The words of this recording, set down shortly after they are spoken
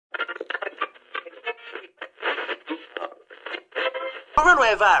Parental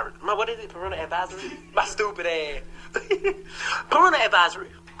advisory. What is it? Parental advisory? My stupid ass. Parental advisory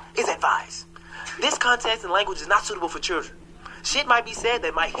is advice. This context and language is not suitable for children. Shit might be said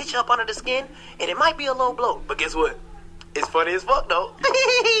that might hit you up under the skin, and it might be a low blow. But guess what? It's funny as fuck, though.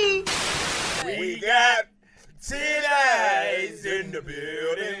 We got titties in the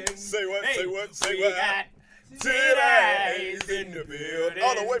building. Say what? Hey, say what? Say what? Got titties in the building.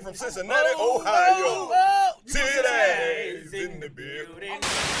 All the way from Cincinnati, Ohio. Titties in the building.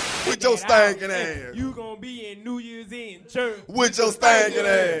 With your stinking ass. You gonna be in New Year's in church. With your stinking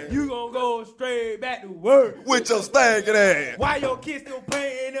ass. You gonna go straight back to work. With your stinking ass. Why your kids still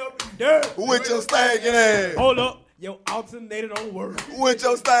playing up in dirt? With your stinking ass. Hold up. Your alternator don't work. With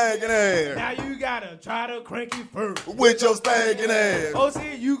your stinking ass. Now you gotta try to crank it first. With your stinking ass. Oh,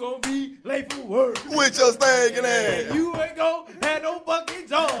 see, you gonna be late for work. With your stinking ass. And you ain't gonna have no fucking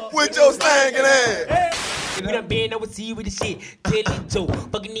job. With your stinking ass. Hey. We done been overseas with the shit. Tell it to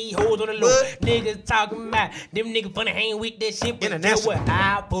fucking these hoes on the low. Niggas talking about them niggas funny hang with that shit. But guess what?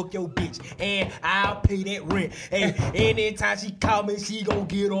 I'll fuck your bitch and I'll pay that rent. And anytime she call me, she gon'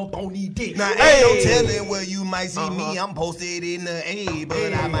 get up on these dicks. Now ain't no telling where you might see me. I'm posted in the A,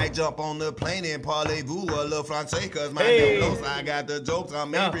 but I might jump on the plane and parlez-vous a little Francais, cause my nose, I got the jokes.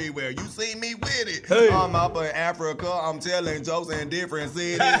 I'm everywhere. You see me with it. I'm up in Africa. I'm telling jokes in different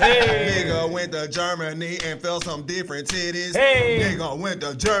cities. Nigga went to Germany and felt some different titties. Nigga went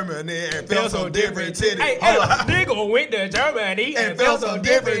to Germany and felt some different titties. Nigga went to Germany and felt some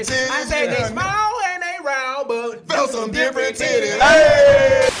different titties. I said they small and they round, but felt some different titties.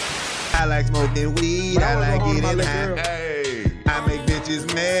 I like smoking weed. I like getting high. I make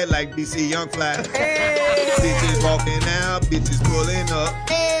bitches mad like DC Young Fly. Bitches walking out, bitches pulling up.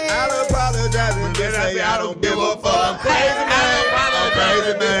 I'll apologize and just say I don't give a fuck. I'm crazy man. I'm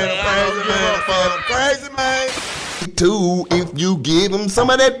crazy man. I'm crazy man. Too, if you give him some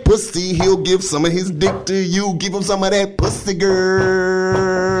of that pussy, he'll give some of his dick to you. Give him some of that pussy,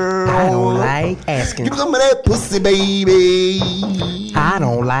 girl. I don't like asking. Give him some of that pussy, baby. I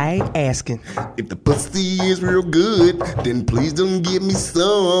don't like asking. If the pussy is real good, then please don't give me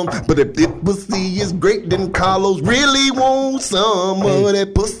some. But if the pussy is great, then Karlous really wants some of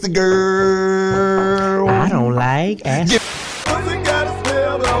that pussy, girl. I don't like asking. Pussy got a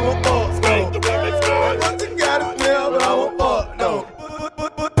smell, but I won't fuck. Pussy got a smell, but I won't fuck. No.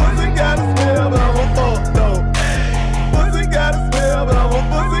 Pussy got a smell, but I won't fuck. No. Pussy got a smell, but I won't.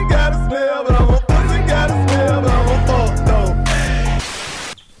 Pussy got a smell, but I won't. Pussy got a smell, but I won't fuck. No.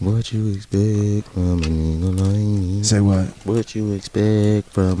 What you expect from a nigga like me? Say what? What you expect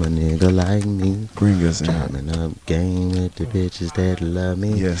from a nigga like me? Bring us in. Turning up game with the bitches that love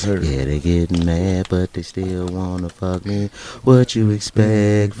me. Yes, sir. Yeah, they getting mad, but they still wanna fuck me. What you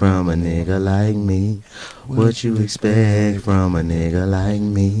expect from a nigga like me? What you expect from a nigga like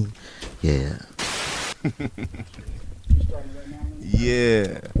me? Yeah.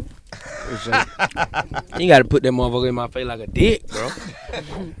 Yeah. you gotta put that motherfucker in my face like a dick, bro.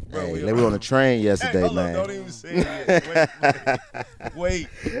 Hey, they were on a train yesterday, Hold man. on, don't even say it yet. Wait,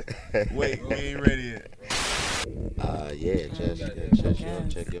 we ain't ready yet. Yeah, Jess, you wanna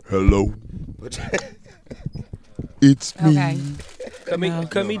check your... Hello. It's me. Okay.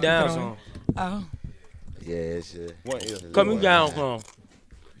 Cut me down some. Oh. Yeah, it's One ear. Cut me down some.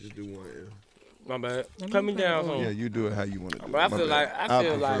 Just do one ear. My bad. Cut me down some. Yeah, you do it how you want to do it. But I feel like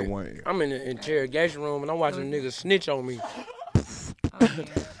prefer one ear. I'm in the interrogation room and I'm watching niggas snitch on me.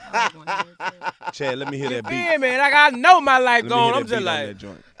 Chad, let me hear that beat. Yeah, man, like I know my life going. I'm just like, that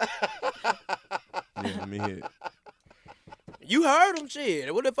joint. Yeah, let me hear it. you heard him,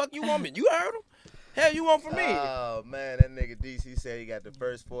 shit. What the fuck you want me? You heard him? Hell, you want from me? Oh man, that nigga DC said he got the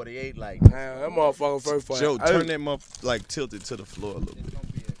first 48 like. Damn, that motherfucker first fight. Joe, turn that like tilted to the floor a little bit.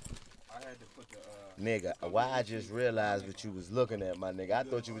 Nigga, why I just realized what you was looking at, my nigga. I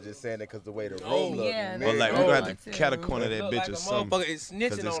thought you was just saying that because the way the room looked. Yeah, Well, like, we're going to have to cat a corner that Look bitch like or a something. motherfucker is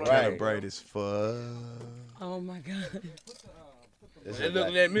Because snitching it's on kind her. of bright as fuck. Oh my God. They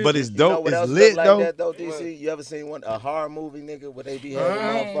looking at me. But it's You know dope. what else It's lit, look like though. that, though, DC? You ever seen a horror movie, nigga, where they be having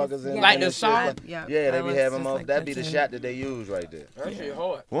motherfuckers in Like there the and Saw? shit? Yeah, Yeah, they that be looks having just them. like That'd be that the too. shot that they use right there. That shit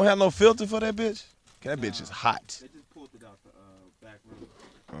hard. Won't have no filter for that bitch? That bitch is hot. They just pulled it out the back room.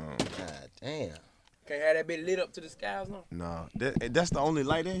 God damn. Can't have that bitch lit up to the skies, no? Nah, that's the only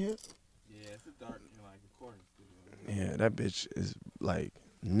light in here? Yeah, it's a dark, recording studio. Yeah, that bitch is like,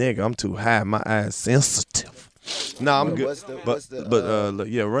 nigga, I'm too high. My eyes sensitive. Nah, I'm good. Look,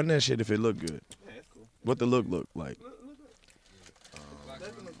 yeah, run that shit if it look good. Yeah, it's cool. What the look like?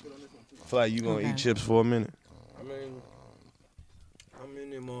 Feel like you gonna eat chips for a minute? I mean, I'm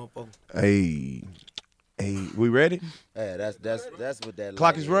in there, motherfucker. Hey, We ready? Yeah, that's what that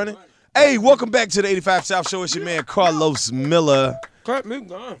Clock is running. Hey, welcome back to the 85 South Show. It's your man Karlous Miller. Cut me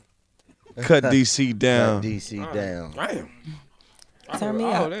down. Cut DC down. Cut DC down. Damn. Turn me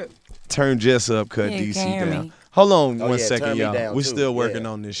up. Turn Jess up. Cut Yeah, DC can't hear down. me. Hold on Oh, one yeah, second, turn me y'all. down, We too. still working Yeah.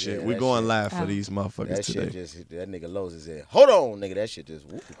 on this shit. Yeah, We that going shit. live for these motherfuckers That today. shit just, that nigga Lowe's is in. Hold on, nigga. That shit just.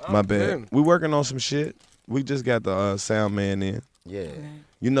 Whoop. My bad. We working on some shit. We just got the sound man in. Yeah.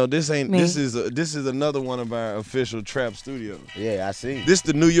 You know, this ain't. Me. This is another one of our official trap studios. Yeah, I see. This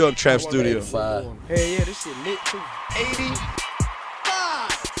the New York trap studio. Five. Hell yeah, this shit lit too.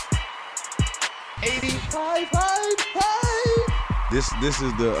 85. This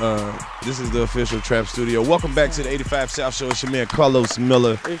is the official trap studio. Welcome back to the 85 South Show. It's your man Karlous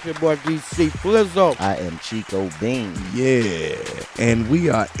Miller. It's your boy DC Flizzo. I am Chico Bean. Yeah, and we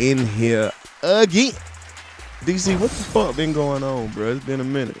are in here again. DC, what the fuck been going on, bro? It's been a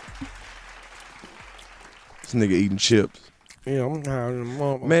minute. This nigga eating chips. Yeah, I'm tired of the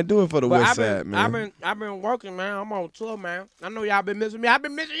motherfucker. Man, do it for the But West Side, man. I've been working, man. I'm on tour, man. I know y'all been missing me. I've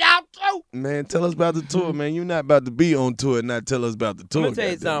been missing y'all too. Man, tell us about the tour, man. You not about to be on tour and not tell us about the tour. Let me tell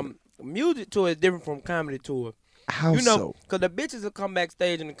you goddamn something. Music tour is different from comedy tour. it. How You know, so? because the bitches will come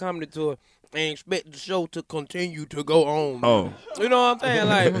backstage in the comedy tour and expect the show to continue to go on. Oh. You know what I'm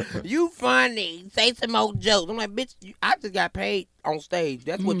saying? Like, you funny, say some more jokes. I'm like, bitch, I just got paid on stage.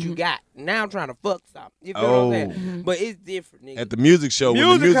 That's what you got. Now I'm trying to fuck something. You feel what I'm saying? But it's different, nigga. At the music show, when the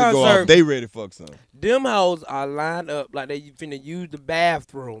Music music go concert. off, they ready to fuck something. Them hoes are lined up like they finna use the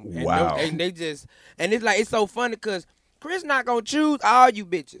bathroom. And Wow. they just, and it's like, it's so funny because Chris not gonna choose all you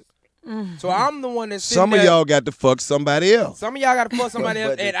bitches. So I'm the one that's sitting Some of there. y'all got to fuck somebody else. Some of y'all got to fuck somebody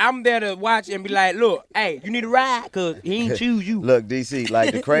else, and I'm there to watch and be like, look, hey, you need a ride because he ain't choose you. Look, DC,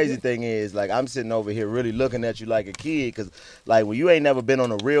 like the crazy thing is, like I'm sitting over here really looking at you like a kid, cause like when you ain't never been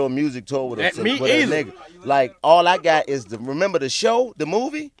on a real music tour with a Me with a either. nigga, like all I got is remember the show, the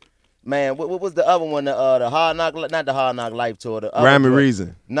movie. Man, what was the other one? The Hard Knock, not the Hard Knock Life tour. The other Rhyme and joint.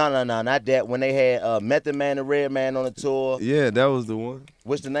 Reason. No, not that. When they had Method Man and Red Man on the tour. Yeah, that was the one.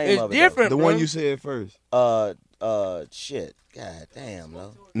 What's the name It's of it? different, The bro. one you said first. Shit. God damn,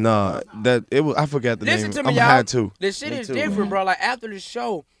 bro. Nah, that it was. I forgot the Listen name. to me, I'm y'all. high too. The shit Me is too. different, bro. Like after the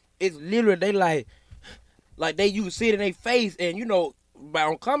show, it's literally they like you can see it in their face, and you know, by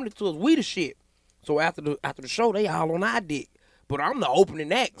on comedy tours, we the shit. So after the show, they all on our dick. But I'm the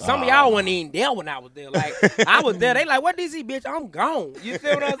opening act. Some of y'all wasn't even there when I was there. Like I was there, they like, what DC, bitch? I'm gone. You see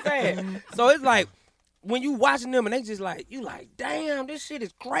what I'm saying? So it's like when you watching them and they just like, you like, damn, this shit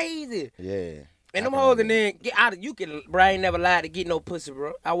is crazy. Yeah. And them hoes and then get out of, you can, bro, I ain't never lied to get no pussy,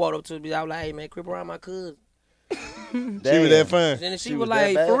 bro. I walked up to the bitch, I was like, hey, man, creep around my cousin. She was that fun. And then she She was was that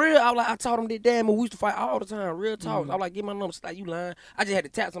like, bad? for real? I was like, I taught him this damn, but we used to fight all the time, real talk. I was like, get my number. She's like, you lying. I just had to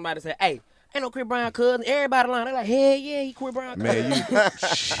tap somebody and say, hey, ain't no Chris Brown cousin. Everybody lying. They like, hell yeah, he Chris Brown cousin.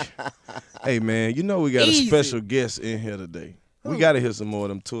 Man, hey man, you know we got Easy. a special guest in here today. We gotta hear some more of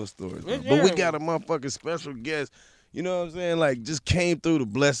them tour stories, man. Yeah. But we got a motherfucking special guest. You know what I'm saying? Like, just came through to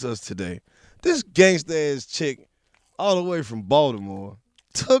bless us today. This gangsta ass chick, all the way from Baltimore,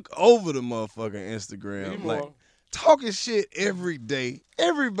 took over the motherfucking Instagram. Like, talking shit every day.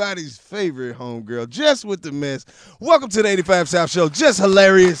 Everybody's favorite homegirl, Jess with the mess. Welcome to the 85 South Show. Jess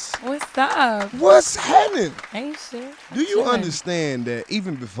Hilarious. What's up? What's happening? Ain't shit. Do you Chilling. understand that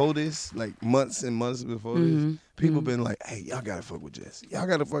even before this, like months and months before this, people been like, hey, y'all gotta fuck with Jess. Y'all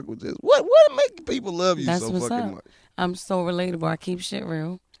gotta fuck with Jess. What make people love you That's so what's fucking up. much? I'm so relatable. I keep shit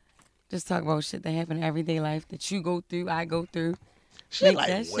real. Just talk about shit that happen in everyday life that you go through, I go through. Shit Make like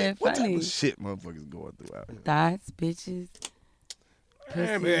that what? shit What type funny. of shit motherfuckers going through out here? Thoughts, bitches,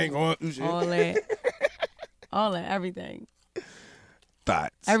 Man, pussy, ain't going through shit. all that, everything.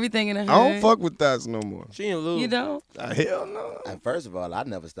 Thoughts. Everything in the hood. I don't fuck with thoughts no more. She ain't lose. You don't? Hell no. And first of all, I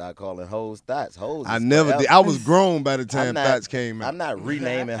never started calling hoes thoughts. Hoes. I is never forever. did. I was grown by the time I'm not- thoughts came out. I'm not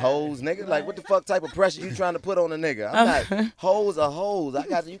renaming hoes, nigga. Like, what the fuck type of pressure you trying to put on a nigga? I'm not. Hoes are hoes.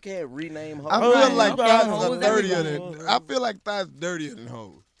 You can't rename hoes. I feel Right. like Okay, thoughts hoes are dirtier everywhere. than. I feel like thoughts dirtier than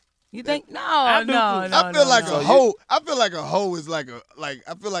hoes. You think? No, I do no, too. no. I feel like no. a hoe. I feel like a hoe is like a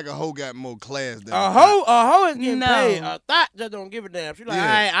I feel like a hoe got more class than A hoe is getting No. paid. A thought just don't give a damn. She like, Yeah. all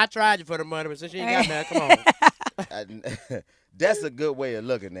right, I tried you for the money, but since she ain't got that, come on. That's a good way of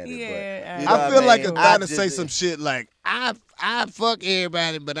looking at it. Yeah, but, you know I what feel mean? like a I thought to just- say some shit like I fuck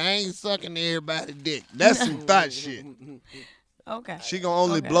everybody, but I ain't sucking everybody's dick. That's some thought shit. Okay. She gonna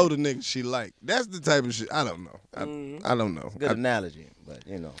only Okay. blow the nigga she like. That's the type of shit. I don't know. I don't know. Good I- analogy, but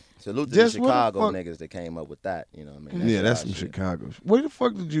you know, salute to Just the what the Chicago fuck- niggas that came up with that. You know what I mean? yeah, that's our some shit. Chicago. Where the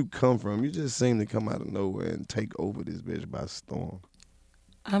fuck did you come from? You just seem to come out of nowhere and take over this bitch by storm.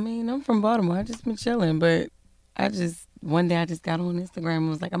 I mean, I'm from Baltimore. I just been chilling, but one day I just got on Instagram and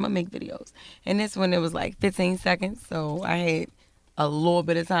was like, I'm gonna make videos. And this one, it was like 15 seconds, so I had a little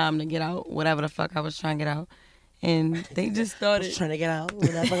bit of time to get out whatever the fuck I was trying to get out. And they just started trying to get out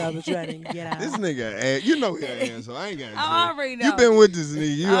whatever I was trying to get out. This nigga, you know he an so I ain't got to I already know. You been with this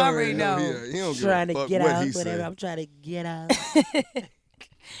nigga. You I already know. He don't trying give a to fuck get what out, he whatever. say. I'm trying to get out.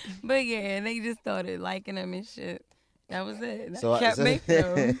 But yeah, and they just started liking them and shit. That was it. So I kept making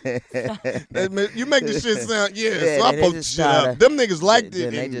them. You make the shit sound, so I they post the just shit up. started- Them niggas liked it.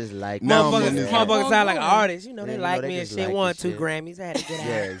 Then they and just like now I'm on this. Motherfuckers sound like artists. You know, Yeah, they you like know, they me and just shit. like Won the 2 shit. Grammys. I had to get out.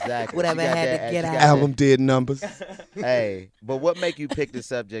 Yeah, exactly. Whatever She I got had that- to get she out. got Album did numbers. Hey, but what make you pick the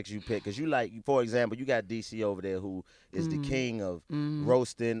subjects you pick? Because you like, for example, you got DC over there who is the king of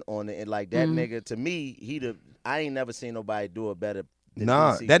roasting on it. And like that nigga, to me, I ain't never seen nobody do it better than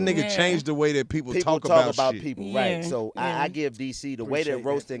Nah, DC that do it. nigga changed the way that people People talk about shit. people, Yeah, right? So yeah. I give DC the way that Appreciate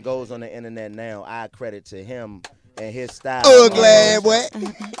roasting goes on the internet now. I credit to him and his style. Ugly, boy.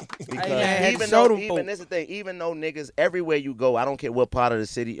 Because had to even show though, them folk. that's the thing. Even though niggas everywhere you go, I don't care what part of the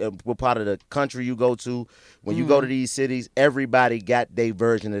city, what part of the country you go to. When you go to these cities, everybody got their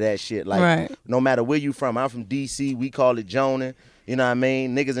version of that shit. Like Right. no matter where you from, I'm from DC. We call it Jonin. You know what I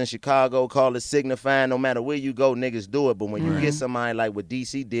mean? Niggas in Chicago call it signifying. No matter where you go, niggas do it. But when you get somebody like what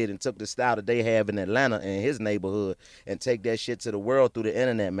DC did and took the style that they have in Atlanta and his neighborhood and take that shit to the world through the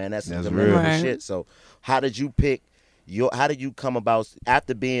internet, man, that's some real. tremendous shit. So how did you pick how did you come about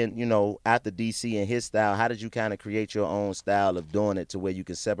after being, after DC and his style, how did you kind of create your own style of doing it to where you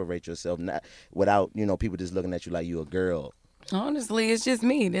can separate yourself without, people just looking at you like you a girl? Honestly, it's just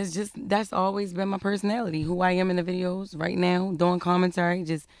me. That's always been my personality. Who I am in the videos right now, doing commentary,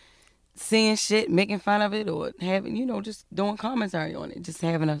 just seeing shit, making fun of it, or having, just doing commentary on it, just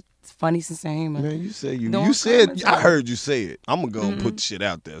having a funny sense of humor. Man, you said Doing you said commentary. I heard you say it. I'm gonna go and put the shit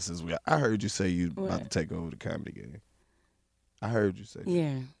out there since I heard you say you about to take over the comedy game. I heard you say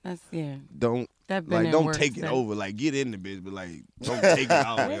that. Yeah, Don't That been in don't works, take it that- over. Like get in the bitch, but like don't take it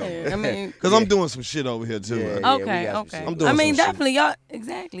all the way over. Yeah, I mean, Because I'm doing some shit over here too. Yeah, right? yeah. we okay. got some shit. I'm doing I mean, some shit. definitely, y'all.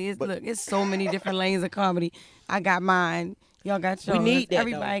 Exactly. Look, it's so many different lanes of comedy. I got mine. Y'all got yours. We need that,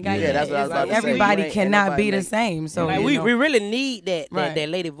 Everybody though. got Yeah, yours. that's what I was about to say. Everybody You ain't- cannot nobody be the make- same. So Like you we know. really need that Right.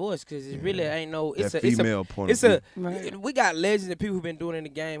 lady voice because it really ain't no. It's That a female point of It's a. Right. We got legends and people who been doing it in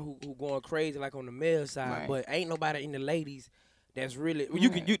the game who going crazy like on the male side, Right. but ain't nobody in the ladies. That's really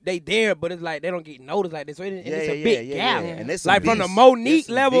they there, but it's like they don't get noticed like this. So it's a big gap. And it's Like some from the beasts. Monique There's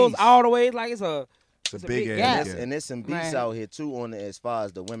some levels beasts. all the way, like it's a It's a big big ass gap. gap. And there's some beasts Right. out here too on it as far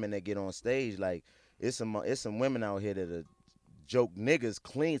as the women that get on stage. Like it's some women out here that are joke niggas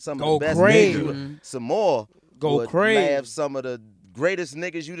clean. Some Go of the best crazy. niggas. Some more Go would crazy. laugh some of the greatest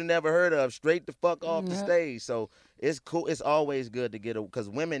niggas you'd have never heard of straight the fuck off the Yeah. stage. So it's cool. It's always good to get because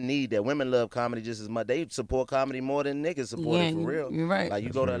women need that. Women love comedy just as much. They support comedy more than niggas support it for real. You're right. Like you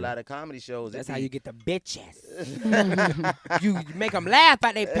go to a lot of comedy shows. That's it how be- you get the bitches. you make them laugh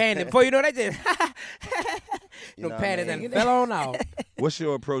out they panties. Before you know, they just You no know what I panties mean? and fell on off. What's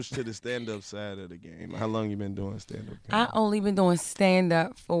your approach to the stand-up side of the game? How long you been doing stand-up? I only been doing stand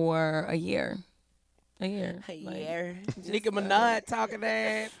up for a year. A year. Yeah, Nicki Minaj talking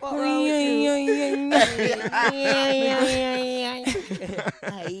that. What Like, wrong with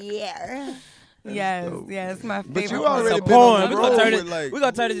you? Yes, my favorite. But you part. already It's a been on porn. the We gonna road turn with, it. like- We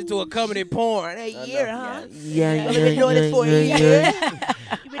gonna turn this into a comedy porn. Hey, year, huh? Yeah, You been doing this for a year.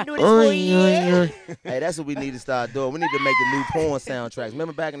 You been doing this for a year. Hey, that's what we need to start doing. We need to make the new porn soundtracks.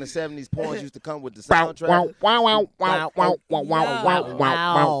 Remember back in the 70s, porns used to come with the soundtrack.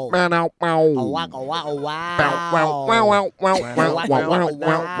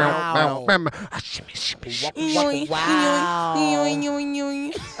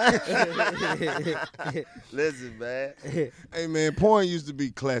 Listen, man. Hey man, porn used to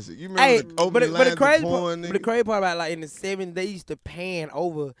be classic. You remember Hey, the but opening the lines crazy of porn? part, but the crazy part about like in the '70s, they used to pan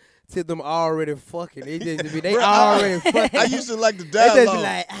over to them already fucking. It just be they Bro, already fucking. I used to like the They just dialogue. be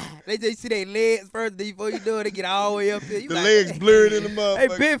like, they just see their legs first before you do it. They get all the way up there. You The like, legs blurred in the They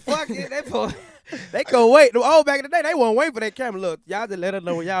motherfucker. been fucking. They couldn't wait. Oh, back in the day, they wasn't waiting for that camera. Look, y'all just let us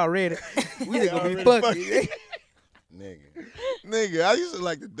know when y'all ready. We just gonna be Y'all fucking. ready Nigga, I used to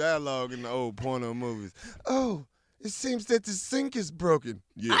like the dialogue in the old porno movies. Oh, it seems that the sink is broken.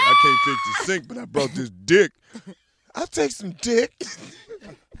 Yeah, I can't fix the sink, but I brought this dick. I'll take some dick.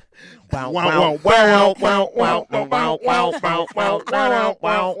 What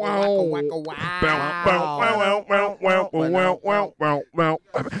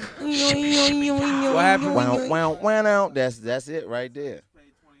happened? Wow, that's it right there.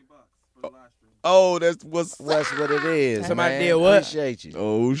 Paid $20 for the live stream. Oh, that's what's what it is. Somebody man. did what? Appreciate you.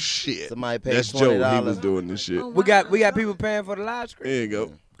 Oh shit. Somebody paid That's $20. Joe. He was doing this shit. Oh, We got people paying for the live stream. There you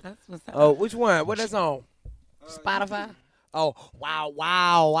go. That's what's up. Oh, which one? What that's on? Spotify? Oh,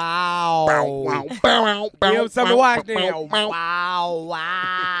 wow. Give him something to watch then.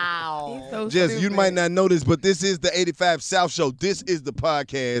 Wow. He's so Jess, you stupid. might not know this, but this is the 85 South Show. This is the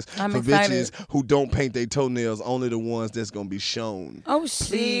podcast I'm for excited. bitches who don't paint their toenails, only the ones that's going to be shown. Oh,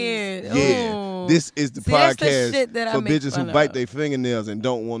 shit. Yeah. Ooh. This is the See, that's the podcast shit that I for make bitches fun who bite of. their fingernails and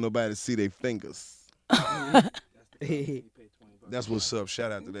don't want nobody to see their fingers. That's what's up.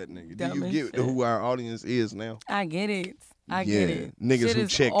 Shout out to that nigga. Do Dumb you as get shit. who our audience is now? I get it. I Yeah, get it. niggas Shit who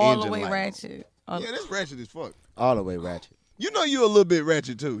is check all engine the way light. ratchet. Yeah, that's ratchet as fuck. All the way ratchet. You know you a little bit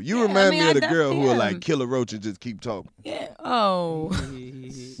ratchet too. You Yeah, remind I mean, me of I the girl who will definitely like am. kill a roach and just keep talking. Yeah. Oh.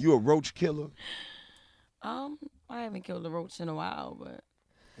 You a roach killer? I haven't killed a roach in a while, but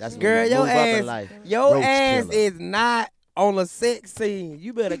That's when Girl, you your move up in ass, life. your Roach ass killer. is not on a sex scene.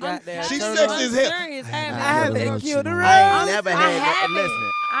 You better goddamn. She turn sexy on. as hell. serious. I I haven't roach killed a in a roach. while. I ain't never I had that. haven't.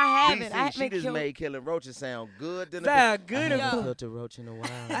 Listen. I haven't. DC, I she haven't just killed. made killing roaches sound good. Than Sound good. I as haven't fuck. killed a roach in a while.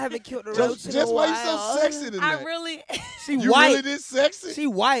 I haven't killed a Just, roach in a why you while. so sexy tonight? I really. She You white. really this sexy? She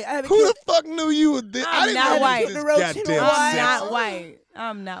white. I haven't Who killed. the fuck knew you were this? I I'm didn't not know you white. was The roach this in a goddamn while. I'm sexy. not white.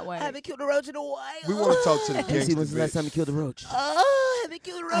 I'm not white. I haven't killed a roach in a while. We want to talk to the DC, gangster when's the last time you bitch. killed a roach? Oh, I haven't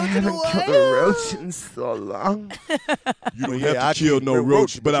killed a roach in a while. in so long. You don't Yeah, I have to kill killed no no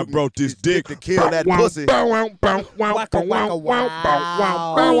roach, roach, but I you brought this dick to kill that pussy. Waka waka wow.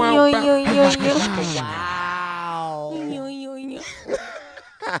 Wow.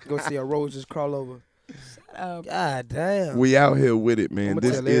 Go see a roach just crawl over. God damn. We out here with it, man. I'ma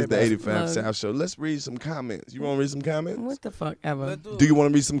This tell is the everybody. 85 Look. South Show. Let's read some comments. You want to read some comments? What the fuck ever? Do you want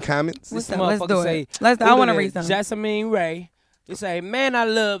to read some comments? What's This up? Let's motherfucker do say, it. Let's. I who want to did read it? something. Jasmine Ray. They say, man, I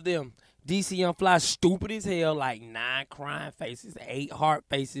love them. DC Young Fly stupid as hell, like 9 crying faces, 8 heart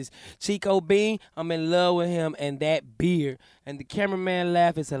faces. Chico Bean, I'm in love with him and that beer. And the cameraman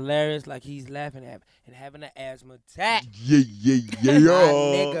laugh is hilarious, like he's laughing at and having an asthma attack. Yeah. My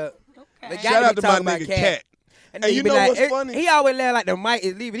nigga. They Shout gotta out be to my talking about nigga Cat. Cat. And Hey, then you be know like, what's funny? He always laugh like the mic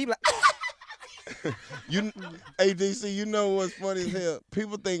is leaving. He be like, ADC, you know what's funny as hell?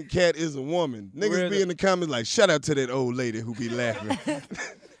 People think Cat is a woman. Niggas Really? be in the comments like, shout out to that old lady who be laughing.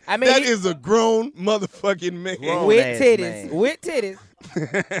 I mean, That he- is a grown motherfucking man. Grown with ass titties, man. with titties.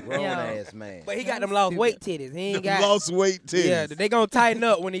 Grown Yo. ass man. But he got them lost weight titties. He ain't got. Lost weight titties. Yeah, they gonna tighten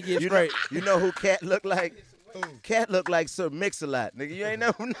up when he gets You know, straight. you know who Cat look like? Cat look like Sir Mix-a-Lot. Nigga, you ain't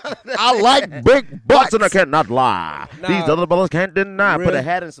know none of that. I like big butts. and I cannot lie. Nah. These other brothers can't deny. Put Really? a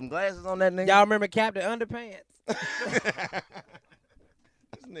hat and some glasses on that nigga. Y'all remember Captain Underpants?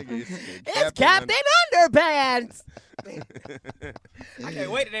 It's Captain Underpants. I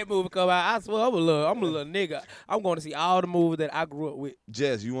can't wait till that movie come out. I swear I'm a little nigga. I'm going to see all the movies that I grew up with.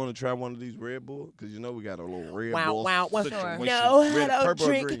 Jess, you want to try one of these Red Bull? Because you know we got a little Red Wow, Bull. wow, wow. situation. No, I Red, don't purple or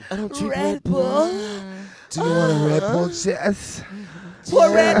drink green? Red Bull. Do you want a Red Bull, Jess?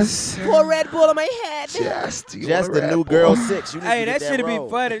 Pour Red Bull on my head. Jess, do you Just want a the Red new Bull? girl 6. You need Hey, to get that should be role.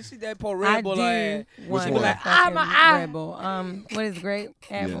 funny. She that pour I Red Bull do on her head. want one? a I'm fucking Red Bull. What is grape?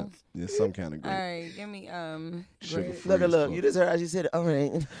 Yeah, Apples. yeah, some kind of All grape. right, give me Sugar grape. free Look, as look. fuck. You just heard how she said it. All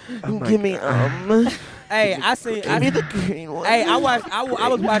right. Give me Hey, I seen. Give me the green one. Hey, I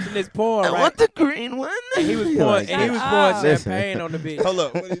was watching this porn. I Right? want the green one. And he was pouring, Listen. champagne on the bitch. Hold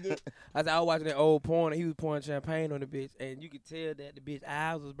up. What did he do? I was watching that old porn, and he was pouring champagne on the bitch, and you could tell that the bitch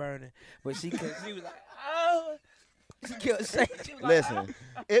eyes was burning, but she was like, oh, she kept shaking. She was like, Listen,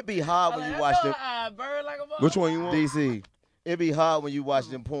 it be hard when you watch them. burn like a Which one you want? DC. It be hard when you watch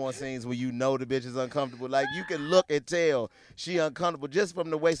them porn scenes where you know the bitch is uncomfortable. Like, you can look and tell she uncomfortable just from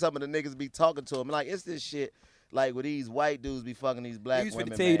the way some of the niggas be talking to him. Like, it's this shit, like, where these white dudes be fucking these black He was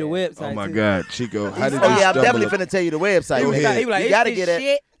women, finna tell you the man. website. Oh my too. God, Chico. How did Oh, you yeah, I'm stumble definitely up- finna tell you the website. He was man. like, he was like, you gotta "Is get this it.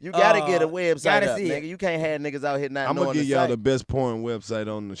 shit?" You gotta get a Oh, website gotta up, see nigga. it. You can't have niggas out here not I'm knowing gonna give the y'all site. the best porn website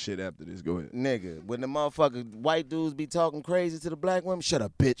on the shit after this. Go ahead. Nigga, when the motherfucking white dudes be talking crazy to the black women, shut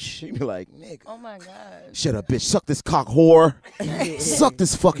up, bitch. You be like, nigga, Oh my god. shut up, bitch. Suck this cock whore. Suck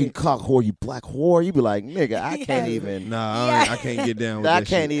this fucking cock whore, you black whore. You be like, nigga, I can't even. Nah, I can't get down with I that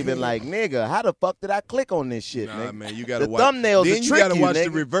can't shit. even like, nigga, how the fuck did I click on this shit, Nah, nigga? man, you gotta The watch. thumbnails Then will you trick gotta you, watch the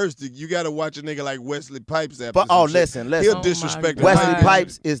nigga. reverse. You gotta watch a nigga like Wesley Pipes after. But some oh, shit. listen. He'll Oh my disrespect the God. Wesley Pipes.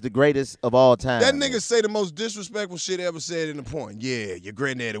 Pipes is the greatest of all time. That nigga say the most disrespectful shit ever said in the porn. Yeah, your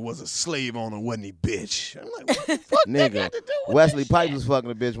granddaddy was a slave owner, wasn't he, bitch? I'm like, what the fuck that Nigga, got to do with Wesley that Pipes shit? was fucking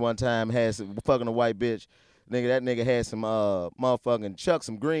a bitch one time, fucking a white bitch. Nigga, that nigga had some motherfucking chucks,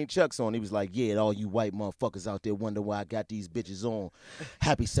 some green chucks on. He was like, yeah, all you white motherfuckers out there wonder why I got these bitches on.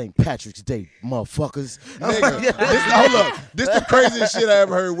 Happy St. Patrick's Day, motherfuckers. Nigga, hold up. This the craziest shit I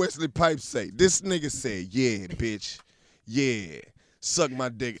ever heard Wesley Pipes say. This nigga said, yeah, bitch. Yeah. Suck my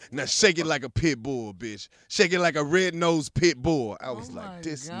dick. Now shake it like a pit bull, bitch. Shake it like a red-nosed pit bull. I was like,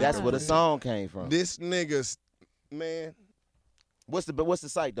 this nigga. That's where the song came from. This nigga's, man. What's the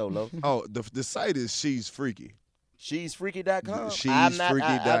site, though, Lo? Oh, the site is She's Freaky. She'sFreaky.com?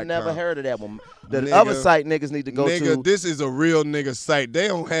 She'sFreaky.com. I've never heard of that one. The Nigga, other site niggas need to go to. Nigga, this is a real nigga site. They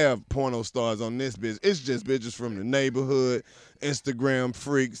don't have porno stars on this bitch. It's just bitches from the neighborhood, Instagram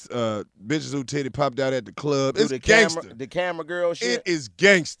freaks, bitches who titty popped out at the club. It's gangster. The camera girl shit. It is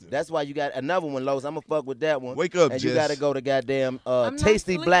gangster. That's why you got another one, Los. I'm going to fuck with that one. Wake up, and Jess. you got to go to goddamn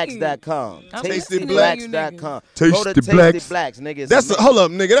tastyblacks.com. Tastyblacks.com. Go to Tasty Blacks, nigga. Hold up,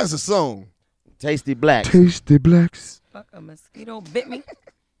 nigga. That's a song. Tasty Blacks. Tasty Blacks. Fuck, a mosquito bit me.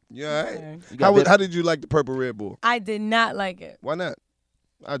 Yeah, all right. How did you like the purple Red Bull? I did not like it. Why not?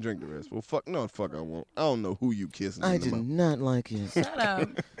 I drink the rest. Well, fuck I won't. I don't know who you kissing. I did not like it. Shut up.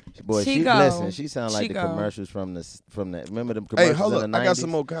 Boy, she sound like the commercials from that. Remember them commercials? Hey, hold up. In the 90s? I got some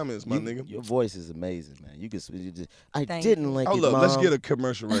more comments, my nigga. Your voice is amazing, man. You just Thank didn't you. like hold it, up. Mom. Let's get a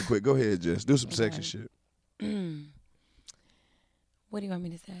commercial right quick. Go ahead, Jess. Do some sexy shit. What do you want me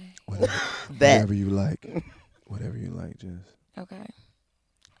to say? Whatever you like. Whatever you like, Jess. Okay.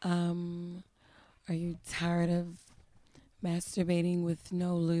 Are you tired of masturbating with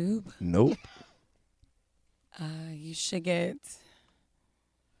no lube? Nope. You should get.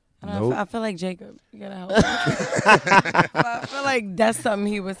 I don't Nope. know, I feel like Jacob. You gotta help me. I feel like that's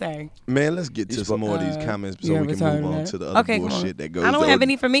something he was saying. Man, let's get to some more of these comments so we can move on to the other bullshit that goes on. I don't have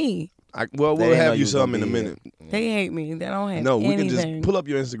any for me. We'll have you some in a minute. They hate me. They don't have No, we anything. can just pull up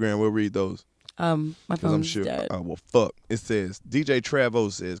your Instagram. We'll read those. My phone's I'm sure. dead. Oh, well, fuck. It says, DJ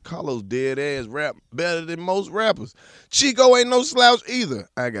Travo says, Karlous dead ass rap better than most rappers. Chico ain't no slouch either.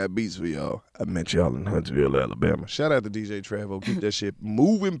 I got beats for y'all. I met y'all in Huntsville, Alabama. Shout out to DJ Travo. Keep that shit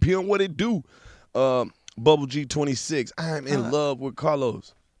moving, pimp. What it do? Bubble G26. I'm in love with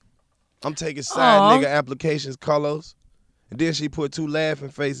Karlous. I'm taking side nigga applications, Karlous. And then she put 2 laughing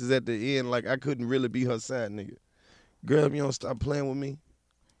faces at the end like I couldn't really be her side nigga. Girl, if you don't stop playing with me.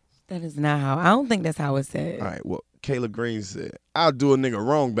 That is not how. I don't think that's how it's said. All right, well, Kayla Green said, I'll do a nigga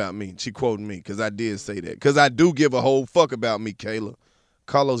wrong about me. She quoted me because I did say that. Because I do give a whole fuck about me, Kayla.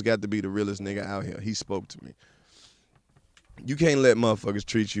 Karlous got to be the realest nigga out here. He spoke to me. You can't let motherfuckers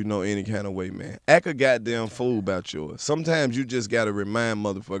treat you no any kind of way, man. Act a goddamn fool about yours. Sometimes you just got to remind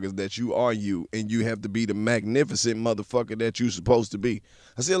motherfuckers that you are you and you have to be the magnificent motherfucker that you supposed to be.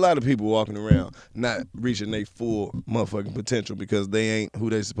 I see a lot of people walking around not reaching their full motherfucking potential because they ain't who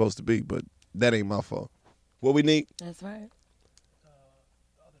they supposed to be, but that ain't my fault. What we need? That's right.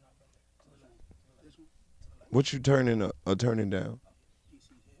 What you turning up or turning down?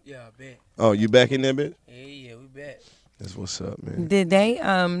 Yeah, I bet. Oh, you back in there, bitch? Yeah, we bet. That's what's up, man. Did they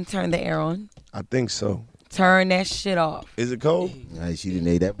turn the air on? I think so. Turn that shit off. Is it cold? Nah, she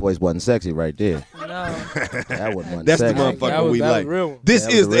didn't. That voice wasn't sexy right there. No. That wasn't That's sexy. the motherfucker we like. This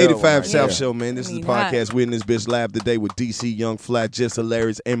is the 85 South Show, man. This is the podcast. We're in this bitch live today with DC Young Fly, Jess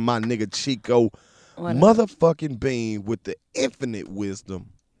Hilarious, and my nigga Chico motherfucking Bean with the infinite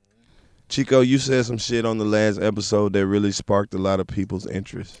wisdom. Chico, you said some shit on the last episode that really sparked a lot of people's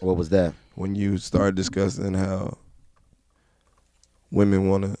interest. What was that? When you started discussing how women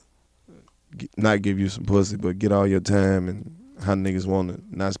want to not give you some pussy, but get all your time, and how niggas want to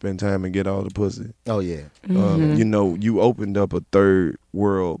not spend time and get all the pussy. Oh, yeah. You know, you opened up a third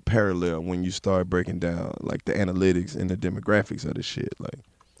world parallel when you start breaking down, like, the analytics and the demographics of the shit. Like,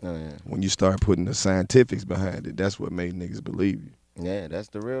 when you start putting the scientifics behind it, that's what made niggas believe you. Yeah, that's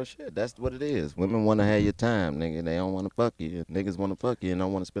the real shit. That's what it is. Women want to have your time, nigga. They don't want to fuck you. Niggas want to fuck you and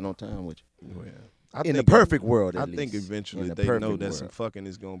don't want to spend no time with you. Well, in the perfect world, I at least. think eventually they know that some fucking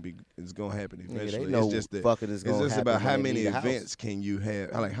is gonna happen eventually. They know it's just that fucking is gonna it's just happen about how when they many leave the events can you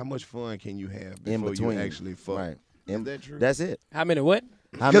have? Like, how much fun can you have in before between you actually fuck? Right. Is that true? That's it. How many what?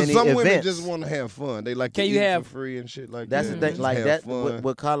 How many some events? women just want to have fun. They like Can to you eat have for free and shit like That's that. the thing. Just Like have that. fun.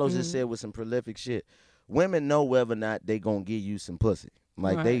 What Karlous just said was some prolific shit. Women know whether or not they gonna give you some pussy.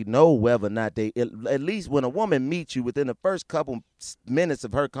 Like they know whether or not they, at least when a woman meets you within the first couple minutes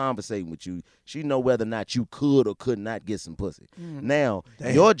of her conversating with you, she know whether or not you could or could not get some pussy. Now,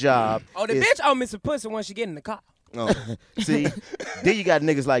 your job Oh, the is, bitch owe me some pussy when she get in the car. Oh. See, then you got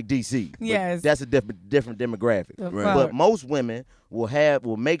niggas like DC. But Yes. that's a different demographic. Right. But most women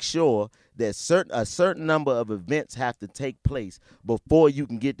will make sure that a certain number of events have to take place before you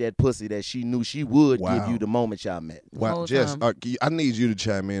can get that pussy that she knew she would give you the moment y'all met. Wow, whole Jess, time. I need you to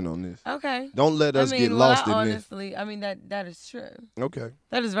chime in on this. Okay. Don't let us get lost in this. Honestly, I mean that is true. Okay.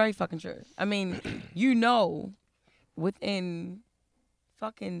 That is very fucking true. I mean, within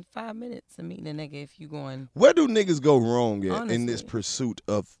fucking 5 minutes of meeting a nigga if you going. Where do niggas go wrong at Honestly. in this pursuit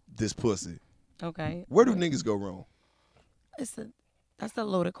of this pussy? Okay. Where do niggas go wrong? That's a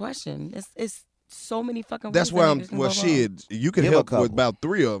loaded question. It's so many fucking. That's ways why that I'm. niggas can Well, go shit, you can Give a help couple. with about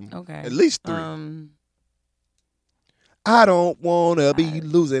 3 of them. Okay. At least 3. wrong. I don't wanna be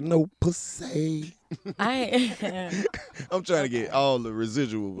losing no pussy. I. I'm trying to get all the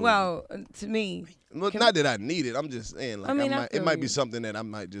residual. Well, to me. Look, not that I need it. I'm just saying, like, I mean, it might be you. something that I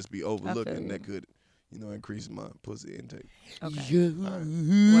might just be overlooking you. that could, increase my pussy intake. Okay.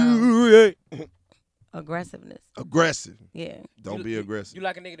 Well, aggressiveness. Aggressive. Yeah. Don't be aggressive. You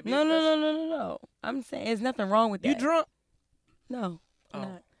like a nigga to be No. aggressive? I'm saying there's nothing wrong with that. You drunk? No. I'm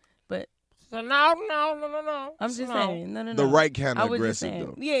not. But So no. I'm just saying. No. The right kind I of was just aggressive, saying.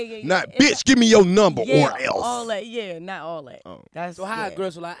 though. Yeah. Not, If bitch, give me your number yeah, or else. all that. Yeah, not all that. Oh. That's So how yeah.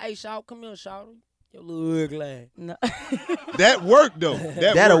 aggressive? Like, hey, shout, come here, shout. Your little ugly ass. No. That worked, though.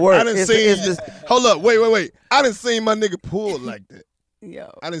 That'll work. I done It's seen. Hold up. Wait. I done seen my nigga pull like that. Yo.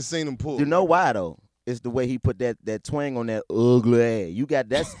 I done seen him pull. You know why though? It's the way he put that twang on that ugly ass. You got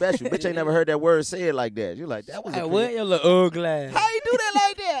that special. Bitch ain't never heard that word said like that. You like that was Hey, a what? Your little ugly ass. How you do that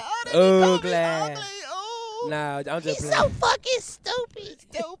like that? Ugly ass. Nah, I'm just playing. fucking stupid.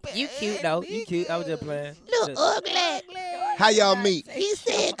 You cute though. You cute. I was just playing. Little ugly. How y'all meet? He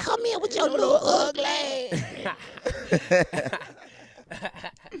said, "Come here with your little ugly."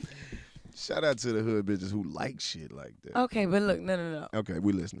 Shout out to the hood bitches who like shit like that. Okay, but look, no. Okay,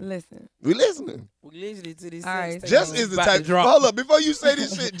 we listening. Listen. We listening. We listening to this. All right. Jess is the type. Hold up, before you say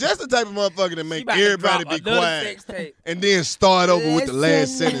this shit, Jess the type of motherfucker that make everybody be quiet and then start over with the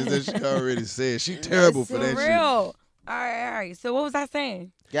last sentence that she already said. She terrible for that For real. All right. So what was I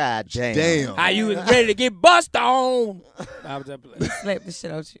saying? God damn. shit. Damn. How you was ready to get bust on? I was just playing. Slap the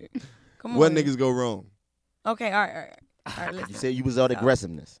shit out you. Come on. What niggas go wrong? Okay, all right. All right, listen. You said you was all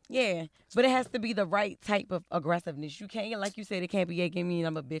aggressiveness. Yeah, but it has to be the right type of aggressiveness. You can't, like you said, it can't be, yeah, give me,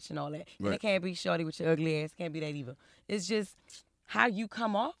 I'm a bitch and all that. And Right. it can't be shorty with your ugly ass. It can't be that either. It's just how you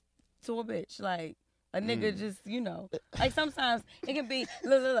come off to a bitch. Like, a nigga just, like sometimes it can be,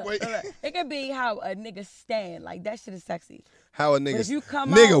 look. It can be how a nigga stand. Like, that shit is sexy. How a But nigga? if you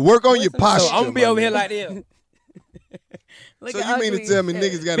come Nigga, out work on with your some- posture. So I'm gonna be my over here nigga. like this. Look So at you mean to ugly tell me shit.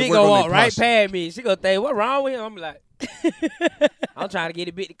 niggas got to Big work go on walk their right posture? past me. She gonna think, what wrong with him? I'm like, I'm trying to get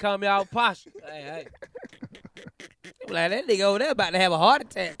a bit to come out posture. Hey. I'm like, that nigga over there about to have a heart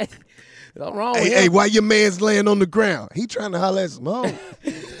attack. What's wrong with him? Hey, why your man's laying on the ground? He trying to holler at some hoes.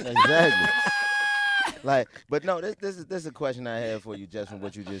 Exactly. Like, but no, this is a question I have for you, just from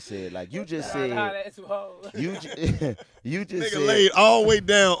what you just said. Like, you just said, you just Nigga laid all the way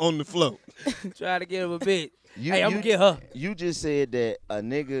down on the floor. Try to get him a bit. You, Hey, I'm gonna get her. You just said that a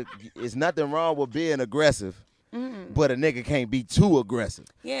nigga is nothing wrong with being aggressive, but a nigga can't be too aggressive.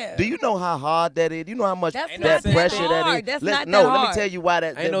 Yeah. Do you know how hard that is? You know how much That's that not that pressure that hard. is? That's Let not that me hard. tell you why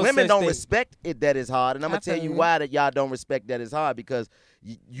that Ain't no women such don't thing. respect it that is hard, and I'm gonna tell you feel you. why that y'all don't respect that is hard, because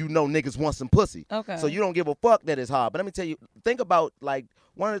you know niggas want some pussy. Okay. So you don't give a fuck that it's hard. But let me tell you, think about, like,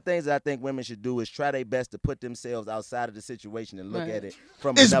 one of the things that I think women should do is try their best to put themselves outside of the situation and look Right. at it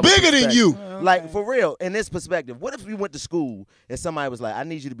from It's another bigger than perspective. you. Like, for real, in this perspective, what if we went to school and somebody was like, I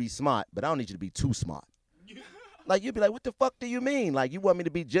need you to be smart, but I don't need you to be too smart. Like, you'd be like, what the fuck do you mean? Like, you want me to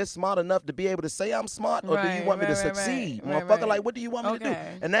be just smart enough to be able to say I'm smart, or do you Right, want me to right, right, succeed? right, Motherfucker, right. like, what do you want me to do?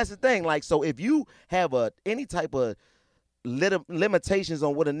 Okay. And that's the thing. Like, so if you have any type of limitations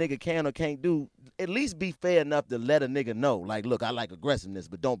on what a nigga can or can't do, at least be fair enough to let a nigga know, like, look, I like aggressiveness,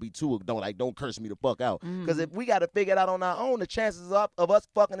 but don't curse me the fuck out. Because if we got to figure it out on our own, the chances of us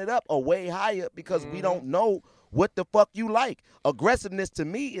fucking it up are way higher, because we don't know what the fuck you like. Aggressiveness to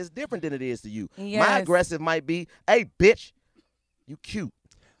me is different than it is to you. My Yes. aggressive might be, hey, bitch, you cute.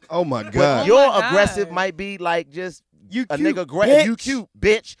 Oh my But God. your my aggressive God. might be like just You a cute, nigga you bitch. cute,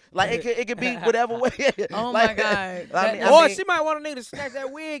 bitch. Like, it could be whatever way. Oh Like, my God. Or I mean, she might want a nigga to snatch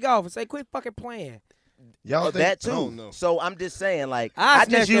that wig off and say, quit fucking playing. Y'all think that I don't too. know. So I'm just saying, like, I I snatch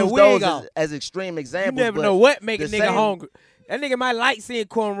just that use wig those off. as extreme You examples. never but know what make a the nigga same- hungry. That nigga might like seeing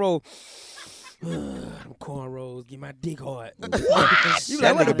cornrows. Them cornrows get my dick hard. You That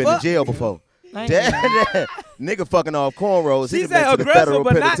like, what nigga the been in fuck? jail before. Thank That nigga fucking off cornrows. She He said been to the aggressive, federal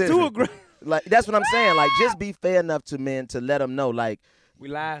but not too penitentiary. aggressive. Like that's what I'm saying. Like just be fair enough to men to let them know. Like we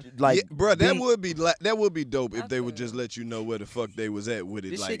live. Like yeah, bro, that would be dope if they would just let you know where the fuck they was at with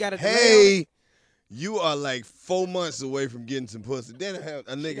it. This like, shit got a delay on hey, you are like 4 months away from getting some pussy. Then a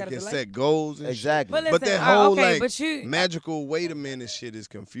nigga can set goals and exactly. shit. But But listen, that whole okay, like but you- magical wait a minute shit is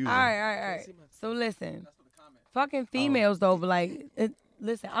confusing. All right. So listen, fucking females though, but like,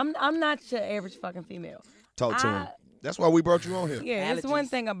 listen, I'm not your average fucking female. Talk to him. That's why we brought you on here. Yeah, it's one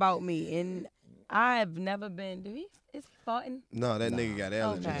thing about me, and I've never been. Is he farting? No, that nigga got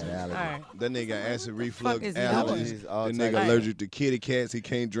allergies. Okay. All right. That nigga got acid reflux, is he allergies. doing? That nigga allergic to kitty cats. He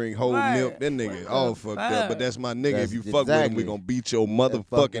can't drink whole Right. milk. That nigga all fucked up. But that's my nigga. That's if you fuck with him, exactly. we gonna beat your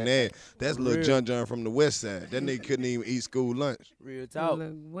motherfucking that. ass. That's Lil John from the west side. That nigga couldn't even eat school lunch. Real talk.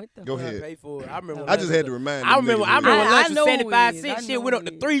 Look, what the Go fuck? ahead. Pay for it. I remember. I just had to remind I them remember. niggas I remember I lunch was know 75 it is. cents. I Shit know went up it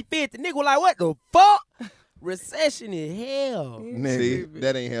to is. 350. Nigga was like, what the fuck? Recession is hell. See,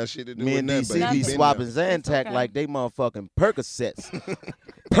 that ain't have shit to do Me with and nothing. DC but be he been swapping there. Zantac okay. like they motherfucking Percocets.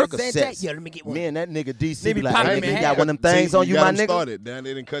 Zantac? Yeah, let me get one. Man, that nigga DC They be be like, popping hey, them nigga, in you got half. one of them things See, on you, got my him nigga? started. Now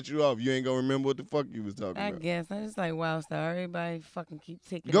they didn't cut you off. You ain't gonna remember what the fuck you was talking I about. guess I just like wow star. Everybody fucking keep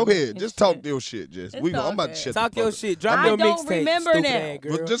taking. Go it ahead. and Just shit. talk your shit, Jess. It's I'm about to okay. shut Talk the your fuck shit. Drop I your don't mixtape. remember Stupid now. ass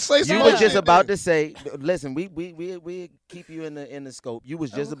girl. Well, just say You some was shit just then. about to say, listen, we keep you in the scope. You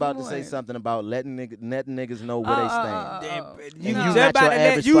was just Oh, about to come say on. something about letting niggas know where they stand. You You just not about your to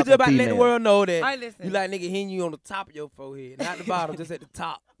average you just fucking about to let the female. world know that Alright, listen. you like nigga hitting you on the top of your forehead, not the bottom, just at the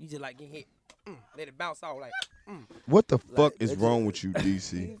top. You just like getting hit. Let it bounce off like. What the fuck is that's wrong it. with you,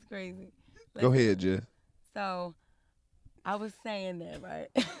 DC? It's crazy. Go Listen, ahead, Jess. So, I was saying that right.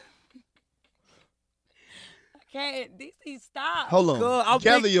 I can't. DC, stop. Hold on. Cuz, I'm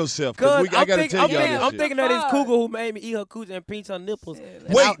Gather think- yourself. Cause Cause I gotta tell y'all thinking, this I'm shit. thinking of this Fuck. cougar who made me eat her coochie and pinch her nipples. And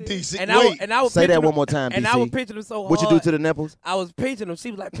Wait, I- DC. And I was, wait. and I was Say that pinching one them- more time, And DC. I was pinching them so hard. What you do to the nipples? I was pinching them. She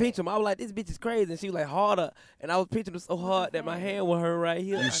was like, pinch them. I was like, this bitch is crazy. And she was like, harder. And I was pinching them so hard that my hand was hurt right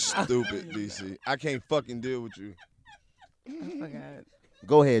here. You stupid, DC. I can't fucking deal with you. I forgot.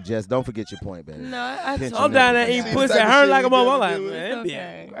 Go ahead, Jess. Don't forget your point, baby. No, I Pinch told I'm down there See eating the pussy type and of hurt shit like a we mother. gotta I'm like, deal with? man, that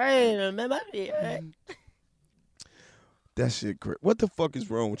Okay. bitch crazy, man. That bitch. That shit crazy. What the fuck is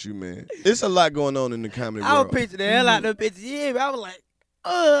wrong with you, man? It's a lot going on in the comedy I was world. pinching the hell out of them bitches. Yeah, but I was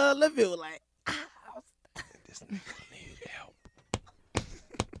like, let me like, This nigga need help.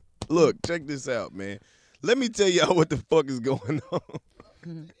 Look, check this out, man. Let me tell y'all what the fuck is going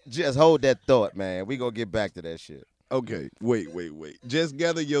on. Just hold that thought, man. We gonna get back to that shit. Okay, wait. Just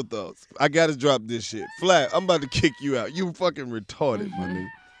gather your thoughts. I gotta drop this shit. Flat, I'm about to kick you out. You fucking retarded, my nigga.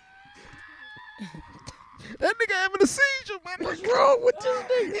 That nigga having a seizure, man. What's wrong with you,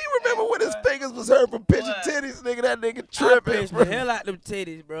 nigga? He remember when his fingers was hurt from pitching titties, nigga. That nigga I tripping, pinched bro. the hell out them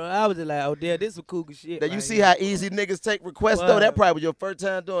titties, bro. I was just like, oh, damn, this some cougar shit. Now you right see here. how easy niggas take requests though. Wow. That probably was your first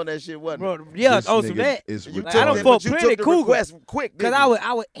time doing that shit, wasn't it? Bro, yeah, This on some nigga that. is You Like, took I don't it, fuck but you plenty took the cougar. request quick, Cause didn't you?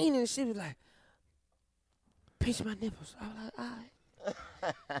 I was eating and she was like, pinch my nipples. I was like, all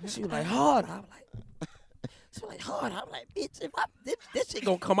right. She was like, hard. I was like, she was like, hard. I was like, bitch, if this shit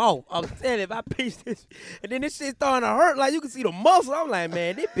gonna come off. I'm telling you, if I pinch this, and then this shit starting to hurt, like you can see the muscle. I'm like,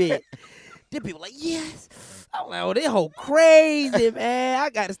 man, this bitch. Then people like, yes. I'm like, oh, this hoe crazy, man. I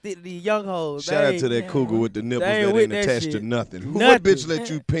gotta stick to these young hoes. Shout out They to that ain't- cougar with the nipples they ain't that with ain't that attached to shit. nothing. What Nothing. bitch let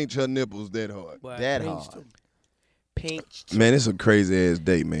you pinch her nipples that hard? Boy, That pinched hard. them. Pinched. Man, it's a crazy ass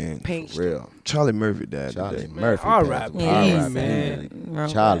day, man. Pinched. Real. Charlie Murphy died Charlie today. Murphy. All passed right, away. Yeah, man.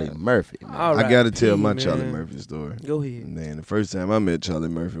 Charlie Murphy, man. All I gotta tell P, my man. Charlie Murphy story. Go ahead. Man, the first time I met Charlie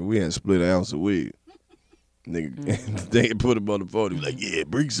Murphy, we had split an ounce of weed. Nigga, they put him on the phone. He was like, yeah,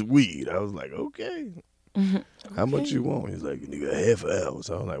 bring some weed. I was like, okay. How much you want? He's like, nigga, half an ounce.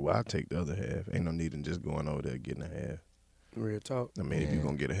 I was like, well, I'll take the other half. Ain't no need in just going over there getting a half. Real talk. I mean, if you're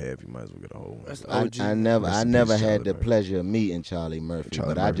gonna get a half, you might as well get a whole one. That's the I, OG. I never, Rest I in never peace, had Charlie the Murphy. pleasure of meeting Charlie Murphy,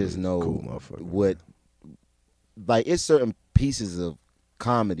 Charlie but I Murphy just is a know cool motherfucker. what, like, it's certain pieces of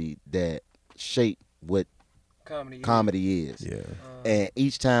comedy that shape what comedy is. Yeah. And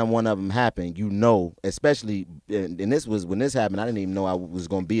each time one of them happened, you know, especially, and this was when this happened, I didn't even know I was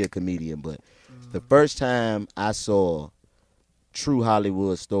going to be a comedian, but the first time I saw True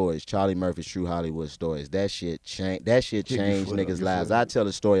Hollywood Stories, Charlie Murphy's True Hollywood Stories, that shit changed foot up, niggas' your lives. foot I tell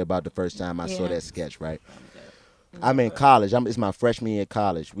a story about the first time I saw that sketch, right? I'm in college. It's my freshman year of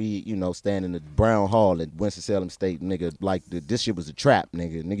college. We, stand in the Brown Hall at Winston-Salem State. Nigga, like, this shit was a trap,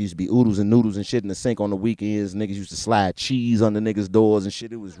 nigga. Nigga used to be oodles and noodles and shit in the sink on the weekends. Niggas used to slide cheese under niggas' doors and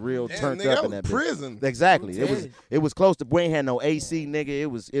shit. It was real turned nigga, up that in that was bitch. prison. Exactly. It was close to, we ain't had no AC, nigga.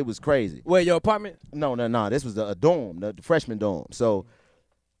 It was crazy. Where your apartment? No. This was a dorm, the freshman dorm. So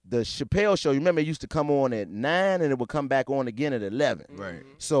Chappelle show, you remember it used to come on at 9 and it would come back on again at 11. Right.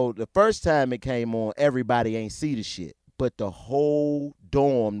 So the first time it came on, everybody ain't see the shit. But the whole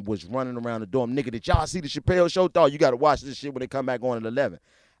dorm was running around the dorm. Nigga, did y'all see the Chappelle show? Thought you got to watch this shit when it come back on at 11.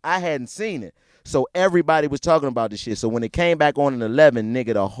 I hadn't seen it. So everybody was talking about this shit. So when it came back on at 11,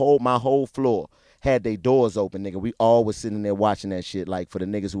 nigga, my whole floor had their doors open, nigga. We all was sitting there watching that shit, like, for the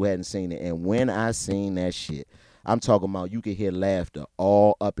niggas who hadn't seen it. And when I seen that shit, I'm talking about you could hear laughter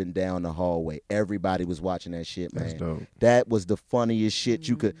all up and down the hallway. Everybody was watching that shit, man. That's dope. That was the funniest shit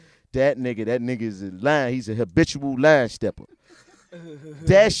you could. That nigga is a line. He's a habitual line stepper.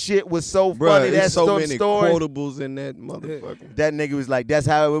 That shit was so funny. There's That's so many story. quotables in that motherfucker. That nigga was like, that's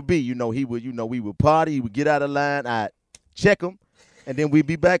how it would be. You know, we would party. He would get out of line. I'd check him. And then we'd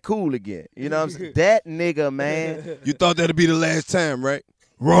be back cool again. You know what I'm saying? That nigga, man. You thought that'd be the last time, right?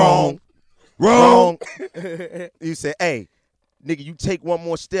 Wrong. You say, hey, nigga, you take one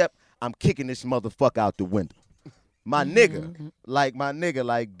more step, I'm kicking this motherfucker out the window. My nigga, like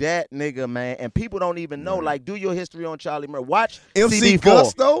that nigga, man. And people don't even know. Like, do your history on Charlie Murphy. Watch MC CB4.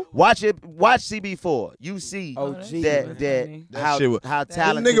 Gusto? Watch CB4. You see how talented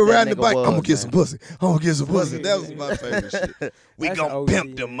nigga that riding the nigga bike. was, I'm gonna get some man. pussy. That was my favorite shit. We gonna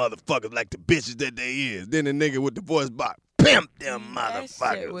pimp them motherfuckers like the bitches that they is. Then the nigga with the voice box, pimp them motherfuckers.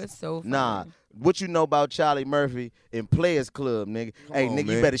 That shit was so funny. Nah. What you know about Charlie Murphy in Players Club, nigga? Hey, on, nigga,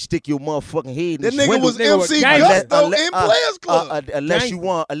 man. you better stick your motherfucking head in That this nigga window. was MC Gusto in Players Club.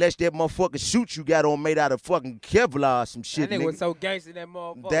 Unless that motherfucking suit you got on made out of fucking Kevlar or some shit, That nigga nigga. was so gangster, that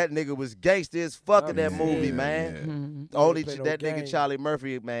motherfucker. That nigga was gangster as fuck in that movie, man. Mm-hmm. Only Play no that game. nigga Charlie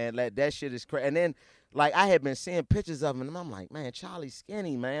Murphy, man, like that shit is crazy. And then, like, I had been seeing pictures of him, and I'm like, man, Charlie's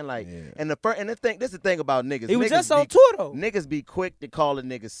skinny, man. Like, and this is the thing about niggas. He was Niggas just on tour, though. Niggas be quick to call a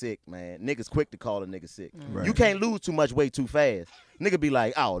nigga sick, man. Niggas quick to call a nigga sick. Right. You can't lose too much weight too fast. Nigga be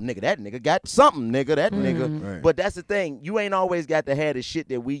like, oh, nigga, that nigga got something, nigga, that nigga. Right. But that's the thing. You ain't always got to have the shit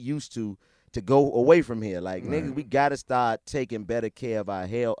that we used to go away from here. Like, nigga, we got to start taking better care of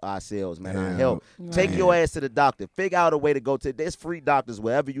ourselves, man, our health. Take your ass to the doctor. Figure out a way to go to, there's free doctors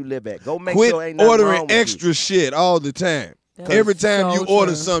wherever you live at. Go make sure ain't Quit nothing wrong ordering with extra you. shit all the time. That's Every time so you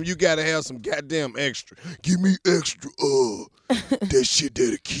order true. something, you gotta have some goddamn extra. Give me extra, that shit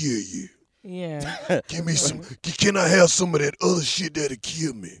that'll kill you. Yeah. Give me some. Can I have some of that other shit that'll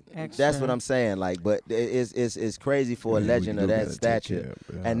kill me? That's what I'm saying. Like, but it's crazy for a legend of that stature.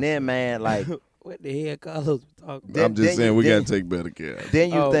 And then, man, like, What the hell Karlous talking about? I'm just saying we gotta take better care.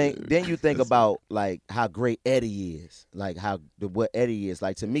 Then you think about like how great Eddie is, like what Eddie is.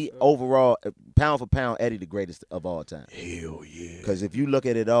 Like, to me, overall, pound for pound, Eddie the greatest of all time. Hell yeah. Because if you look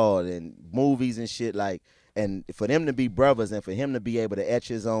at it all in movies and shit, like, and for them to be brothers and for him to be able to etch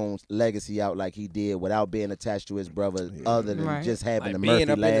his own legacy out like he did without being attached to his brother, other than just having Like the being Murphy up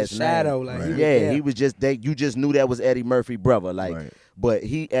in the last shadow, name. like, he was there. He was just you just knew that was Eddie Murphy brother, like. Right. But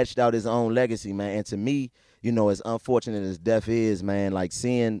he etched out his own legacy, man. And to me, you know, as unfortunate as death is, man, like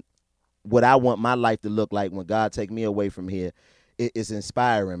seeing what I want my life to look like when God take me away from here, it's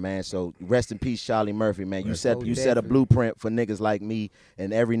inspiring, man. So rest in peace, Charlie Murphy, man. You set a blueprint for niggas like me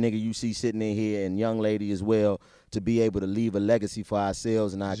and every nigga you see sitting in here and young lady as well to be able to leave a legacy for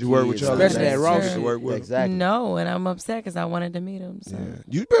ourselves and our kids. You work with Charlie, Especially at Ross. You work with him? Exactly. No, and I'm upset because I wanted to meet him. So. Yeah.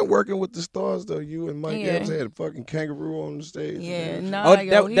 You been working with the stars though. You and Mike Yeah. Epps had a fucking kangaroo on the stage. Yeah, man. no, that he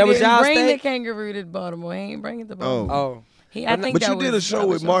was didn't y'all bring the stage? kangaroo to Baltimore. He ain't bring it to Baltimore. Oh. I think But that you did a was- show that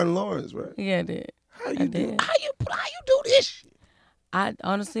with was Martin Lawrence, right? Yeah, I did. How I you do? did. How you do this shit? I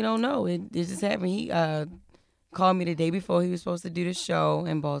honestly don't know. It just happened. He called me the day before he was supposed to do the show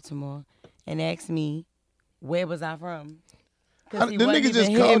in Baltimore and asked me where was I from. 'Cause he The wasn't nigga just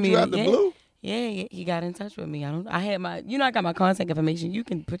even hearing called me. you out the Yeah. blue? Yeah, he got in touch with me. I had my, I got my contact information. You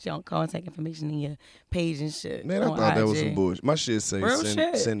can put your own contact information in your page and shit. Man, I on thought that was IG. some bullshit. My shit say Real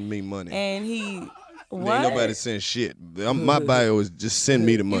shit. send me money. And he, Ain't what? nobody send shit. My bio is just send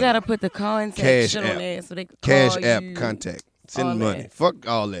me the money. You gotta put the contact Cash shit app. on there so they can Cash call app you. contact. Send all money. that. Fuck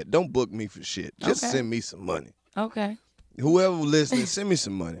all that. Don't book me for shit. Just Okay. send me some money. Okay. Whoever listening, send me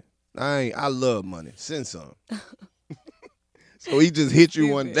some money. I love money. Send some. So he just hit you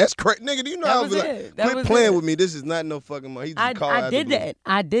one. That's crazy, nigga. Do you know That how I was was like? it. That Quit was playing it. with me. This is not no fucking money. He just called I out did the blue. that.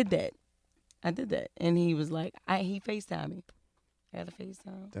 I did that. And he was like, he FaceTimed me. I had a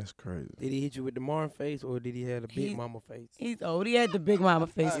FaceTime. That's crazy. Did he hit you with the Martin face or did he have the big mama face? He's old. He had the big mama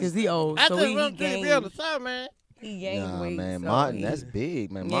face because he old. So he gained. He gained Nah, weight. man, so Martin, he- that's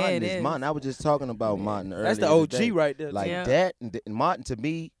big, man. Yeah, Martin it is is. Martin. I was just talking about Martin earlier. That's the OG today. right there. Like Yeah. that, and Martin to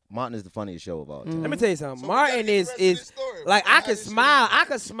me, Martin is the funniest show of all time. Let me tell you something. Martin is like I could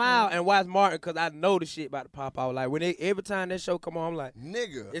smile and watch Martin because I know the shit about to pop out. Like every time that show come on, I'm like,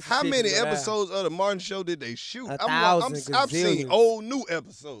 nigga, how many episodes of the Martin show did they shoot? 1,000, I've seen old new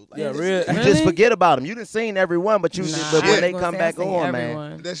episodes. Like, yeah, real. You just forget about them. You done seen every one, but but when they come back on,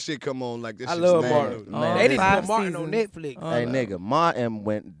 man, that shit come on like this. I love Martin. They didn't put Martin on Netflix. Hey, nigga, Martin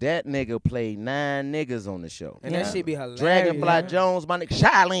that nigga played 9 niggas on the show. And that shit be hilarious. Dragonfly Jones, my nigga,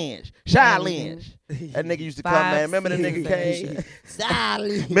 Shy Lynch. That nigga used to come, man. Remember the nigga came?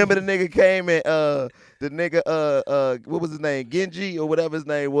 Remember the nigga came and the nigga what was his name? Genji or whatever his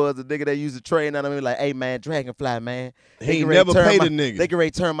name was. The nigga that used to train on him like, hey man, Dragonfly man. He never paid a nigga. They can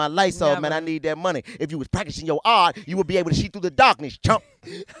ready to turn my lights off, man. I need that money. If you was practicing your art, you would be able to see through the darkness, chump.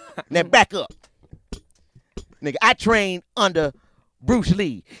 Now back up, nigga. I trained under Bruce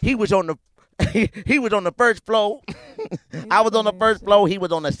Lee. He was on the first floor. I was on the first floor. He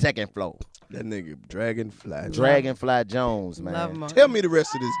was on the second floor. That nigga Dragonfly Jones, man. Tell me the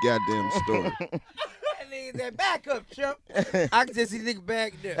rest of this goddamn story. That nigga that back up, chump. I can just see nigga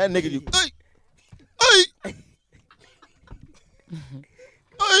back there. That nigga, you.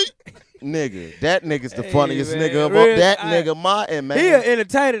 Nigga, that nigga's the funniest nigga of all. That nigga Martin, man. He an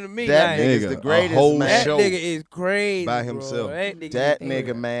entertainer to me. That nigga's the greatest, man. That nigga is crazy by himself. That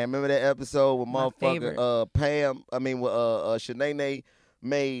nigga, man. Remember that episode with motherfucker Pam? I mean, with Shanae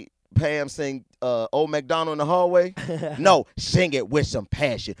made Pam sing Old MacDonald in the hallway? No, sing it with some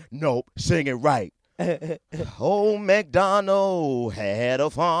passion. Nope, sing it right. Old MacDonald had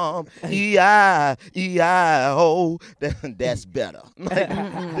a farm, E-I-E-I-O. That's better.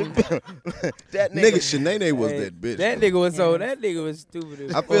 That nigga Shanae was that bitch. That nigga was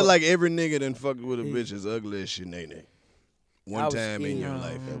stupid. I feel like every nigga done fucked with a bitch as ugly as Shanae. One time in your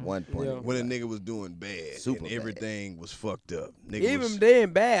life. At one point. When a nigga was doing bad and everything was fucked up. Even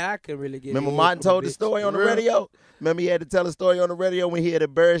then bad, I could really get Remember Martin told the story on the radio? Remember he had to tell a story on the radio when he had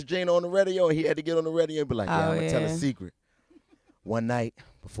embarrassed Gina on the radio and he had to get on the radio and be like, I'm going to tell a secret. One night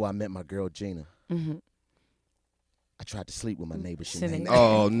before I met my girl Gina, I tried to sleep with my neighbor Shanae.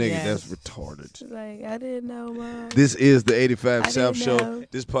 Oh, nigga, that's retarded. Like, I didn't know, Mom. This is the 85 South Show.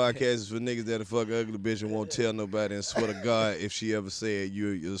 This podcast is for niggas that'll fuck an ugly bitch and won't tell nobody and swear to God if she ever said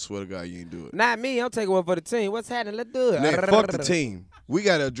you swear to God you ain't do it. Not me. I'm taking one for the team. What's happening? Let's do it. Nigga, fuck the team. We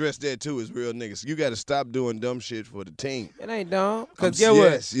got to address that too as real niggas. You got to stop doing dumb shit for the team. It ain't dumb. Because guess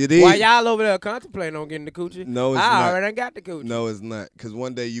what? Yes, it is. While y'all over there contemplating on getting the coochie, no, it's not. I already got the coochie. No, it's not. Because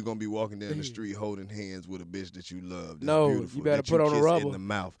one day you're going to be walking down the street holding hands with a bitch that you love. No, beautiful, you better put on a rubber. In the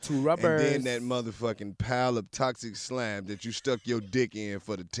mouth. 2 rubbers. And then that motherfucking pile of toxic slime that you stuck your dick in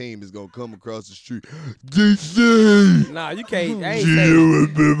for the team is going to come across the street. DC! Nah, you can't. I ain't do you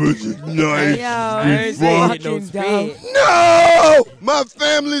remember tonight? I ain't saying no spit. No! My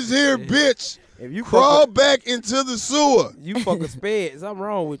family's here, bitch. If you crawl back into the sewer. You fucking sped. Something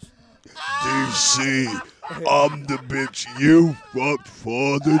wrong with you. DC, I'm the bitch you fucked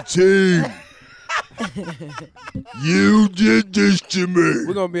for the team. You did this to me.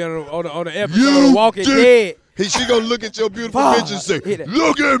 We're going to be on the episode of Walking Dead. She going to look at your beautiful bitch and say,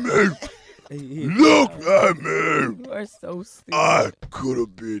 look at me. Look at me. You are so stupid. I could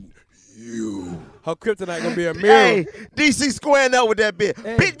have been you. Her kryptonite going to be a mirror. Hey, DC squaring up with that bitch.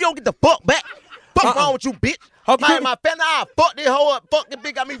 Bitch, you don't get the fuck back. Fuck wrong with you, bitch. My family, I fuck this hoe up. Fuck this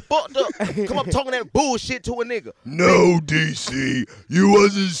bitch, got me fucked up. Come up talking that bullshit to a nigga. No, DC, you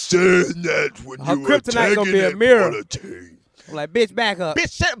wasn't saying that when her you were taking gonna be a mirror. I'm like, bitch, back up.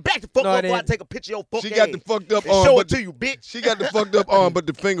 Bitch, shut back the fuck up before I take a picture of your fuck She ass. got the fucked up and arm. show but it to you, bitch. She got the fucked up arm, but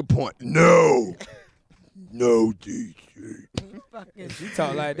the finger point. No. No, DC. You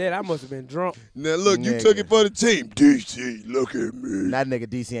talk like that, I must have been drunk. Now, look, you took it for the team. DC, look at me. That nigga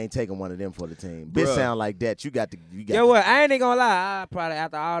DC ain't taking one of them for the team. Bitch sound like that. You got to. Yeah, what? I ain't gonna lie. I probably,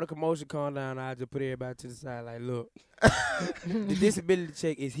 after all the commotion calm down, I just put everybody to the side like, look, the disability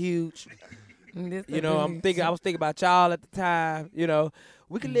check is huge. You know, I was thinking about y'all at the time. You know,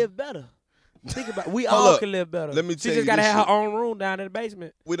 we can live better. We all can live better. Let me tell you, she just gotta have her own room down in the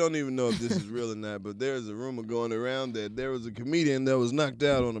basement. We don't even know if this is real or not, but there's a rumor going around that there was a comedian that was knocked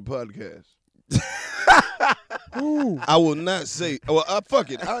out on a podcast. I will not say. Well, fuck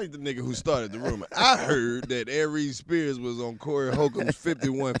it. I ain't the nigga who started the rumor. I heard that Aries Spears was on Corey Holcomb's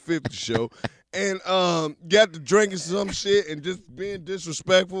 5150 show and got to drinking some shit and just being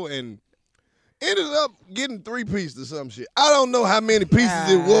disrespectful and ended up getting 3 pieces or some shit. I don't know how many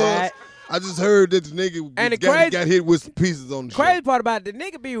pieces it was. I just heard that the nigga got hit with some pieces on the show. Crazy part about it, the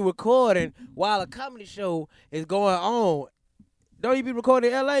nigga be recording while a comedy show is going on. Don't you be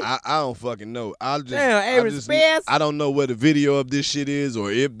recording in L.A.? I don't fucking know. Aries Spears. I don't know where the video of this shit is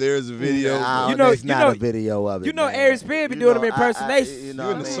or if there's a video. There's not a video of it. You know, Aries Spears be doing them impersonations. You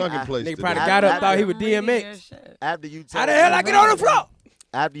in the sunken place. Nigga probably got up, thought he was DMX. After you How the hell I get on the floor?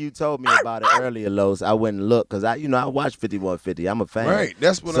 After you told me about it earlier, Los, I went and looked because I watched 5150. I'm a fan. Right,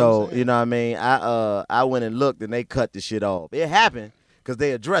 that's what I'm saying. So, you know what I mean? I went and looked and they cut the shit off. It happened because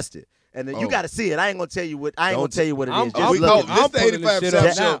they addressed it. And then you got to see it. I ain't gonna tell you what. I ain't gonna tell you what it is. Just look at it. This the 85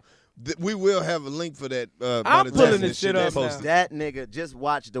 South show. We will have a link for that. I'm pulling this shit up now. That nigga, just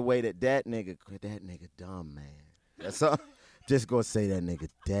watch the way that nigga dumb, man. That's all. Just gonna say that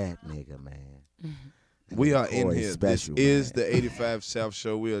nigga man. We are in here. Special, this is the 85 South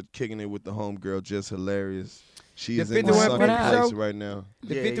show. We are kicking it with the homegirl, Jess Hilarious. She is in the 5150 sunken place show? right now.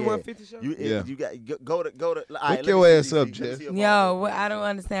 The 5150 show? You got go to. Wake your ass up, Jess. Yo, I don't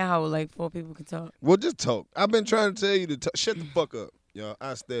understand how like 4 people can talk. Well, just talk. I've been trying to tell you to shut the fuck up. Yo,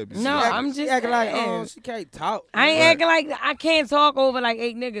 I stab you. No, I'm just acting like saying. she can't talk. I ain't acting like I can't talk over like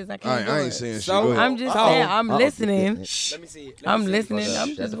 8 niggas. I can't. I ain't saying shit. So, Go ahead. I'm just saying. I'm listening. Let me see it. I'm listening. I'm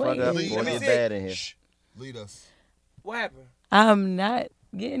Shut just the fuck up waiting. before it get bad in here. Lead us. What happened? I'm not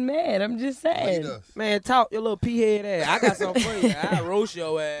getting mad. I'm just Lead saying. us. Man, talk your little pea head ass. I got something for you. I roast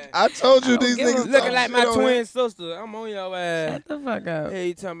your ass. I told you these give a niggas fuck. Looking like my shit on twin here. sister. I'm on your ass. Shut the fuck up. Hey,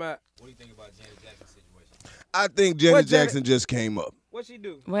 you talking about? What do you think about Janet Jackson's situation? I think Janet What Janet- Jackson just came up. What she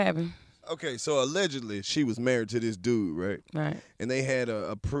do? What happened? Okay, so allegedly she was married to this dude, right? Right. And they had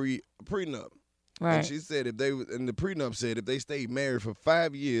a prenup. And Right. she said and the prenup said if they stayed married for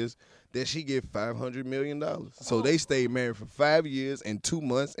 5 years, that she get $500 million. So they stayed married for 5 years and 2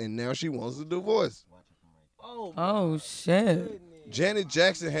 months, and now she wants a divorce. Oh shit. Janet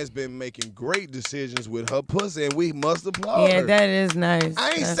Jackson has been making great decisions with her pussy, and we must applaud Yeah, her. that is nice. I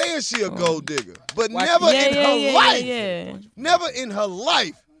ain't That's saying she a cool. gold digger, but Watch- never in her life, Yeah. never in her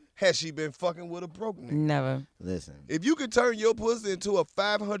life has she been fucking with a broke nigga. Never. Listen. If you could turn your pussy into a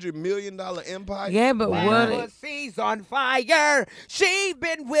 $500 million empire, Yeah, but what? Pussy's on fire. She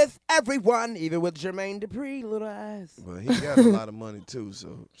been with everyone, even with Jermaine Dupri, little eyes. well, he got a lot of money too.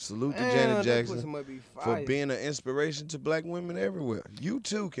 So salute to Janet that pussy Jackson must be for fire. being an inspiration to black women everywhere. You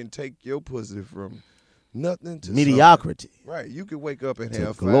too can take your pussy from nothing to Mediocrity. something. Right, you could wake up and To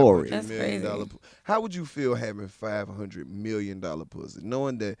have glory. $500 That's million. crazy. How would you feel having $500 million pussy,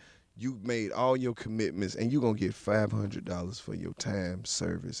 knowing that you made all your commitments and you're gonna get $500 for your time,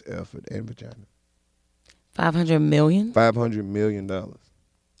 service, effort, and vagina? 500 million? $500 million.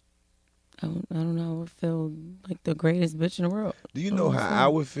 I don't know. I would feel like the greatest bitch in the world. Do you know how I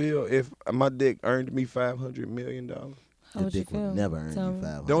would feel if my dick earned me $500 million? How The would you dick feel? would never earn Tell you me.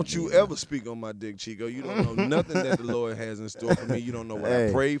 500. Don't you ever speak on my dick, Chico. You don't know nothing that the Lord has in store for me. You don't know what I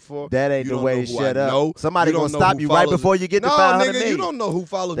Hey, prayed for. that ain't You the don't way know to who shut I up. know. Somebody You don't gonna know stop who you right follows before you get to no, 500 nigga, million. you don't know who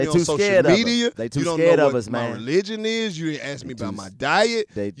follows They me too on social scared of us. media. They too you don't scared know of what us, my man. religion is. You didn't ask me They about too- my diet.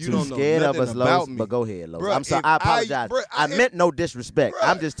 They You too don't know scared of nothing us, about Los. me. But go ahead, Los. Bruh, I'm sorry. if I apologize. bruh, I meant no disrespect. Bruh.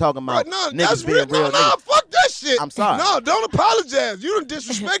 I'm just talking about Bruh, that's niggas being real no, niggas. fuck that shit. I'm sorry. No, don't apologize. You done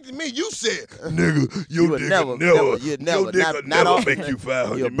disrespected me. You said, nigga, You would never, you'd never, your dick not, will not never all, make you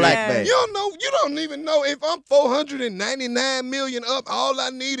 500 You're a black Yeah. man. You don't know. You don't even know if I'm 499 million up. All I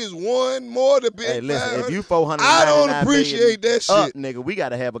need is one more to be. Hey, listen, 500. if you 400, I don't appreciate that up, shit. nigga. We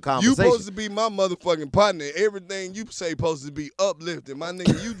gotta have a You conversation. supposed to be my motherfucking partner. Everything you say supposed to be uplifting. My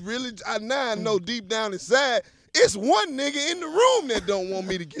nigga, you really, now I know deep down inside, it's one nigga in the room that don't want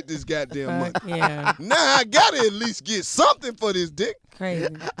me to get this goddamn money. Fuck yeah. Now I gotta at least get something for this dick. Crazy.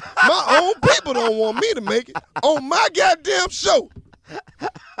 My own people don't want me to make it on my goddamn show.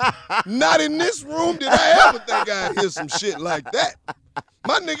 Not in this room did I ever think I'd hear some shit like that.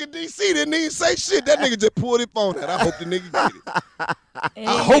 My nigga DC didn't even say shit. That nigga just pulled his phone out. I hope the nigga get it.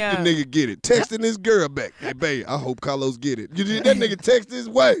 I hope the nigga get it. Texting this girl back. Hey, babe, I hope Karlous get it. You did that nigga text his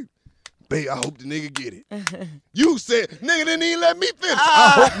wife. Babe, I hope the nigga get it. You said, nigga didn't even let me finish.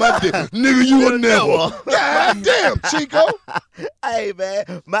 I hope my dick. Nigga, you will never. God damn, Chico. Hey, man,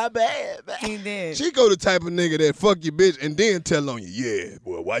 my bad, man. He did. Chico the type of nigga that fuck your bitch and then tell on you, yeah,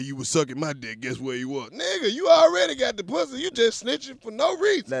 boy, while you was sucking my dick, guess where you was? Nigga, you already got the pussy. You just snitching for no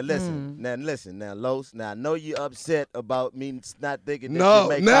reason. Now listen, now Los. Now I know you upset about me not thinking that No, you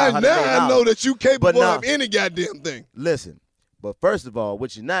make now $500 million. I know that you capable But nah. of any goddamn thing. Listen, but first of all,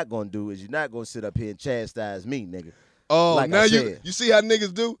 what you're not gonna do is you're not gonna sit up here and chastise me, nigga. Oh, Like now I you said. you see how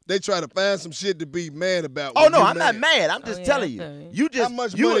niggas do? They try to find some shit to be mad about. Oh when no, you I'm not mad. I'm just yeah, telling okay. you. You just How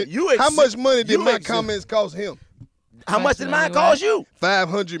much you, money? you how much money did you my exist- comments cost him? How much did mine cost you?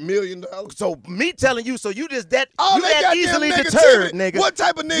 $500 million. So me telling you, so you just that Oh, you they that got easily them deterred, negativity. nigga. What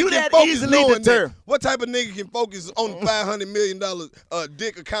type of nigga You can that focus easily knowing deterred. that? What type of nigga can focus on the $500 million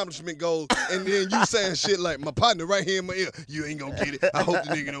dick accomplishment goals, and then you saying shit like, my partner right here in my ear, you ain't gonna get it. I hope the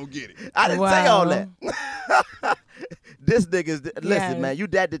nigga don't get it. I didn't say all that. This nigga's listen, man. You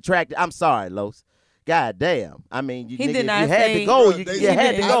that detracted. I'm sorry, Los. God damn. I mean, you, He nigga, did not if you had say- to go. Bro, You they-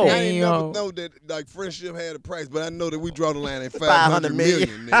 had to I go. ain't never know that like friendship had a price, but I know that we draw the line at 500 $500 million.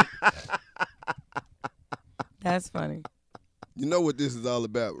 Nigga. That's funny. You know what this is all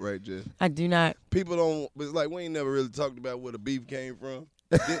about, right, Jess? I do not. People don't. It's like we ain't never really talked about where the beef came from.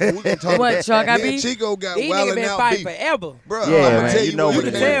 We can talk What, about- Chuck, I Me and beef? Chico got These niggas wildin' been out fighting beef. forever. Bro, Yeah, I'm man, tell you you know what You what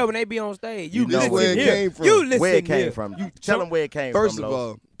can it tell is. when they be on stage. You know listen where it here. came from. You listen Where it came here. from? Tell them where it came First from. of Los.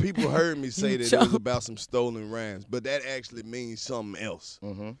 all, people heard me say that it was about some stolen rhymes, but that actually means something else.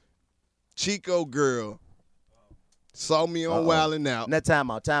 Mm-hmm. Chico girl saw me on Wildin' Out. Now time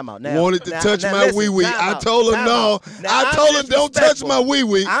out. Now, Wanted to now- touch now my listen, wee wee. time I out, told her time no. out. Now, I I'm told her don't touch disrespectful. my wee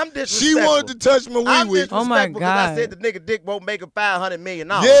wee. I'm She disrespectful. wanted to touch my I'm wee wee. disrespectful Oh, my because I God. said the nigga dick won't make him $500 million.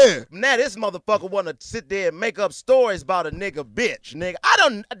 Yeah. Now this motherfucker want to sit there and make up stories about a nigga bitch. Nigga,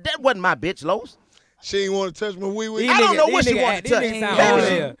 that wasn't my bitch, Los. She ain't want to touch my wee wee. These I don't niggas- know these what she niggas wanted act- to touch. these niggas sound Maybe hard she-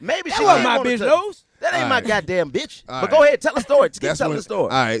 here. Maybe That she wasn't did my want to bitch, touch. Los. That ain't All my right. goddamn bitch. All But right. go ahead, tell the story. Keep telling the story. All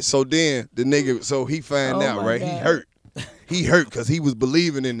right, so then the nigga, so he find Oh, out, my right? God. He hurt. He hurt because he was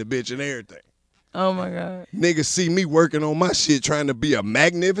believing in the bitch and everything. Oh my God. Niggas see me working on my shit, trying to be a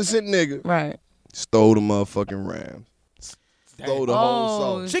magnificent nigga. Right. Stole the motherfucking rhymes. Stole the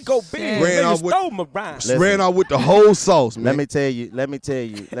whole sauce. Chico shit. big. Ran off Niggas with- stole my rhyme. Listen. Ran out with the whole sauce, man. Let me tell you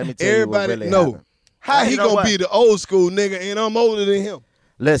what Everybody really know. happened. How You he know gonna what? be the old school nigga and I'm older than him?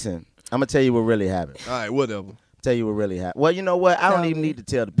 Listen, I'm gonna tell you what really happened. All right, whatever. Tell you what really happened. Well, you know what? I don't Tell even me. need to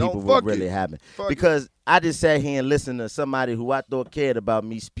tell the No, people what fuck really it. happened Fuck because I just sat here and listened to somebody who I thought cared about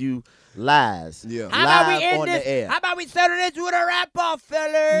me spew lies. Yeah. How about we Live end on this? the air. How about we settle this with a wrap off,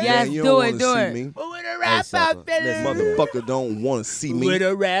 fellas? Yes, Man, you do don't it, wanna do see it. me. With a Hey, wrap sucker, off, fellas. listen. Motherfucker don't want to see me. With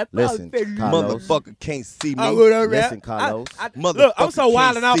a wrap Listen, off, fellas. Carlos. Motherfucker can't see me. I would have Listen, rap. Carlos. Look, I'm so Motherfucker wild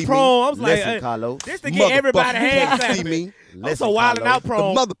can't and out see me. prone. I was like, Listen, Carlos. this to get everybody Motherfucker hand can't see clapping. me. I'm Listen, so wild and out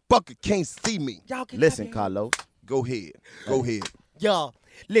Carlos. prone. The motherfucker can't see me. Y'all can Listen, clap in. Carlos. Go ahead. Go ahead. Y'all,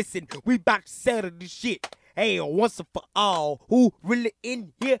 listen, we about to settle this shit. Hey, once and for all, who really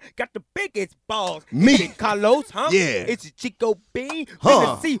in here got the biggest balls? Me. Is it Karlous, huh? Yeah. It's a Chico Bean. Huh.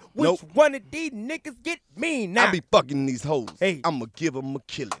 Finna see which Nope. one of these niggas get mean now. I be fucking these hoes. Hey. I'ma give them a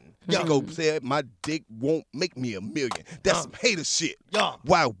killing. Yeah. Chico said my dick won't make me $1 million. That's some hater shit. Yeah.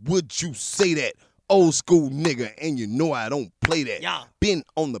 Why would you say that? Old school nigga, and you know I don't play that. Yeah. Been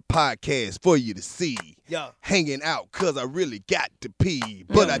on the podcast for you to see. Yeah. Hanging out cause I really got to pee.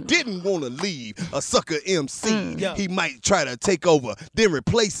 But I didn't want to leave a sucker MC. Yeah. He might try to take over, then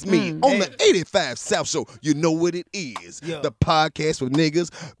replace me on the 85 South Show. You know what it is. Yeah. The podcast for niggas,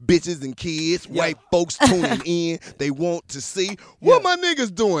 bitches, and kids. Yeah. White folks tuning in. They want to see what my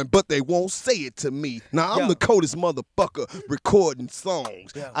niggas doing, but they won't say it to me. Now, I'm Yeah. the coldest motherfucker recording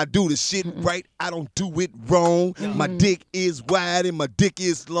songs. Yeah. I do the shit right. I don't do it wrong. My dick is wide and my dick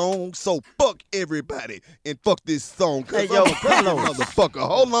is long. So fuck everybody and fuck this song. Cause Hey, yo, I'm a crazy Carlos. motherfucker.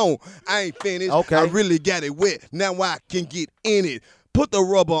 Hold on. I ain't finished. Okay. I really got it wet. Now I can get in it. Put the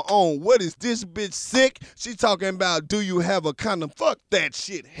rubber on. What is this bitch sick? She talking about, do you have a condom? Fuck that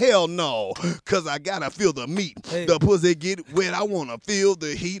shit. Hell no. Cause I gotta feel the meat. Hey. The pussy get wet. I wanna feel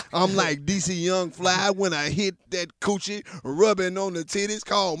the heat. I'm like DC Young Fly when I hit that coochie. Rubbing on the titties.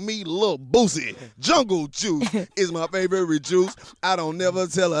 Call me Lil Boosie. Jungle Juice is my favorite juice. I don't never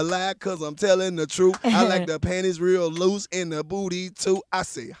tell a lie cause I'm telling the truth. I like the panties real loose and the booty too. I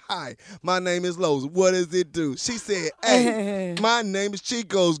say, hi, my name is Lowe's. What does it do? She said, hey, my name is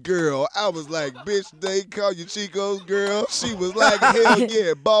Chico's girl. I was like, bitch, they call you Chico's girl. She was like, hell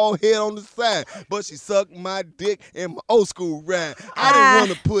yeah, bald head on the side. But she sucked my dick in my old school ride. I didn't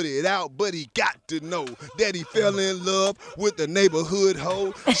want to put it out, but he got to know that he fell in love with the neighborhood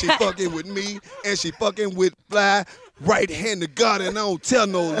hoe. She fucking with me and she fucking with Fly. Right hand to God and I don't tell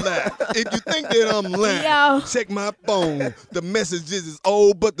no lie. If you think that I'm lying, Yo. check my phone. The messages is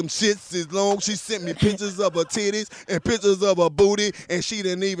old, but them shits is long. She sent me pictures of her titties and pictures of her booty, and she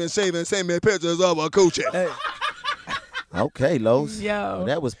didn't even shave and send me pictures of her coochie. Okay, Los. Yo.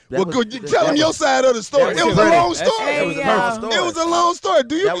 That was. Well, good. You tell them your side of the story. that It was was a pretty. long story. That was a Hey, perfect yo. story. It was a long story.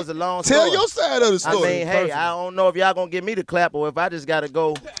 Do you? That was a long Tell story. your side of the I story. mean, hey, I don't know if y'all gonna get me to clap or if I just gotta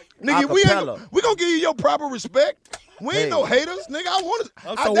go. Nigga, acapella. we gonna give you your proper respect. We ain't Hey. no haters, nigga. I want to.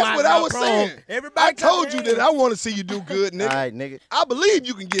 I'm so That's wild what I out was wrong. saying. Everybody I told clap you your that I want to see you do good, nigga. All right, nigga. I believe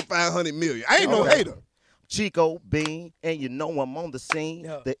you can get $500 million. I ain't no Okay. hater. Chico Bean, and you know I'm on the scene.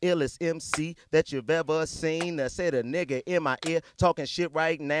 The illest MC that you've ever seen. I said a nigga in my ear talking shit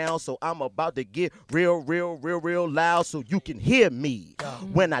right now, so I'm about to get real loud so you can hear me.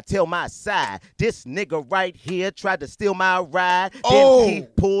 When I tell my side, this nigga right here tried to steal my ride. Then he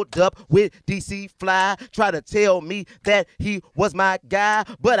pulled up with DC Fly, tried to tell me that he was my guy,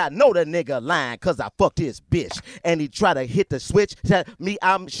 but I know the nigga lying cause I fucked his bitch. And he tried to hit the switch, tell me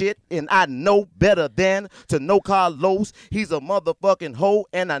I'm shit, and I know better than to know Karlous. He's a motherfucking hoe,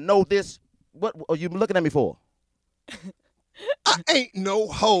 and I know this. What are you looking at me for? I ain't no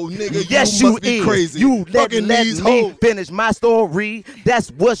hoe, nigga. Yes, you must be is. crazy. You fucking let these me hoes. finish my story.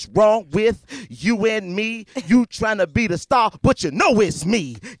 That's what's wrong with you and me. You trying to be the star, but you know it's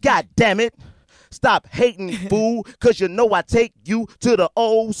me. God damn it. Stop hating, fool, cause you know I take you to the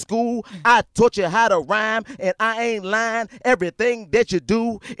old school. I taught you how to rhyme, and I ain't lying. Everything that you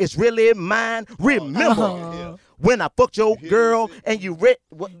do is really mine. Remember when I fucked your girl and you read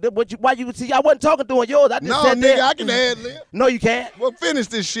why you see? I wasn't talking to yours. I just No, said nigga, that. I can ad lib. No, you can't. Well, finish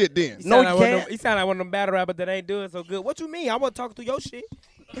this shit then. No, you can't. He sound like one of them battle rappers that ain't doing so good. What you mean? I wasn't talking through your shit.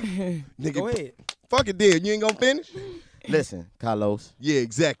 Nigga, Go ahead. Fuck it, then. You ain't gonna finish? Listen, Karlous. Yeah,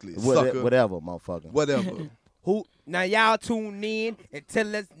 exactly. Sucker. Whatever, motherfucker. Whatever. Who? Now y'all tune in and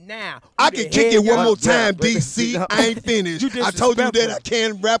tell us now. I can kick it one more time, Yeah, DC. I ain't finished. I told you that I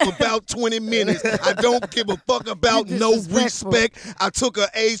can rap about 20 minutes. I don't give a fuck about no respect. I took an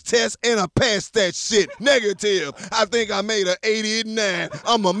AIDS test and I passed that shit. Negative. I think I made an 89.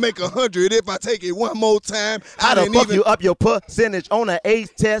 I'ma make 100 if I take it one more time. How the fuck you up your percentage on an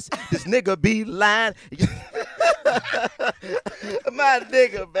AIDS test? This nigga be lying. My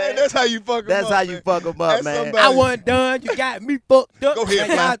nigga, man. Hey, that's how you fuck 'em up. That's how you fuck 'em up, That's man. somebody. I wasn't done. You got me fucked up. Go ahead,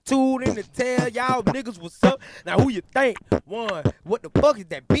 now y'all man. tuned in to tell y'all niggas what's up. Now who you think won? What the fuck is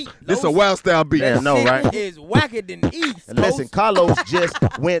that beat? This a wild style beat. Yeah, no, right? Is whacker than East. And listen, Karlous just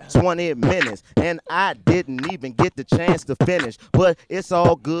went 20 minutes, and I didn't even get the chance to finish. But it's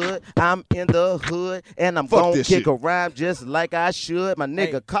all good. I'm in the hood, and I'm Fuck gonna this kick shit. a rhyme just like I should. My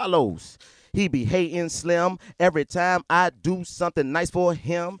nigga Hey. Karlous. He be hating Slim. Every time I do something nice for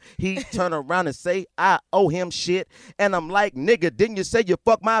him, he turn around and say I owe him shit. And I'm like, nigga, didn't you say you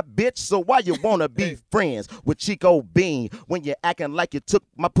fuck my bitch? So why you wanna be friends with Chico Bean when you acting like you took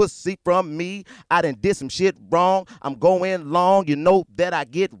my pussy from me? I done did some shit wrong. I'm going long. You know that I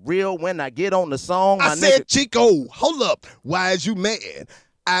get real when I get on the song. My I said, nigga. Chico, hold up. Why is you mad?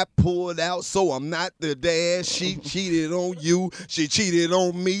 I pulled out, so I'm not the dad. She cheated on you. She cheated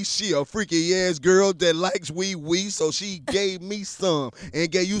on me. She a freaky ass girl that likes wee, so she gave me some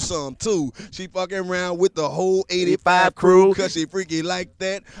and gave you some too. She fucking around with the whole 85 crew, cause she freaky like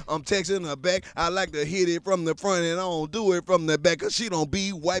that. I'm texting her back. I like to hit it from the front and I don't do it from the back, cause she don't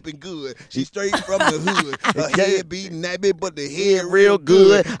be wiping good. She straight from the hood. Her head be nappy, but the head real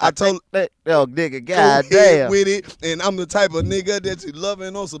good. I told that, oh nigga, go god ahead damn. with it, and I'm the type of nigga that you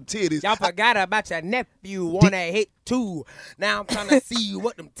loving on some titties. Y'all forgot about your nephew. Wanna hit too. Now I'm trying to see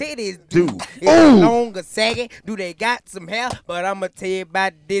what them titties do. Is it long or saggy? Do they got some hair? But I'ma tell you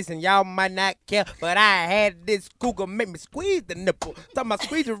about this, and y'all might not care. But I had this cougar make me squeeze the nipple. Talking about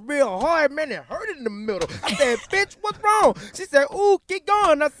squeezing real hard, man, it hurt in the middle. I said, bitch, what's wrong? She said, ooh, keep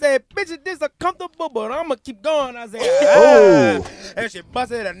going. I said, bitch, is this uncomfortable? But I'ma keep going. I said, ah. And she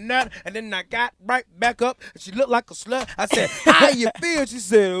busted a nut, and then I got right back up. And she looked like a slut. I said, how you feel? She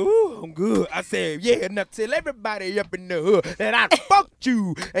said, ooh, I'm good. I said, yeah, now tell everybody up in the hood that I fucked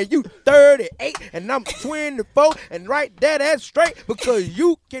you, and you 38, and I'm 24, and right there, that's straight, because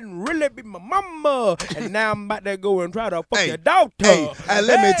you can really be my mama. And now I'm about to go and try to fuck your daughter. Hey,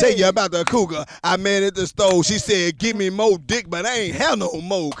 let me tell you about the cougar I met at the store. She said, give me more dick, but I ain't have no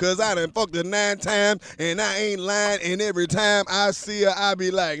more, cause I done fucked her 9 times, and I ain't lying, and every time I see her, I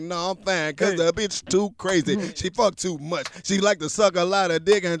be like, no, I'm fine, cause the bitch too crazy. She fuck too much. She like to suck a lot of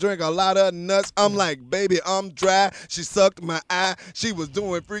dick and drink a lot of nuts. I'm like, baby, I'm dry. She sucked my eye. She was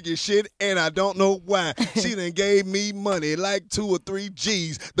doing freaky shit, and I don't know why. She done gave me money, like 2 or 3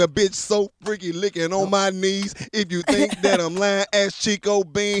 G's. The bitch so freaky licking on my knees. If you think that I'm lying, ask Chico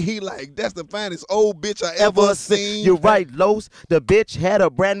Bean. He like, that's the finest old bitch I ever seen. You're right, Los. The bitch had a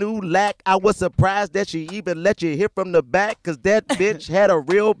brand new lack. I was surprised that she even let you hit from the back, cause that bitch had a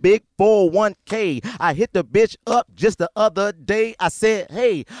real big 401k. I hit the bitch up just the other day. I said,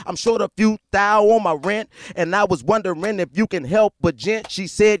 hey, I'm short a few thou on my rent, and I was wondering if you can help a gent. She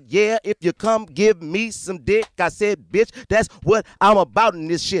said, yeah, if you come give me some dick. I said, bitch, that's what I'm about in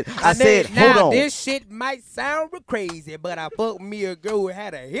this shit. I said, hold on. This shit might sound real crazy, but I fucked me a girl who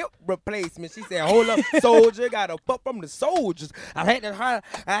had a hip replacement. She said, hold up, soldier, got a fuck from the soldiers. I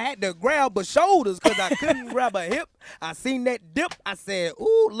had to grab her shoulders because I couldn't grab her hip. I seen that dip. I said,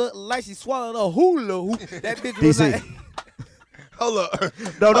 ooh, look like she swallowed a hula hoop. That bitch was like... Hold up.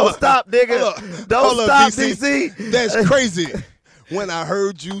 No, don't stop, nigga. Don't stop, DC. That's crazy. When I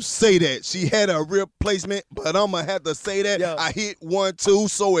heard you say that, she had a replacement, but I'ma have to say that. Yeah. I hit 1, 2,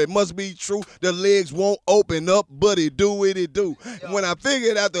 so it must be true. The legs won't open up, but it do what it do. Yeah. When I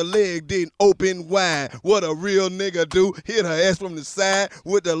figured out the leg didn't open wide, what a real nigga do, hit her ass from the side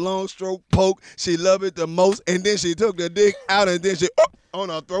with the long stroke poke. She loved it the most, and then she took the dick out, and then she on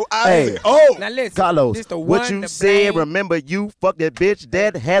her throat. Hey, now listen, Karlous, what you said, remember you fucked that bitch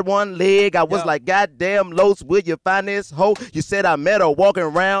that had one leg. I was like, goddamn, Los, where you find this hoe? You said I met her walking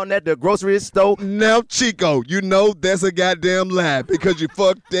around at the grocery store. Now, Chico, you know that's a goddamn lie because you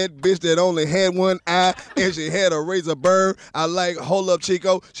fucked that bitch that only had one eye and she had a razor burn. I like, hold up,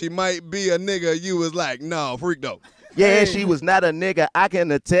 Chico, she might be a nigga. You was like, no, freak though. Yeah, she was not a nigga, I can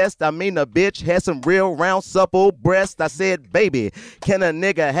attest. I mean, the bitch had some real round, supple breasts. I said, baby, can a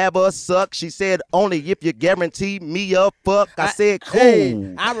nigga have a suck? She said, only if you guarantee me a fuck. I said, cool.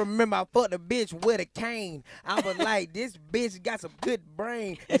 Hey, I remember I fucked a bitch with a cane. I was like, this bitch got some good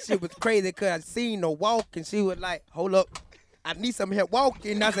brain. And she was crazy because I seen her walk, and she was like, hold up. I need some help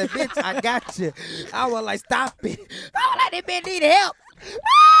walking. I said, bitch, I got you. I was like, stop it. I was like, this bitch need help.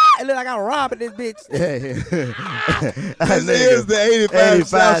 It look like I'm robbing this bitch. This is the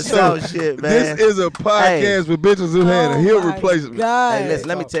 85 South shit, man. This is a podcast with bitches who had a hip replacement. Hey, listen,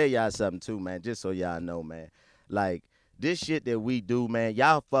 let me tell y'all something too, man, just so y'all know, man. Like, this shit that we do, man,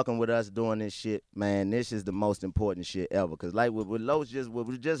 y'all fucking with us doing this shit, man, this is the most important shit ever. Because, like, with Los,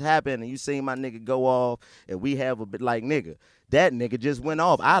 what just happened, and you seen my nigga go off, and we have a bit like, nigga, that nigga just went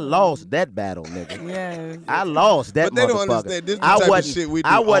off. I lost that battle, nigga. Yes. I lost that motherfucker. But they don't understand. This is the type of shit we do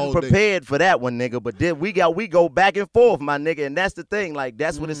I wasn't all day. prepared for that one, nigga. But then we go back and forth, my nigga, and that's the thing. Like,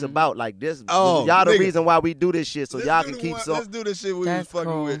 that's what it's about. Like, this, y'all the reason why we do this shit, so y'all can keep some. Let's do this shit we was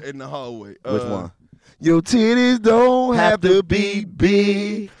fucking with in the hallway. Which one? Your titties don't have to be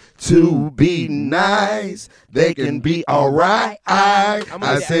big to be nice. They can be alright.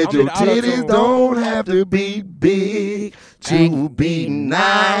 I said your titties don't have to be big to be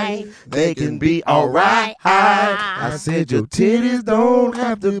nice. They can be alright. I said your titties don't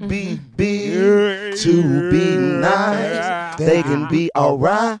have to be big to be nice. They can be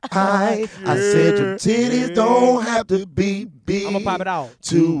alright. I said your titties don't have to be big I'ma pop it out.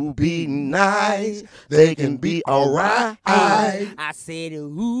 to be nice. They can be alright. I said,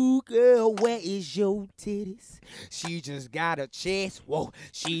 ooh, girl, where is your titties? She just got a chest. Whoa,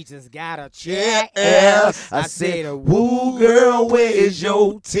 she just got a chest. I said, ooh, girl, where is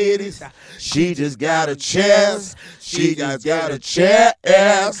your titties? She just got a chest. She just got a chest.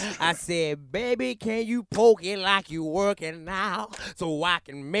 I said, baby, can you poke it like you working out so I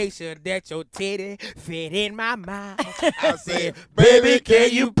can make sure that your titty fit in my mouth? I said, baby,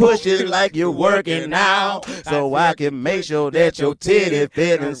 can you push it like you're working out so I can make sure that your titty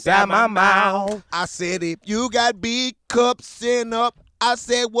fit inside my mouth? I said, if you got big cups, send up. I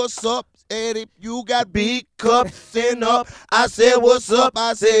said, what's up? Said, if you got big cups, send up. I said, what's up?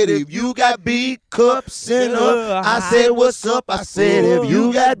 I said, if you got big cups, send up. I said, what's up? I said, if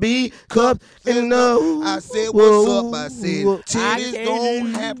you got big cups, send up. I said, what's up? I said, titties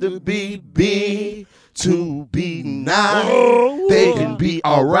don't have to be big to be nice. They can be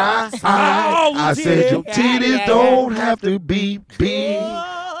alright. I said, your titties don't have to be big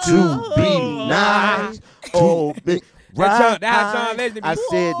to be nice. Oh, big. Right. I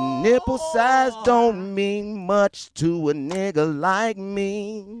said nipple size don't mean much to a nigga like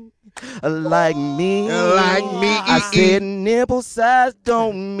me. Like me. I said nipple size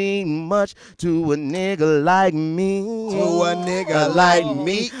don't mean much to a nigga like me. To a nigga like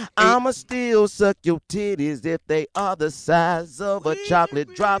me. I'ma still suck your titties if they are the size of a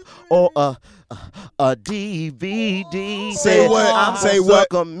chocolate drop or a DVD. Say what? I'm Say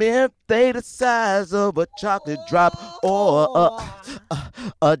suck what? 'em if they the size of a chocolate drop or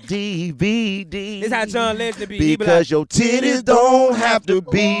a DVD. This how John Leslie be. He be Because like, your titties don't have to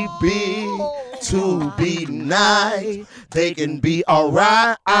be big to be nice. they can be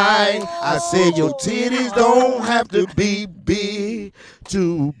alright. I said your titties don't have to be big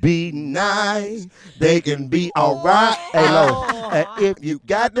to be nice. They can be alright. Hey, Lo, if you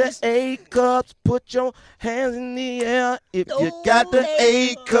got the A cups, put your hands in the air. If you got the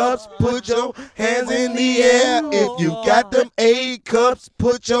A cups, put your hands in the air. If you got them A cups,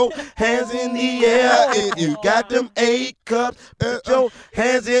 put your hands in the air. If you got them A cups, put your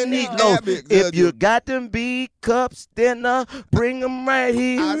hands in the air. If you got them B cups, then bring them right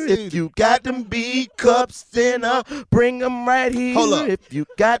here. If you got them B cups, then bring them right here. Hold up. If you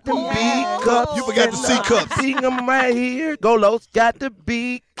got them B cups, You forgot the C cups. bring them right here. Golos got the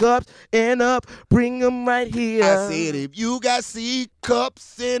B cups and bring them right here. I said if you got C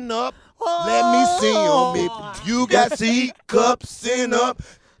cups and up, let me see 'em. If you got C cups and up,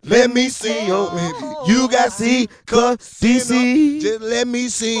 let me see 'em. If you got C cups, DC, just let me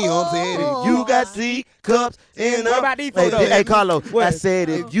see 'em. Said if you got C cups and up. What about these photos? Hey, Karlous, What? I said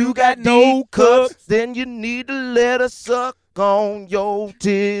if you got no cups, then you need to let us suck on your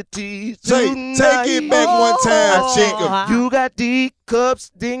titties tonight. Take it back one time, chick. If you got D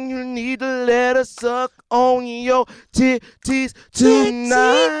cups, then you need to let us suck on your titties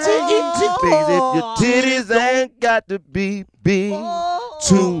tonight. Because if your titties ain't got to be big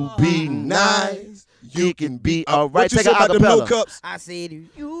to be nice, you can be alright. What you Take said an about them no acapella. cups? I said,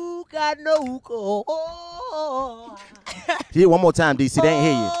 if you got no go. Here, one more time, DC. They ain't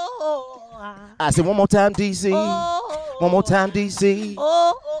hear you. I said one more time, DC. One more time, DC.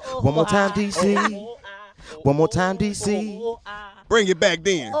 One more time, DC. One more time, DC. Bring it back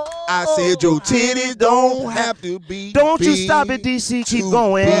then. I said your titties don't have to be. Don't you big stop it, DC. Keep to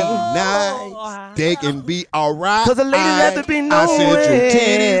going. Be nice. They can be alright. 'Cause the ladies have to be I said your nowhere.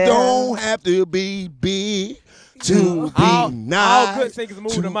 titties don't have to be big to be nice. All good singers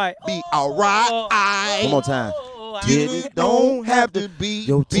move to the mic. be alright. One more time. Titties don't have to be.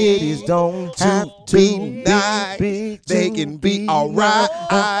 Your titties don't have to be to nice. be big. They can be alright.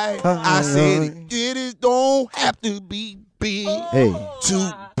 I said it. Titties don't have to be big Hey.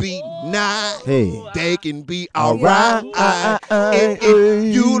 to be nice. Hey. They can be alright. And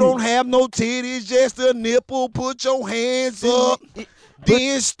if you don't have no titties, just a nipple, put your hands up.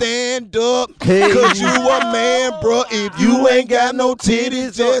 Then stand up. Hey. Cause you a man, bruh. If you ain't got no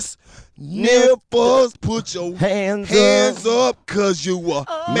titties, just nipples, put your Hands up. Cause you a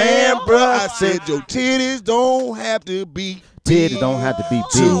man, bruh. I said your titties don't have to be Titties don't have to be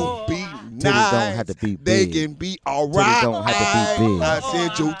to big. be Titties nice. don't have to be They big. can be alright. Titties don't have to be big. I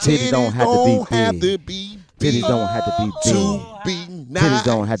said your Titties don't have to be don't have big. to be big Titties don't have to be big. to be nice. Titties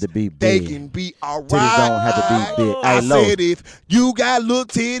don't have to be They big. can be alright. Titties don't have to be big. I Hey, Lo. said if you got little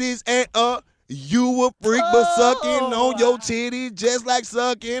titties and you a freak, but sucking on your titties just like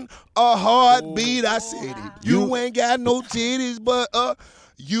sucking a heartbeat. I said if you ain't got no titties, but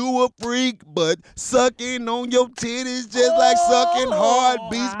you a freak, but sucking on your titties just like sucking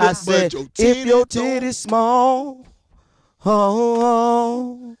heartbeats. I said, your if your don't- titties small,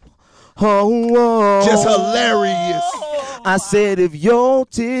 oh, Just hilarious. I said, if your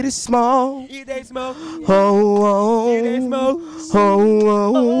titties small, They smoke.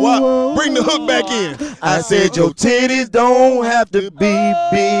 What? Bring the hook back in. I said, your titties don't have to be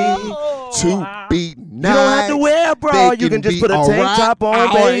big. To be nice. You don't have to wear a bra. They You can just be put a tank alright. top on,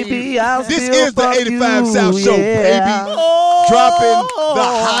 Alright. baby. I'll This still is the fuck 85 you, South Show, yeah. baby. Dropping the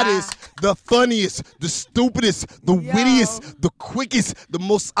hottest, the funniest, the stupidest, the wittiest, the quickest, the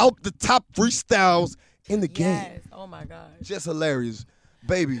most out the top freestyles in the game. Yes. Oh my God. Just hilarious.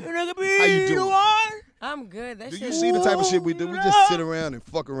 Baby, how you doing? I'm good. That Do shit you see the type of shit we do? We just sit around and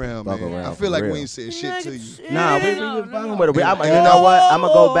fuck around, Fuck man. around, I feel for like real. we ain't said shit to you. Nah, we fucking with it. You know what? I'm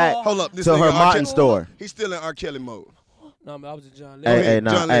going to go back Hold up, this to nigga her R. Martin Kelly- store. He's still in R. Kelly mode. No, man, I was a John Hey, Legend. hey,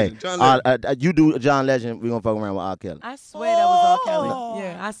 nah, John hey. Legend, John Legend. You do John Legend, we gonna fuck around with R. Kelly. I swear that was R. Kelly.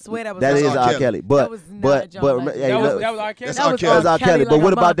 Yeah, I swear that was That R. is R. R. Kelly. Kelly. But That was not John Legend. hey, That look, was R. Kelly. That's That R. was Kelly. that's R. Kelly. But like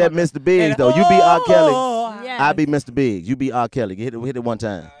what a about that motherfucker. Mr. Biggs though? You be R. Kelly. Yes. I be Mr. Biggs. You be R. Kelly. Hit it one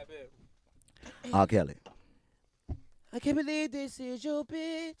time. R. Kelly. I can't believe this is your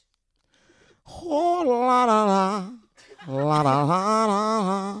bitch. Oh, la la la. La la la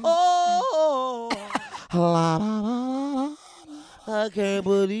la. Oh, La la la. I can't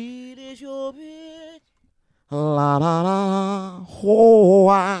believe this your bitch. La la la. Oh,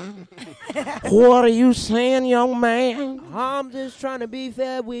 what are you saying, young man? I'm just trying to be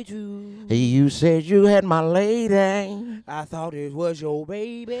fair with you. You said you had my lady. I thought it was your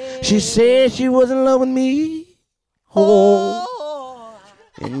baby. She said she was in love with me. Oh,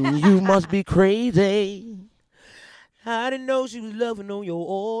 and you must be crazy. I didn't know she was loving on your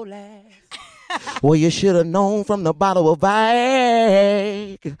old ass. Well, you should have known from the bottle of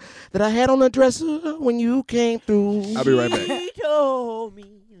Vic that I had on the dresser when you came through. I'll be right back. She told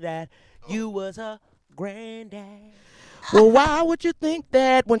me that you was her granddad. Well, why would you think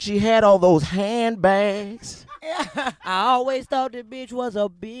that when she had all those handbags? I always thought the bitch was a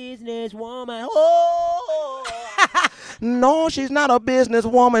businesswoman. Oh. No, she's not a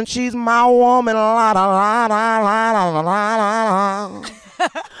businesswoman. She's my woman. La, la, la, la, la, la, la, la.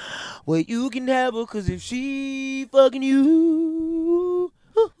 Well, you can have her, cause if she fucking you,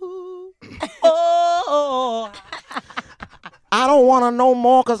 oh, I don't want to know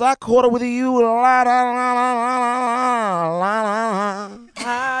more, cause I caught her with you. La, la, la, la, la, la, la.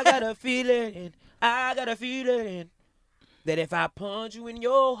 I got a feeling that if I punch you in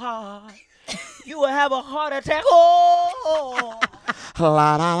your heart, you will have a heart attack. Oh,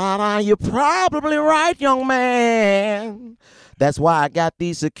 La, la, la, la. You're probably right, young man. That's why I got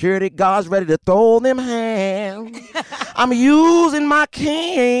these security guards ready to throw them hands. I'm using my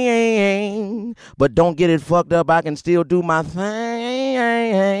king, but don't get it fucked up. I can still do my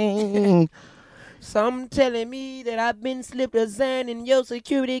thing. some telling me that I've been slipped a sand and your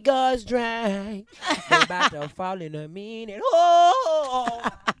security guards drank. They about to fall in a minute. Oh.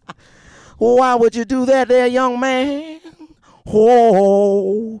 Why would you do that there, young man?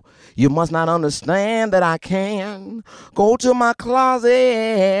 Oh, you must not understand that I can go to my closet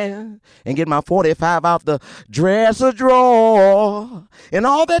and get my 45 out the dresser drawer. And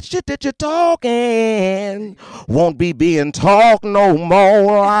all that shit that you're talking won't be being talked no more.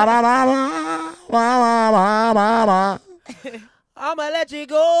 La, la, la, la, la, la, la, la. I'ma let you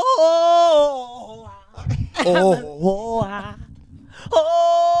go. Oh.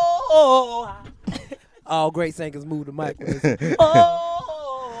 All great singers move the mic.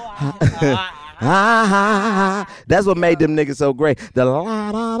 That's what made them niggas so great. The la la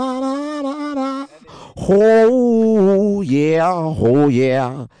la la la la. Oh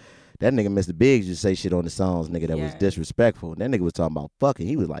yeah. That nigga Mr. Biggs used to say shit on the songs, nigga, that was disrespectful. That nigga was talking about fucking.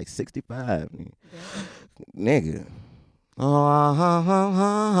 He was like 65. Nigga.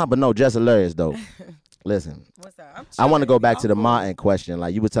 But no, Jess Hilarious though. Listen, I want to go back to the Martin question.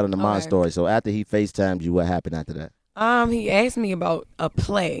 Like you were telling the Martin story. So after he FaceTimed you, what happened after that? He asked me about a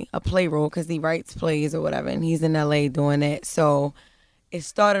play role, because he writes plays or whatever, and he's in LA doing that. So it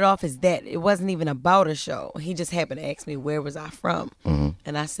started off as that. It wasn't even about a show. He just happened to ask me where was I from,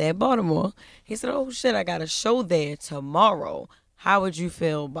 and I said Baltimore. He said, "Oh shit, I got a show there tomorrow. How would you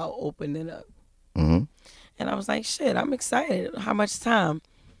feel about opening up?" And I was like, "Shit, I'm excited. How much time?"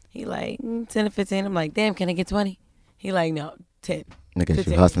 He like 10 to 15. I'm like, damn, can I get 20? He like, no, 10. Nigga,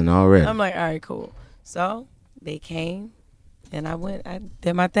 you hustling already. I'm like, all right, cool. So they came, and I went. I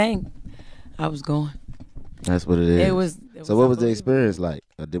did my thing. I was going. That's what it is. It was so what was the experience like?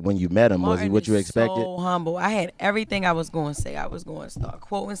 When you met him, was he what you expected? So humble. I had everything I was going to say. I was going to start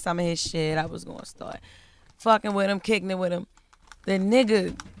quoting some of his shit. I was going to start fucking with him, kicking it with him. The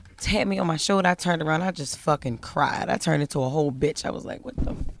nigga tapped me on my shoulder. I turned around. I just fucking cried. I turned into a whole bitch. I was like, what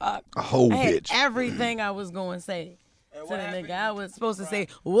the fuck? A whole I had bitch. Everything I was going to say to the nigga. I was supposed to say,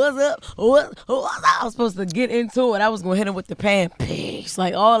 what's up? What's up? I was supposed to get into it. I was going to hit him with the pan. Peace.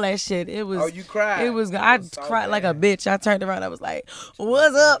 Like all that shit. It was. Oh, you cried? It was. I cried like a bitch. I turned around. I was like,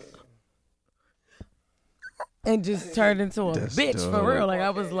 what's up? And just turned into a bitch for real. Like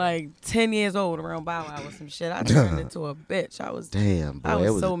I was like 10 years old around Bow Wow or some shit. I turned into a bitch. I was damn. Boy, I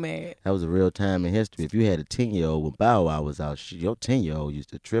was so mad. That was a real time in history. If you had a 10-year-old when Bow Wow was out, your 10-year-old used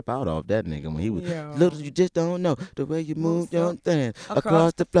to trip out off that nigga when he was little. You just don't know the way you move your thing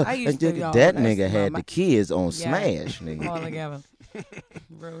across the floor. And that nigga had the kids on Smash, nigga. All together.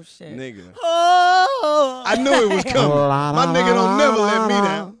 Real shit. Nigga. Oh, I knew it was coming. My nigga don't never let me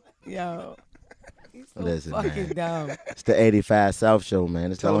down. Yo. Listen, fucking dumb. It's the 85 South Show,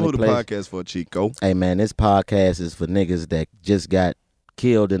 man. It's Tell them who the podcast for, Chico. Hey, man, this podcast is for niggas that just got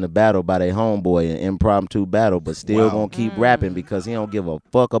killed in a battle by their homeboy, an impromptu battle, but still gonna keep rapping because he don't give a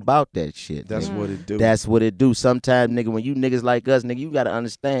fuck about that shit. That's nigga. what it do. That's what it do. Sometimes, nigga, when you niggas like us, nigga, you gotta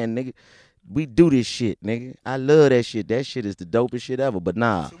understand, nigga. We do this shit, nigga. I love that shit. That shit is the dopest shit ever. But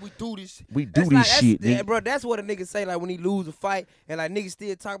nah, we do this. We do this shit, nigga. Bro, that's what a nigga say like when he lose a fight and like niggas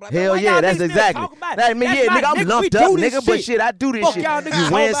still talk about. Hell yeah, that's exactly. That mean, yeah, nigga, I'm lumped up, nigga. But shit, I do this shit.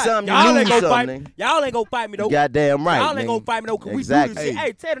 You win some, you lose something. Y'all ain't gonna fight me though. Goddamn right. Y'all ain't gonna fight me though. Cause we do this shit.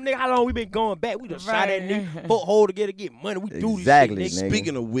 Hey, tell the nigga how long we been going back. We just shot that nigga, put hole together, get money. We do this shit. Nigga.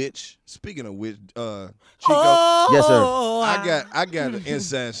 Speaking of which, Chico. Yes, sir. I got an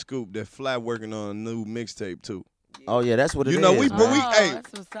inside scoop that Fly working on a new mixtape too. Oh yeah, that's what it is. You know, hey,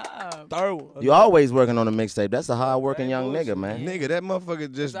 That's what's up. Thorough. you always working on a mixtape. That's a hard working young nigga, man. nigga, that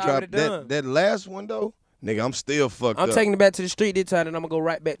motherfucker just It's already dropped that last one though. Nigga, I'm still fucked up. I'm taking it back to the street this time, and I'm gonna go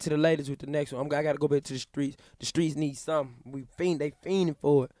right back to the ladies with the next one. I gotta go back to the streets. The streets need something. They fiending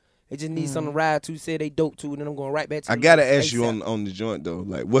for it. They just need something to ride to, say they dope to, and then I'm going right back to. I gotta ask you on the joint though.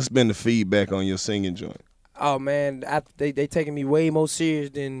 Like, what's been the feedback on your singing joint? Oh man, they taking me way more serious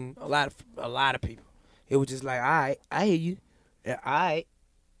than a lot of people. It was just like, all right, I hear you. Yeah, all right.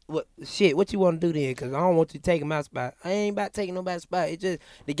 What you want to do then? Because I don't want you taking my spot. I ain't about taking nobody's spot. It's just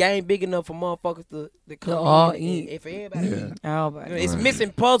the game big enough for motherfuckers to come all in eat. and for everybody to eat. Everybody. It's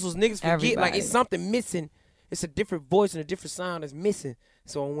missing puzzles. Niggas forget. Like, Everybody. it's something missing. It's a different voice and a different sound that's missing.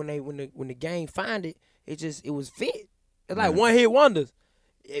 So when the game find it, it was fit. It's like one hit wonders.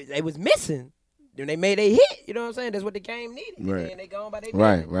 It was missing. Then they made a hit. You know what I'm saying? That's what the game needed. Right. And they gone by their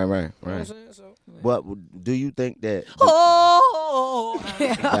Right. You know what I'm saying? So, But do you think that?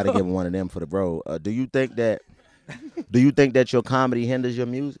 Gotta give one of them for the bro. Do you think that your comedy hinders your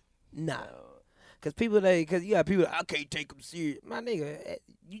music? nah. Cause you got people, I can't take them serious. My nigga,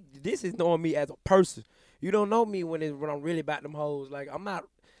 this is knowing me as a person. You don't know me when I'm really about them hoes. Like, I'm not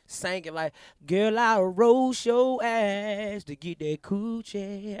singing like, girl, I'll roast your ass to get that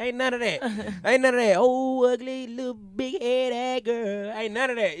coochie. Ain't none of that. Ain't none of that. Oh, ugly little big head girl. Ain't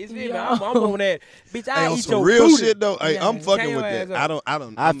none of that. You see me? I'm on that. Bitch, I on eat some your real booty. shit though. Hey, I'm fucking Turn with your that. ass up. I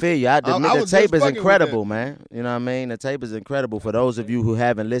don't. I feel you. The was just tape is fucking with incredible, that. man. You know what I mean? The tape is incredible for those of you who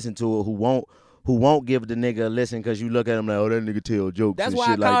haven't listened to it, who won't give the nigga a listen because you look at him like, oh, that nigga tell jokes That's and why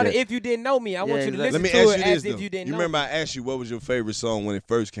shit I called like it that. If You Didn't Know Me. I want you to exactly. listen Let me to ask it you as this if though. you didn't know remember me. I asked you what was your favorite song when it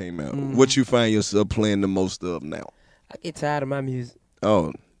first came out? What you find yourself playing the most of now? I get tired of my music.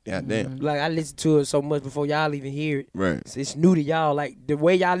 Oh, goddamn. Like, I listen to it so much before y'all even hear it. Right. So it's new to y'all. Like, the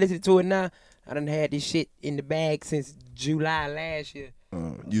way y'all listen to it now, I done had this shit in the bag since July last year.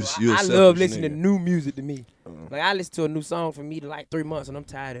 I love listening to new music to me. Like, I listen to a new song for me to like 3 months, and I'm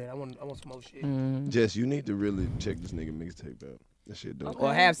tired of it. I want some more shit. Jess, you need to really check this nigga mixtape out. That shit dope.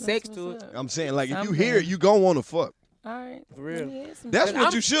 Or have sex to it. I'm saying, like, if you hear it, you gon' want to fuck. All right. For real. That's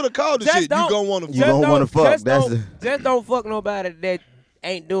what you should have called the Just shit. You don't- gon' want to You fuck. gon' wanna fuck. Just don't fuck nobody that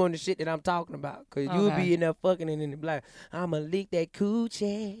ain't doing the shit that I'm talking about. Because you'll Okay. be in there fucking and in the black. I'ma lick that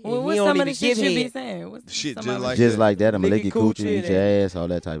coochie. Well, and what's he don't some of even the shit give you be head. saying? What's Shit some just of like Just that. like that, I'ma lick Licking your coochie, coochie eat your and- ass, all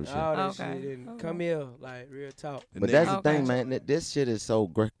that type of shit. All that Okay. shit. And come here. Like, real talk. But that's the Okay. thing, man. This shit is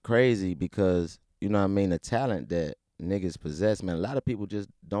so crazy because, you know what I mean, the talent that niggas possess, man. A lot of people just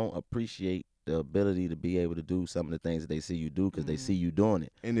don't appreciate the ability to be able to do some of the things that they see you do because they see you doing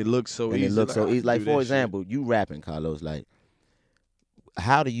it. And it looks so And easy. it looks so I can easy. Like, do for that example, you rapping, Karlous. Like,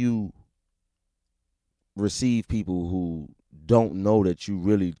 how do you receive people who don't know that you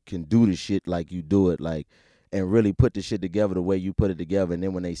really can do the shit like you do it, like, and really put the shit together the way you put it together, and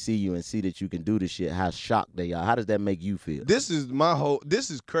then when they see you and see that you can do the shit, how shocked they are? How does that make you feel? This is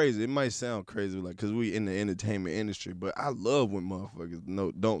crazy. It might sound crazy, like, because we in the entertainment industry, but I love when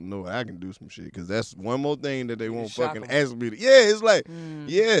motherfuckers don't know I can do some shit, because that's one more thing that they won't shock fucking 'em. ask me to. Yeah, it's like,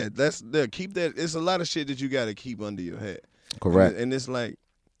 yeah, keep that. It's a lot of shit that you got to keep under your head. Correct. And it's like,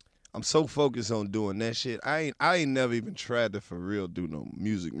 I'm so focused on doing that shit. I ain't never even tried to for real do no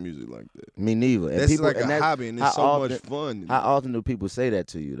music like that. Me neither. And That's people, like and a that's hobby, and how it's so often- much fun. How often do people say that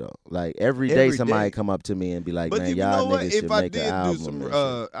to you though? Like every day Every somebody day. come up to me and be like, But "Man, you y'all know what? niggas should If I make did an do album." some,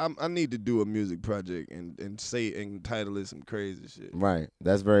 and shit." I need to do a music project and entitle it some crazy shit. Right.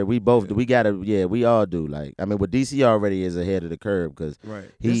 That's very. We both. We gotta. Yeah, we all do. Like, I mean, but DC already is ahead of the curve because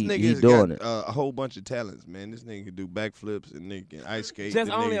Right. he This nigga he has doing got, it. a whole bunch of talents, man. This nigga can do backflips, and nigga can ice skate. Just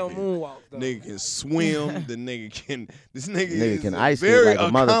the only nigga on can, moonwalk, though. Nigga can swim. The nigga can. This nigga is can a ice skate very like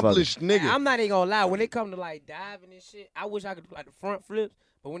a motherfucker. accomplished nigga. I'm not even gonna lie. When it come to like diving and shit, I wish I could do like the front flips.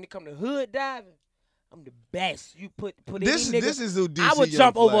 But when it come to hood diving, I'm the best. You put This any nigga, is who DC I would Young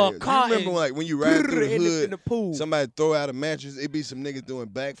jump Fly over a is. car. You remember and like when you ride through the in hood, in the pool. somebody throw out a mattress, it be some niggas doing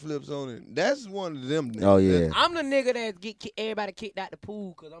backflips on it. That's one of them niggas. Oh yeah. I'm the nigga that get everybody kicked out the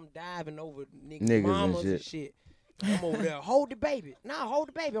pool because I'm diving over Niggas and mamas and shit. shit. I'm over there. Hold the baby. Nah, hold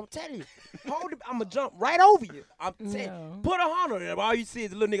the baby. I'm telling you. I'm going to jump right over you. I'm telling you. Put a Honda there. All you see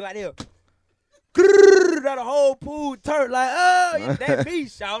is a little nigga like that. That the whole pool turned like, oh, that me,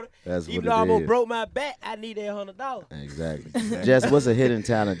 shout it. That's Even what though I it almost is. broke my back, I need that $100. Exactly. Jess, what's a hidden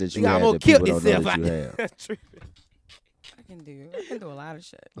talent that you Nigga, have I'm gonna that kill people don't know myself that you out have? there. I can do a lot of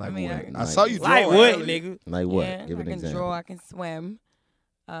shit. Like I mean, what? can, I saw you Like drawing what, earlier. nigga? Like what? Yeah, Give an I can example. draw. I can swim.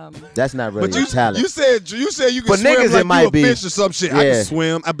 That's not really But you a talent. said you can For swim niggas, like it might you a be. fish or some shit. I Yeah. can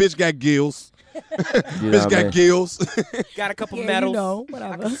swim. I bitch got gills. Bitch got gills. Got a couple Yeah, medals. you know, I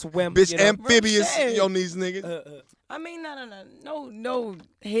whatever. can swim. Bitch you know. amphibious Shit. on these niggas. I mean, no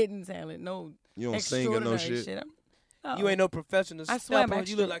hidden talent, no You don't sing or no extraordinary shit. I'm- You ain't no professional I swear I'm stepper.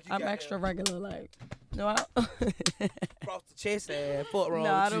 extra. You look like you I'm got extra regular, like no, I across the chest and fuck wrong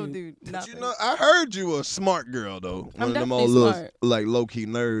no, I with don't you. do But nothing. you know, I heard you a smart girl though. One of them definitely old little smart. like low key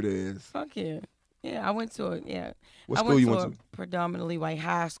nerd ass. Fuck yeah, yeah. I went to a What I school you to went a predominantly white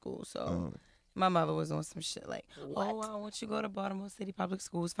high school, so Oh. my mother was on some shit like, oh, I want you to go to Baltimore City Public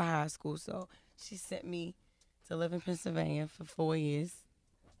Schools for high school, so she sent me to live in Pennsylvania for 4 years.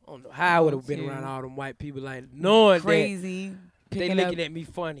 I don't know how I would have been around all them white people, like knowing Crazy, that they picking looking up, at me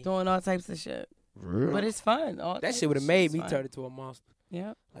funny. doing all types of shit. Real? But it's fun. That shit would have made me turn into a monster.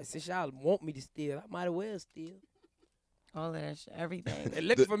 Yeah, Like, since y'all want me to steal, I might as well steal. all of that shit, everything. They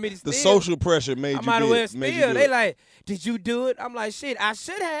looking for me to steal. The social pressure made I you might as well made you steal. do They it. like, did you do it? I'm like, shit, I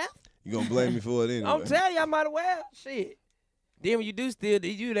should have. You gonna blame me for it anyway. I'm telling you, I might as well. Shit. Then when you do steal, it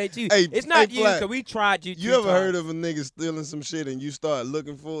ain't you. Hey, It's not hey, you, Flat, because we tried you. You ever heard of a nigga stealing some shit and you start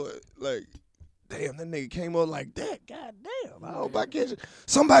looking for it? Like, damn, that nigga came up like that. God damn, I hope I catch it.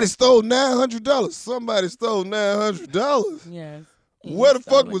 Somebody stole $900. Somebody stole $900. Yes. Where the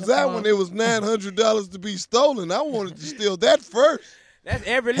fuck was I when it was $900 to be stolen? I wanted to steal that first. That's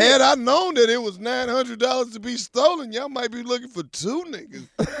every lick. Had I known that it was $900 to be stolen, y'all might be looking for two niggas.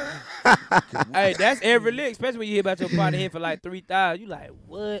 Hey, that's every lick, especially when you hear about your partner here for like 3,000. You like,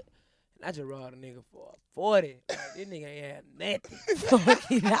 what? And I just robbed a nigga for 40. Like, this nigga ain't had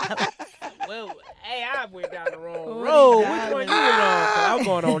nothing. Well, hey, I went down the wrong road. Which one you went on? 'Cause I'm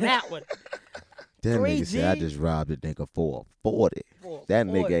going on that one. That nigga 3G. said I just robbed a nigga for 40. For That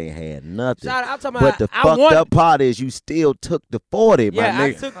 40. nigga ain't had nothing. Shout out, I'm talking But about, the I fucked wanted- up part is you still took the 40, my Yeah,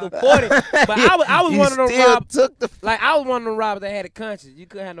 I nigga. took the 40. But I was You one of them still robbers. took the Like, I was one of them robbers that had a conscience. You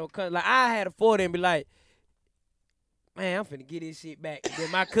couldn't have no conscience. Like, I had a 40 and be like, man, I'm finna get this shit back. And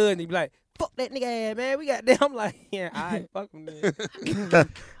then my cousin, he be like, fuck that nigga ass, man. We got them. I'm like, yeah, all right, fuck him then.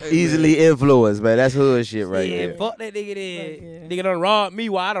 easily influenced, man. That's hood shit right yeah, there. fuck that nigga then. Nigga done robbed me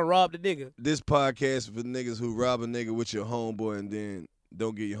while I done robbed the nigga. This podcast for niggas who rob a nigga with your homeboy and then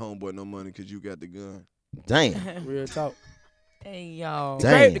don't give your homeboy no money because you got the gun. Damn. Real talk. Hey, yo.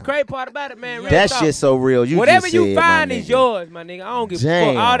 Damn. The crazy part about it, man, real That talk. shit so real. You Whatever just you said, my find is nigga. yours, my nigga. I don't give a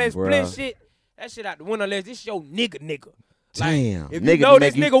Damn, fuck. All that split bruh. shit, that shit out the window unless this your nigga. Damn. If you know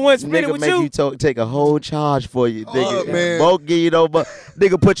this nigga wasn't splitting with make you, take a whole charge for you, nigga. man. Won't give you no, but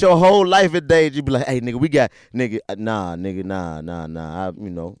nigga put your whole life in danger. You be like, hey, nigga, we got, nigga, nah.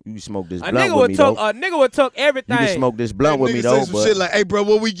 You smoke this a blunt nigga with me, would though. talk. A nigga would talk everything. You can smoke this blunt with Nigga me, say though, some but shit like, hey, bro,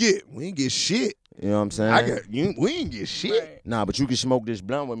 what we get? We ain't get shit. you know what I'm saying? We ain't get shit. Nah, but you can smoke this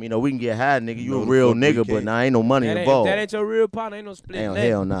blunt with me, though. We can get high, nigga. You No, a the real fuck we nigga, but can't. nah, ain't no money That ain't, if involved. that ain't your real partner, ain't no split. Hell, nothing.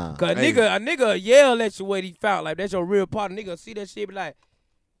 hell nah. Cause Hey. a nigga yell at you what he felt like. That's your real partner. Nigga see that shit be like,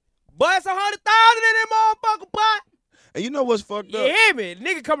 boy, it's 100,000 in that motherfucker, boy. And you know what's fucked You up? hear me?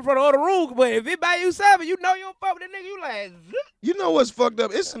 Nigga coming from the other room, but if it buy you 7, you know you don't fuck with that nigga. You like, zip. You know what's fucked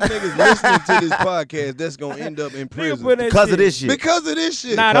up? It's some niggas listening to this podcast that's gonna end up in Nigga prison put that Because shit. of this shit. because of this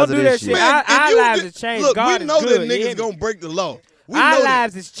shit. Nah, Because don't of do this that shit. shit. Man, if Our you lives get- has changed. Look, God we know is good. that you hear niggas me? gonna break the law. We Our know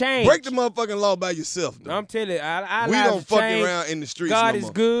lives that. has changed. Break the motherfucking law by yourself. Though. I'm telling you, our We lives don't has fuck changed. around in the streets God no is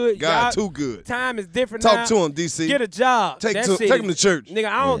more. good. God Y'all- too good. Time is different now. Talk to him, DC. Get a job. Take That to- shit take 'em is- to church. Nigga,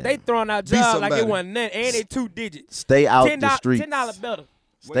 I don't. Yeah. They throwing out Be jobs like it somebody. wasn't nothing, and they 2 digits. Stay out $10 the streets. $10 better.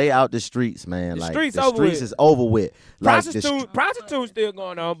 Stay out the streets, man. The like streets the over streets with. is over with. Like the Prostitution still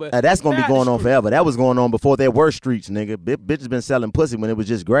going on, but that's gonna stay be out the going on street. forever. That was going on before there were streets, nigga. Bitches been selling pussy when it was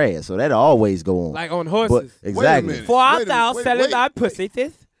just grass, so that'll always go on. Like on But, horses. exactly. minute. For our Wait a- thou wait- selling wait. thy pussy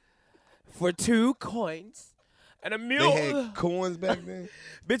fifth for 2 coins and a They mule. had coins back then.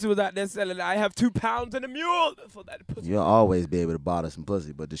 Bitch was out there selling. I have 2 pounds and a mule for that pussy. You'll always be able to bother some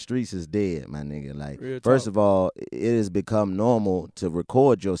pussy, but the streets is dead, my nigga. Like, Real first talk. of all, it has become normal to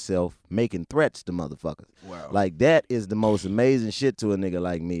record yourself making threats to motherfuckers. Wow. Like, that is the most amazing shit to a nigga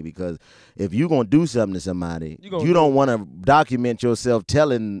like me, because if you gonna do something to somebody, You gonna you do don't want to document yourself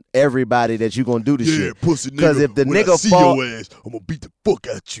telling everybody that you gonna do the shit. pussy nigga. Because if the when I nigga see fall, your ass, I'm gonna beat the fuck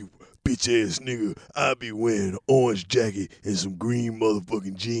out you. Bitch ass nigga, I be wearing an orange jacket and some green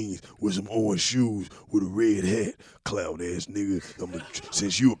motherfucking jeans with some orange shoes with a red hat. Clown ass nigga.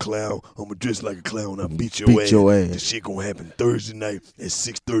 Since you a clown, I'ma dress like a clown. I beat your Beat ass. your ass. This shit gonna happen Thursday night at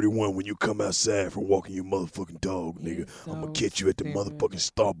 6:31 when you come outside from walking your motherfucking dog, nigga. I'ma catch you at the motherfucking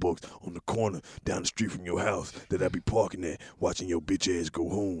Starbucks on the corner down the street from your house that I be parking at, watching your bitch ass go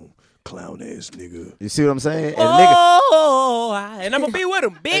home. Clown ass nigga. You see what I'm saying? And And I'm gonna be with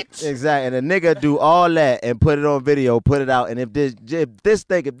him, bitch. exactly. And a nigga do all that and put it on video, put it out. And if this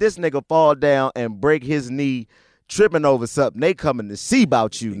nigga fall down and break his knee tripping over something, they coming to see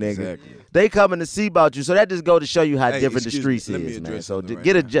about you, nigga. Exactly. They coming to see about you. So that just go to show you how different the excuse streets me, let me is, man. address So something right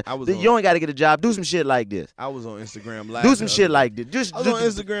get a now. job. You ain't got to get a job. Do some shit like this. I was on Instagram Live. Do some shit like this. Just I was on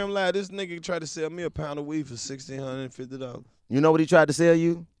Instagram Live. This nigga tried to sell me a pound of weed for $1,650. You know what he tried to sell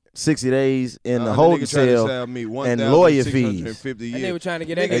you? 60 days in the nigga holding tried to cell sell me and lawyer fees. $1,650 And they were trying to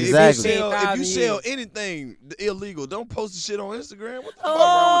get Nigga, that Exactly. If you sell anything illegal, don't post the shit on Instagram. What the fuck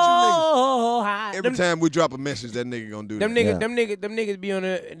wrong with you niggas? Every time we drop a message, that nigga gonna do Them that. niggas, them niggas be on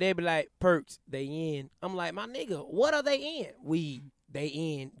there and they be like, perks, they in. I'm like, my nigga, what are they in? Weed, they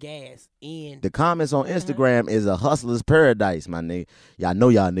in. Gas, in. The comments on Instagram is a hustler's paradise, my nigga. Y'all know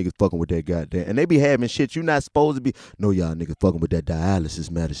y'all niggas fucking with that goddamn. And they be having shit you not supposed to be. No, y'all niggas fucking with that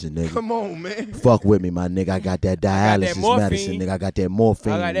dialysis medicine, nigga. Come on, man. Fuck with me, my nigga. I got that dialysis medicine, nigga. I got that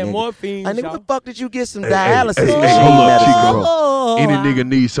morphine. I got that nigga. morphine. Nigga, what the fuck did you get some Hey, dialysis hey, machine hold up, medicine Chico. from? Any nigga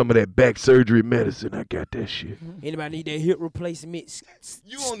needs some of that back surgery medicine, I got that shit. Anybody need that hip replacement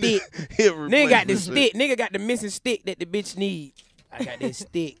You on stick? hip Nigga got the replacement stick. Nigga got the missing stick that the bitch need. I got that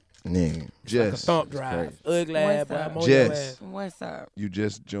stick. Nigga. Like a Jess, thump drive. Ugly ass, What's boy. up? I'm on your Jess. ass. What's up? you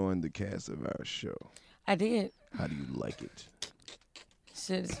just joined the cast of our show. I did. How do you like it?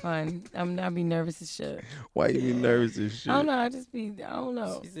 Shit is fun. I be nervous as shit. Why you be nervous as shit? I don't know. I don't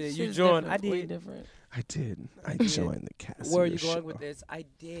know. She said, Shit you is joined. different. I Way did. different. I did. I joined the cast Where are of you the going show. with this? I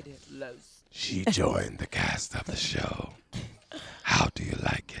did it, Los. She joined the cast of the show. How do you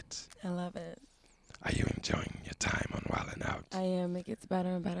like it? I love it. Are you enjoying your time on Wildin' Out? I am. It gets better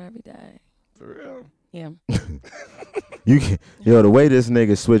and better every day. For real? Yeah. The way this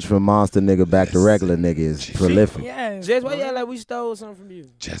nigga switched from monster nigga back to regular nigga is prolific. Yes. Jess, why you act like we stole something from you?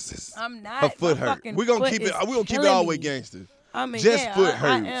 Jess's. I'm not. Her foot My hurt. fucking We're gonna foot keep it. is We're gonna keep it killing all the way me. gangster. I mean, Jess' yeah, foot I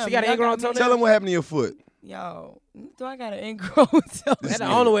hurt. am. She got Y'all ingrown me- toenails? Tell him what happened to your foot. Yo, do I got an ingrown toe? That's the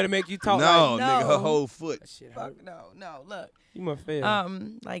only way to make you talk No, like nigga, her No. whole foot. shit. Fuck no. Look, You must fail.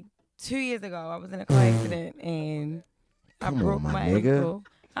 like 2 years ago, I was in a car accident and I Come on, broke my my nigga. ankle.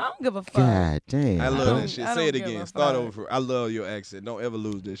 I don't give a fuck. God damn. I love don't- that shit. I Say it don't give again. a Start fuck. over. I love your accent. Don't ever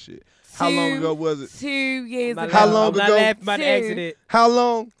lose this shit. How long ago was it? 2 years I'm ago. not How laughing- long I'm not ago? laughing about the 2. accident. How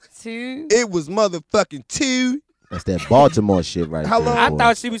long? 2. It was motherfucking 2. That's that Baltimore shit right How there. long? I boy.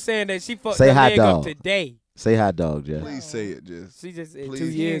 thought she was saying that she fucked Say her hot leg up dog. today. Say hot dog, Jeff. Please say it, Jess. She just said Please. 2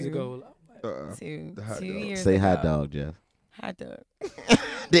 years ago. Two. The hot 2 dog. years Say ago. hot dog, Jeff. Hot dog.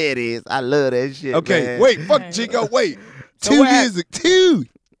 There it is. I love that shit. Okay, man. wait. Fuck Chico. Wait. So 2 what years ago.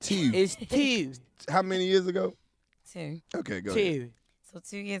 2. It's 2. How many years ago? 2. Okay, go ahead. 2. So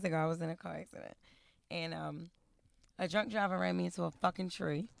 2 years ago, I was in a car accident, and a drunk driver ran me into a fucking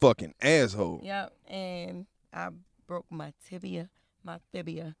tree. Fucking asshole. Yep, and I broke my tibia, my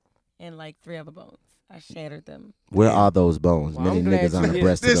fibia, and like 3 other bones. I shattered them. Where are those bones? Well, Many I'm glad niggas on you the hit-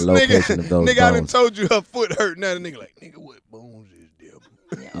 breast of This the location nigga, of those nigga, I done bones. told you her foot hurt. Now the nigga like, nigga, what bones is them?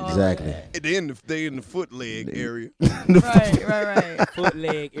 Yeah, all of Exactly. that. They in the foot leg area. Right. Foot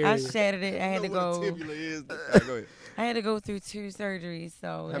leg area. I shattered it. I had to You know what a go. tibula is? All right, go ahead. I had to go through 2 surgeries. So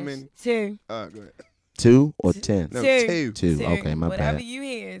How that's many? 2. All right, go ahead. 2 or 10? No, 2. 2. 2. Okay, my Whatever bad. you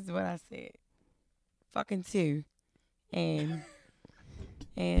hear is what I said. Fucking 2.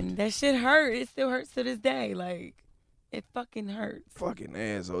 And that shit hurt. It still hurts to this day. Like, it fucking hurts. Fucking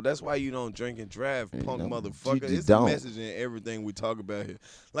asshole. That's why you don't drink and drive, punk no, motherfucker. you just It's don't. a message in everything we talk about here.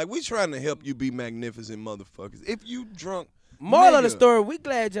 Like, we trying to help you be magnificent motherfuckers. If you drunk, Moral of the nigga, story, we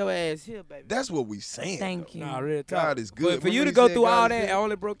glad your ass here, baby. that's what we saying. Thank you. Nah, real talk. God is good. But for you Remember to he go said through God all is that, good? I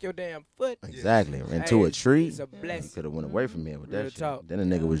only broke your damn foot. Exactly. Into Hey, a tree. It's a blessing. Could have went away from here with that Real shit. talk. Then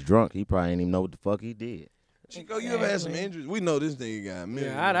the nigga was drunk. He probably ain't even know what the fuck he did. Chico, you ever had some injuries? We know this nigga got a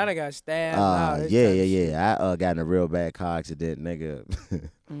million. Yeah, I done got stabbed. and all this Yeah. type of shit. I got in a real bad car accident, nigga.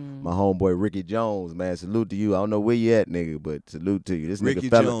 My homeboy Ricky Jones, man. Salute to you. I don't know where you at, nigga, but salute to you. This Ricky nigga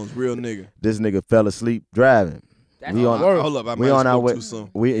fell. Jones, real nigga. This nigga fell asleep driving. That's We on- the worst. Hold up, I We might on have our spoke way. too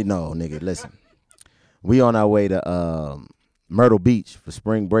soon. No, nigga, listen. We on our way to Myrtle Beach for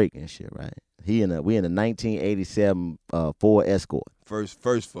spring break and shit, right? We in a 1987 Ford Escort. First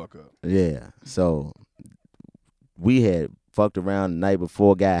fuck up. Yeah. So we had fucked around the night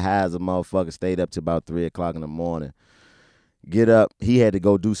before, got high as a motherfucker, stayed up to about 3 o'clock in the morning. Get up. He had to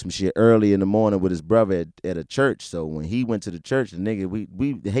go do some shit early in the morning with his brother at a church. So when he went to the church, the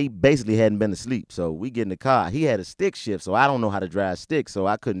nigga, he basically hadn't been asleep. So we get in the car. He had a stick shift, so I don't know how to drive stick, so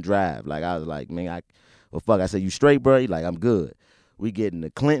I couldn't drive. Like, I was like, man, well, fuck. I said, you straight, bro? He like, I'm good. We getting to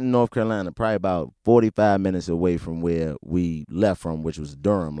Clinton, North Carolina, probably about 45 minutes away from where we left from, which was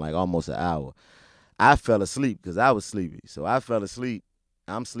Durham, like almost an hour. I fell asleep because I was sleepy. So I fell asleep.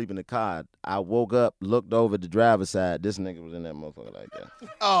 I'm sleeping in the car. I woke up, looked over the driver's side. This nigga was in that motherfucker like that.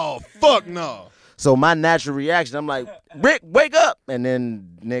 Oh, fuck no. So my natural reaction, I'm like, Rick, wake up. And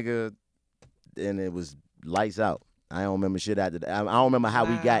then, nigga, and it was lights out. I don't remember shit after that. I don't remember how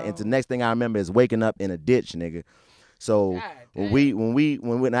we got into. Next thing I remember is waking up in a ditch, nigga. So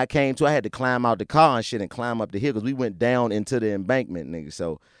when I came to, I had to climb out the car and shit and climb up the hill because we went down into the embankment, nigga.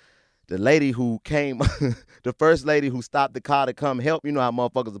 So the lady who came, the first lady who stopped the car to come help, you know how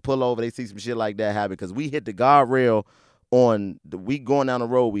motherfuckers will pull over, they see some shit like that happen because we hit the guardrail we going down the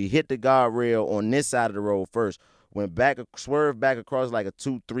road, we hit the guardrail on this side of the road first, went back, swerved back across like a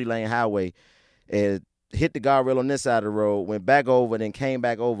 2-3 lane highway, and hit the guardrail on this side of the road, went back over, then came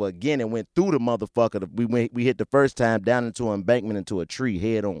back over again and went through the motherfucker. We hit the first time down into an embankment into a tree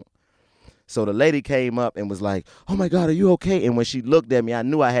head on. So the lady came up and was like, oh my God, are you okay? And when she looked at me, I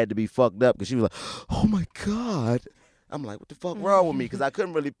knew I had to be fucked up because she was like, oh my God. I'm like, what the fuck wrong with me? Because I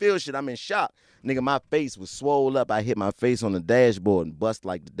couldn't really feel shit. I'm in shock. Nigga, my face was swole up. I hit my face on the dashboard and bust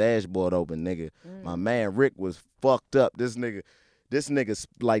like the dashboard open, nigga. My man Rick was fucked up. This nigga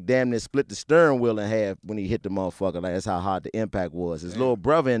like damn near split the steering wheel in half when he hit the motherfucker. Like that's how hard the impact was. His little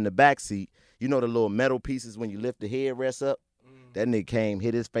brother in the back seat, you know the little metal pieces when you lift the headrest up? That nigga came,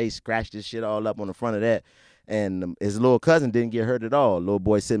 hit his face, scratched his shit all up on the front of that. And his little cousin didn't get hurt at all. Little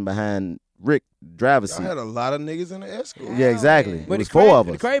boy sitting behind Rick, driver's seat. I had a lot of niggas in the escort. Yeah, exactly. But it was four of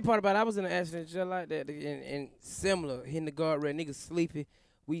us. The crazy part about it, I was in an accident just like that, and similar, hitting the guardrail, niggas sleeping.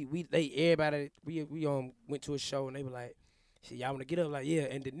 Everybody went to a show and they were like, shit, y'all want to get up? Like, yeah.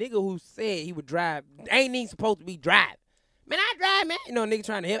 And the nigga who said he would drive ain't even supposed to be driving. Man, I drive, man. You know, nigga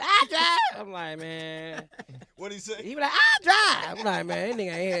trying to help. I drive. I'm like, man. What'd he say? He was like, I drive. I'm like, man, that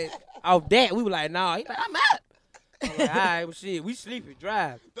nigga ain't off that. We were like, nah. He like, I'm up. I'm like, all right, well, shit, we sleepy,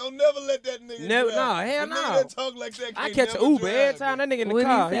 drive. Don't never let that nigga drive. No, hell no. Nigga that talk like that I can't catch never an Uber drive, every time that nigga in the What'd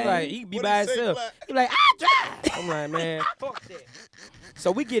he car. He say? like, he can be What'd by he say, himself. Black? He like, I drive. I'm like, man, fuck that.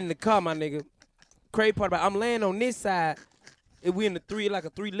 So we get in the car, my nigga. Crazy part about it, I'm laying on this side. We in the three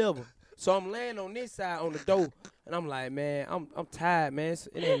level. So I'm laying on this side on the door, and I'm like, man, I'm tired, man.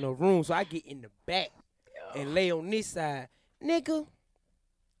 It ain't no room. So I get in the back and lay on this side. Nigga,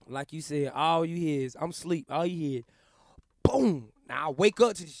 like you said, all you hear is, I'm asleep. All you hear is, boom. Now I wake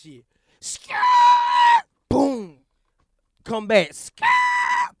up to the shit. Scared. Boom. Come back.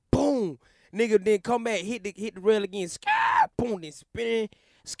 Scared. Boom. Nigga then come back, hit the rail again. Scared. Boom. Then spinning.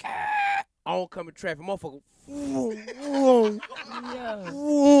 Scared. Oncoming traffic. Motherfucker. I'm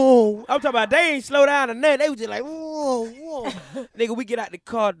talking about they ain't slow down or nothing. They was just like, nigga, we get out the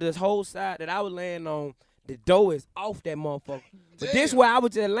car, this whole side that I was laying on, the door is off that motherfucker. But this where I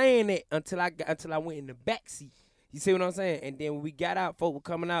was just laying it until I went in the back seat. You see what I'm saying? And then when we got out, folk were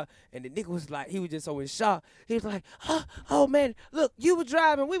coming out, and the nigga was like, he was just so in shock. He was like, oh man, look, you was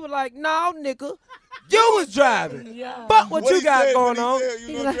driving. We were like, no, nigga, you was driving. Yeah. But what you got said going when on?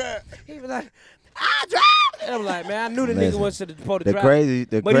 he said He was like, I drive. And I'm like, man, I knew the nigga wasn't supposed to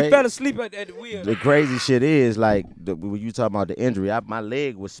drive. But he fell asleep at the wheel. The crazy shit is, like, when you talking about the injury, my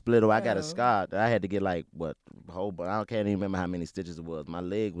leg was split open. I got a scar. I had to get, like, I can't even remember how many stitches it was. My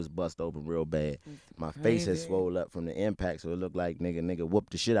leg was bust open real bad. My face had swole up from the impact, so it looked like nigga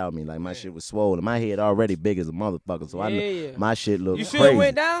whooped the shit out of me. Like, my shit was swollen. My head already big as a motherfucker, so my shit looked crazy. You sure it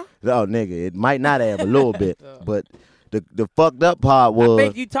went down? No, nigga, it might not have a little bit, but the fucked up part was. I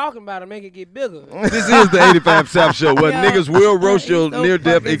think you talking about it make it get bigger. This is the 85 South Show where niggas will roast your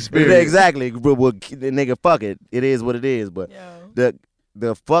near-death experience. Exactly. Nigga, fuck it. It is what it is. But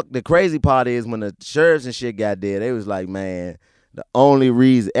the crazy part is when the sheriffs and shit got there, they was like, man, the only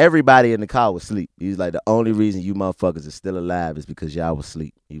reason everybody in the car was asleep. He was like, the only reason you motherfuckers are still alive is because y'all was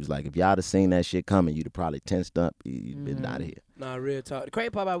asleep. He was like, if y'all have seen that shit coming, you'd have probably tensed up. You'd been out of here. Nah, real talk. The crazy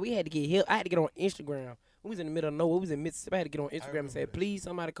part about it, we had to get help. I had to get on Instagram. We was in the middle of nowhere. We was in Mississippi. I had to get on Instagram and say, please,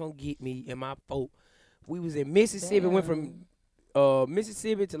 somebody come get me and my folk. We was in Mississippi. Went from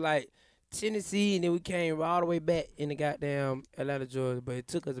Mississippi to like Tennessee, and then we came all the way back in the goddamn Atlanta, Georgia. But it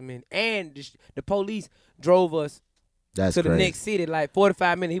took us a minute. And the police drove us to the next city, like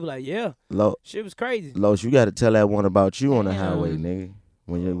 45 minutes. He was like, yeah. Shit was crazy. Los, you got to tell that one about you on the highway, nigga.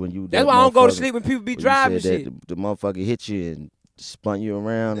 When you That's why I don't go to sleep when people be driving shit. The motherfucker hit you and spun you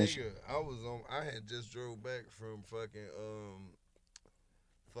around and shit. I had just drove back from fucking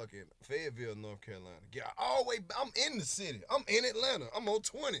Fayetteville, North Carolina. Yeah, I'm in the city. I'm in Atlanta. I'm on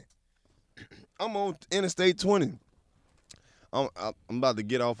 20. I'm on Interstate 20. I'm about to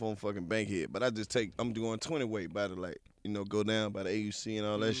get off on fucking Bankhead, but I'm doing 20 way by the like go down by the AUC and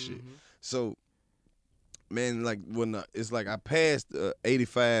all that shit. So, man, like when it's like I passed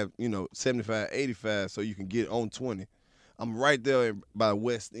 85, 75, 85, so you can get on 20. I'm right there by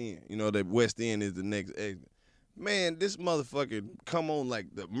West End. The West End is the next exit. Man, this motherfucker come on like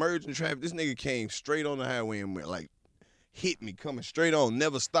the merging traffic. This nigga came straight on the highway and like hit me coming straight on.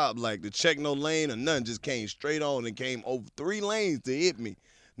 Never stopped like to check no lane or nothing. Just came straight on and came over 3 lanes to hit me.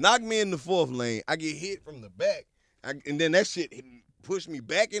 Knocked me in the 4th lane. I get hit from the back. And then that shit pushed me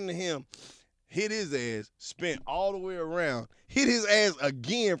back into him. Hit his ass. Spent all the way around. Hit his ass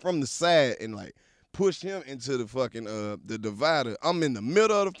again from the side and like pushed him into the fucking the divider. I'm in the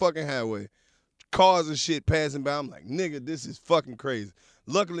middle of the fucking highway. Cars and shit passing by. I'm like, nigga, this is fucking crazy.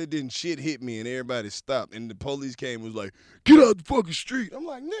 Luckily, didn't shit hit me and everybody stopped. And the police came and was like, get out the fucking street. I'm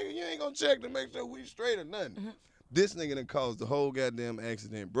like, nigga, you ain't gonna check to make sure we straight or nothing. This nigga done caused the whole goddamn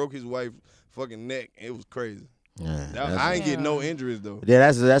accident. Broke his wife's fucking neck. It was crazy. Yeah, I ain't getting no injuries though.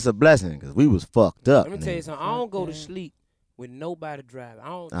 Yeah, that's a blessing because we was fucked up. Let me tell you something. I don't go to sleep with nobody driving. I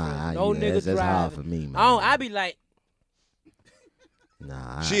don't no nigga that's driving. hard for me, man. I be like,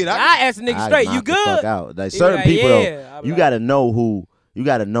 shit. I ask a nigga straight, you good? Fuck out. Like certain people though, you gotta know who. You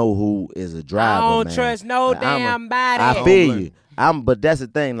gotta know who is a driver. I don't man. trust no like, damn body. I feel you. But that's the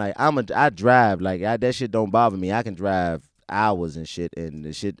thing. Like I drive. Like that shit don't bother me. I can drive hours and shit. And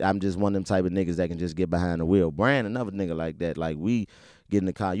the shit. I'm just one of them type of niggas that can just get behind the wheel. Brand another nigga like that. Like we get in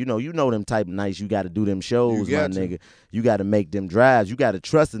the car. You know them type of nights. You got to do them shows, my nigga. You got to make them drives. You got to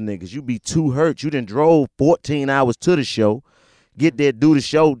trust the niggas. You be too hurt. You done drove 14 hours to the show. Get there, do the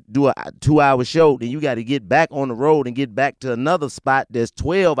show, do a 2-hour show. Then you got to get back on the road and get back to another spot that's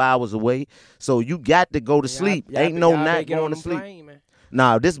 12 hours away. So you got to go to sleep. Ain't no night going to sleep. Plane,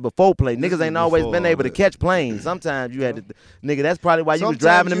 Nah, this is before plane. Niggas ain't always been able to catch planes. Sometimes you had to, nigga, that's probably why you was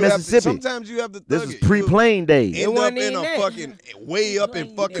driving to Mississippi. Sometimes you have to This is pre-plane days. End up in a fucking way up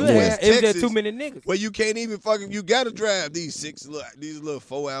in fucking West Texas. It was just too many niggas. Where you can't even fucking, you got to drive these little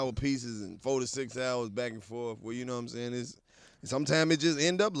 4-hour pieces and 4 to 6 hours back and forth. Well, you know what I'm saying? Sometimes it just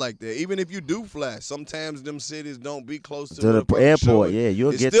end up like that. Even if you do fly, sometimes them cities don't be close to the airport. Yeah,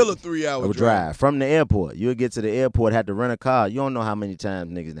 you'll it's get still a 3-hour drive from the airport. You'll get to the airport, had to rent a car. You don't know how many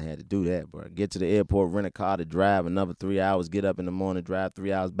times niggas done had to do that, bro. Get to the airport, rent a car to drive another 3 hours. Get up in the morning, drive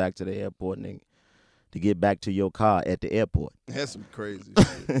 3 hours back to the airport, nigga, to get back to your car at the airport. That's some crazy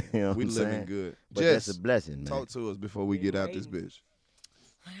shit. You know we what I'm living saying? good. But Jess, that's a blessing, man. talk to us before we get out this bitch.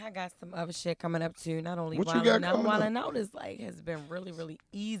 I got some other shit coming up too. Not only What you got coming up? Wilding Out is like has been really, really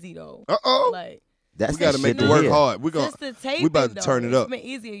easy though. Like that's we got to make the work hard. We about to turn it up. It's been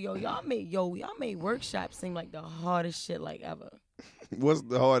easier, y'all made workshops seem like the hardest shit like ever. What's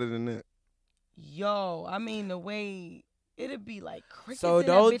the harder than that? Yo, I mean the way it'd be like crickets. So in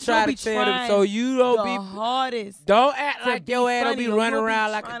don't that bitch. try You'll to be tell them. trying So you don't the be hardest. Don't act to like be your ass don't funny, be or running you'll be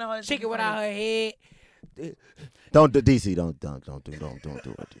around like trying the a hardest to be chicken without funny. her head. Don't do DC. Don't do it, DC. Don't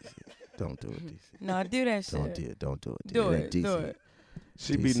do it, DC. No, do that shit. Don't do it. Do it. DC. Do it.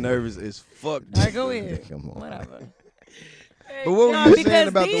 She be nervous as fuck. All right, go ahead. Come on. Whatever. But what were you saying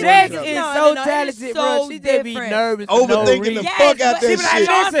about the Jess workshop? is No, so no, talented, it's bro. so She just be different. nervous. Overthinking the Yes, fuck out but that She be like, shit.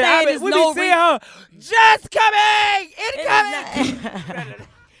 Y'all listen, saying there's we no be seeing her. Just coming, incoming.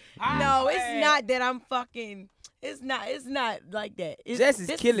 No, it's not that I'm fucking. It's not like that. Jess is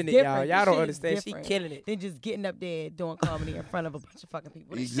this killing it, different. y'all. Y'all This don't shit is understand. She different killing it. Than just getting up there doing comedy in front of a bunch of fucking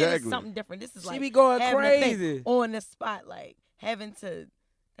people. This shit Exactly. is something different. This is She like be going having to think crazy. on the spot, like having to.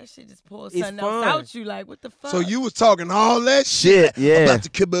 That shit just pulls It's something else fun. out you. Like what the fuck? So you was talking all that Shit, yeah. about to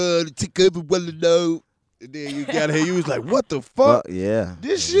come on and take over Willow. And then you got here, you was like, what the fuck? Yeah.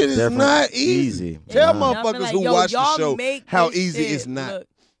 This shit is Definitely not easy. Tell Nah. motherfuckers Like, who yo, watch the y'all show make how this easy shit it's not.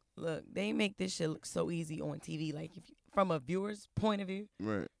 Look, they make this shit look so easy on TV. Like if you, from a viewer's point of view,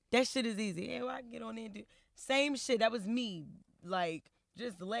 Right. that shit is easy. Yeah, well, I can get on there and do same shit. That was me, like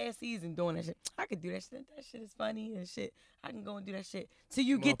just the last season doing that shit. I could do that shit. That shit is funny and shit. I can go and do that shit till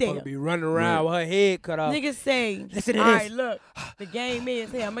you get there. Motherfucker be running around with her head cut off. Niggas say, Listen to all this. right, look, the game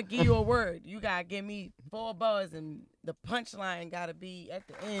is here. I'm going to give you a word. You got to give me 4 bars, and the punchline got to be at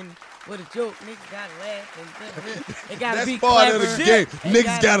the end with a joke. Niggas got to laugh. And it got to That's be part clever. of the game. It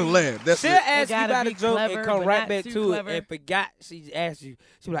Niggas gotta laugh. That's She'll it. ask you gotta about be a joke clever, and come but right not back too to clever. it and forgot. She asked you.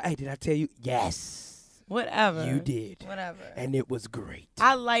 She be like, hey, did I tell you? Yes. Whatever. You did. Whatever. And it was great.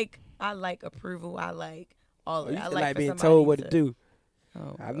 I like approval. I like all of You it. I feel like, like for being somebody told what to do.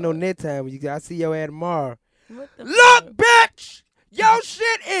 Oh, I know next time when I see your ass tomorrow. What the Look, fuck? bitch! Your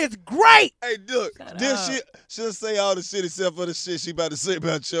shit is great! Hey, look, Shut then up. she'll say all the shit except for the shit she about to say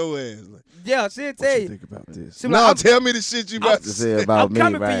about your ass. Like, Yeah, she'll what tell you you. think about this? She be No, like, tell me the shit you about to To say say. about I'm me,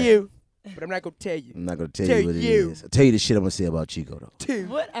 coming right? for you. but I'm not gonna tell you. I'm not gonna tell you what it is. I'll tell you the shit I'm gonna say about Chico though.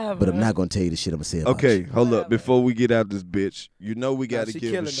 Whatever. But I'm not gonna tell you the shit I'm gonna say about Okay, Chico. hold up. Before we get out this bitch, you know we got to she give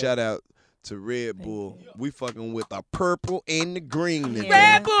a killing shout out to Red Bull. We fucking with the purple and the green today.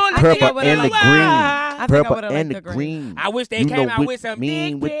 Red Bull, Purple and the I green. think I Purple would've and the liked the green. I wish they You came know out what with some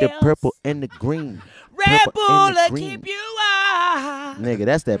mean dick with the pills. purple and the green. Red Purple Bull and the will green. keep you up. Nigga,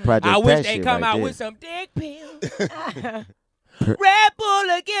 that's that Project I wish Pat they shit come right out there. with some dick pills. Red Bull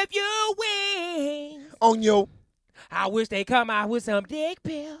will give you wings. On your I wish they come out with some dick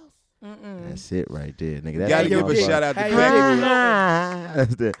pills. That's it right there, nigga. That's Gotta the give a motherfucker. shout out to Hey, Becky.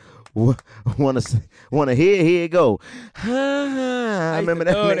 That's the wanna hear? Here it go. I remember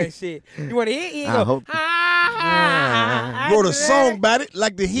that. Love nigga. that shit. You want to hear it? I hope- Wrote a song about it,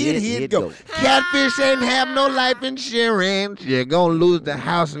 like the hit, Here here it it go. go. Catfish ain't have no life insurance. You're gonna lose the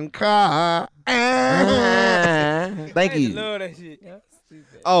house and car. Thank you. Love that shit.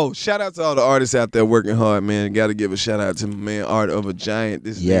 Oh, shout out to all the artists out there working hard, man. Got to give a shout out to my man Art of a Giant.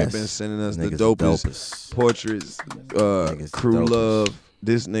 This Yes. nigga been sending us the Niggas dopest portraits, Niggas crew dopest. love.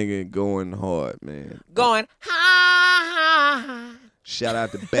 This nigga going hard, man. Going ha. Shout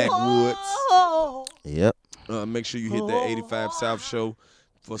out to Backwoods. Yep. Make sure you hit that 85 South show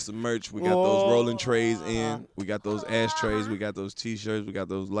for some merch. We got those rolling trays in. We got those ashtrays. We got those T-shirts. We got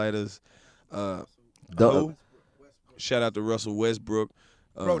those lighters. Who? Shout out to Russell Westbrook.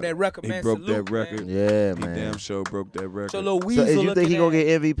 Broke that record, man. He broke Salute, that record. Yeah, He man. damn sure broke that record. So little So, weasel is you think he looking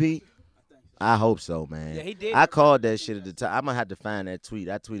gonna at- get MVP? I hope so, man. Yeah, he did. I called that shit at the time. I'm gonna have to find that tweet.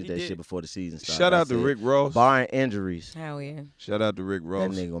 I tweeted He that did. shit before the season started. Shout I out to said, Rick Ross. barring injuries, Hell yeah. Shout out to Rick that Ross.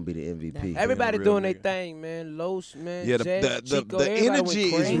 nigga gonna be the MVP. Everybody Real doing their nigga. thing, man. Los, man. Yeah, Jess, Chico, the everybody went energy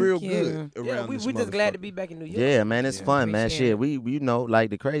is crazy. real Thank good you. around Yeah, we this just glad to motherfucker. be back in New York. Yeah, man, it's fun, man. appreciate Shit, it. we know,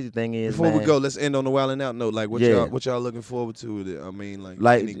 like the crazy thing is, Before man, we go, let's end on the wilding out note. Like, Yeah. what y'all looking forward to with it? I mean, like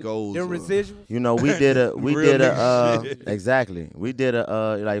Like, any goals? Them or- residuals. You know, we did a Real nigga shit. exactly. We did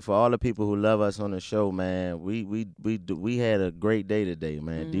a like for all the people who love us on the show, man. We had a great day today,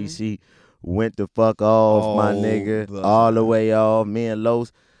 man. DC went the fuck off, my Oh, nigga, brother. all the way off. Me and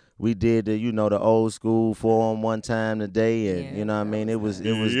Los, we did the the old school forum one time today, and Yeah, you know what I mean. It was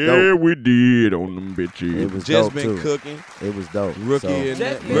Yeah, dope. we did on them bitches. It was Just dope been too. cooking. It was dope. Rookie So, and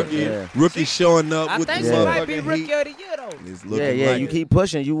Just been- rookie, Yeah. rookie showing up I with think the she Yeah. might be motherfucking rookie heat. of the year, though. It's yeah, looking yeah. like You it. keep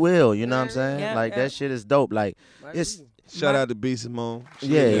pushing, you will. You know what I'm saying? Yeah, Like yeah. that shit is dope. Like it's Shout out to B Simone.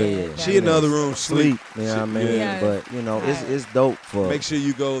 yeah. She in the other room sleep. You know what I mean? Yeah. But it's dope for. Make sure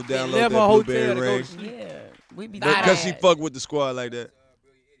you go They download left that a hotel Blueberry to go Rain. to sleep. Yeah. We be Because she tired. fuck with the squad like that.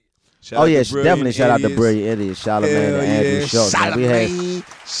 Shout Oh out yeah, to she Brilliant definitely shout out to Idiots. Brilliant Idiots, Charlamagne Hell and Andrew yeah. Schultz. Man, we had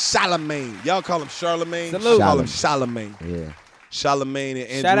Charlamagne. Y'all call him Charlamagne? Salute. Call him Charlamagne. yeah. Charlamagne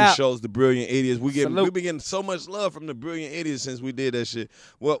and Shout Andrew out. Schultz, the Brilliant Idiots. We Salute. been getting so much love from the Brilliant Idiots since we did that shit.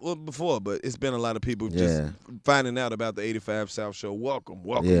 Well, before, but it's been a lot of people just Yeah. finding out about the 85 South Show. Welcome,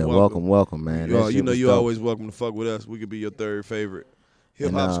 Yeah, welcome, man. You, That know, shit you know was you dope. always welcome to fuck with us. We could be your third favorite.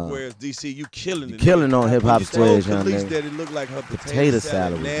 Hip Hop And, Squares, DC, you killing you it. killing on Hip Hop You Squares, told young Khalees nigga. that it looked like her Potato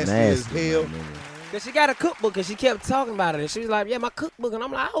salad was nasty, nasty, as hell. my nigga. Cause she got a cookbook and she kept talking about it and she was like, "Yeah, my cookbook." And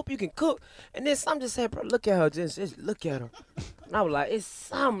I'm like, "I hope you can cook." And then some just said, "Bro, look at her, just look at her." And I was like, "It's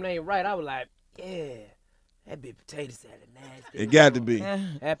something ain't right." I was like, "Yeah, that big potato salad nasty." It got to be.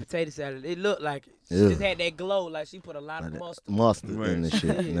 That potato salad, it looked like it. She Ew. just had that glow, like she put a lot of mustard. Mustard in Right. the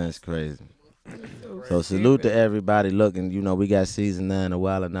shit. That's crazy. So salute to everybody looking. You know, we got season 9 of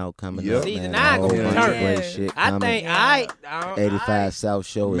Wildin' Out coming Yep. up. Season man. 9 A whole gonna be bunch of turn. great shit I coming. think I 85 South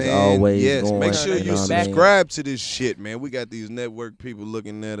Show is Man, always yes. going. Make sure you know what I mean? subscribe to this shit, man. We got these network people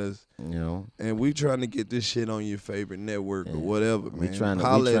looking at us, You know, and we trying to get this shit on your favorite network or whatever, we man. trying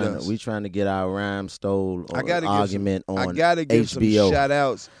Holla at us. to get our rhyme stole I gotta argument give on I gotta give some HBO. shout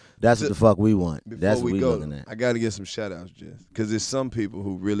outs. That's what the fuck we want. Before That's what we we go, looking at. I gotta get some shout outs, Jess, because there's some people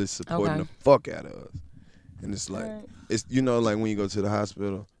who really supporting Okay. the fuck out of us. And it's like, it's like when you go to the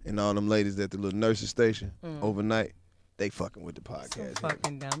hospital and all them ladies at the little nurses station overnight, they fucking with the So podcast.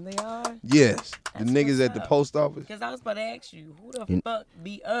 fucking dumb they are. Yes, the That's niggas what's at the up. post office. Cause I was about to ask you, who the fuck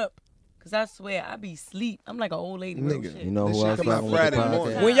be up? Cause I swear I be sleep. I'm like an old lady. real Nigga, shit. You know This who shit else come out fucking with the Friday podcast?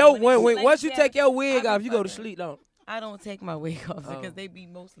 morning. When yo, When when it's once you like take that, your wig I off, be you go to fucking- sleep, don't? I don't take my wig off because they be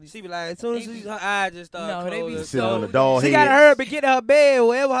mostly. She be like, as soon as her eyes just start No, they be closing. Sitting so- on the dog She head. got to hurry up and get to her bed,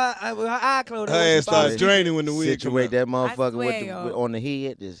 wherever her eye closed. Her ass starts draining when the wig come Situate out. that motherfucker swear, with yo. on the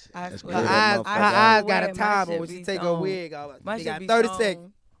head. Just I just swear. clear Her that eyes, motherfucker her out. eyes got a My timer shit when she be take her on. wig off. My She shit got be 30 so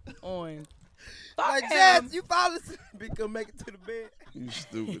seconds. on. Like, Fuck Jess, him. you fall asleep. Come make it to the bed. You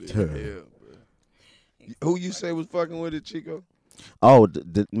stupid as hell, bro. Who you say was fucking with it, Chico? Oh,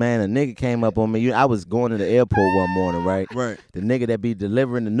 man, a nigga came up on me. I was going to the airport one morning, right? Right. The nigga that be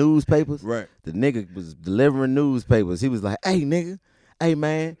delivering the newspapers. Right. The nigga was delivering newspapers. He was like, hey, nigga, hey,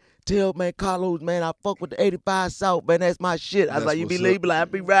 man. Tell man Karlous, man, I fuck with the 85 South, man. That's my shit. I was like, you be like, I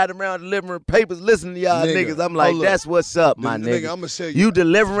be riding around delivering papers, listening to y'all niggas. I'm like, that's what's up, my nigga. I'm gonna tell you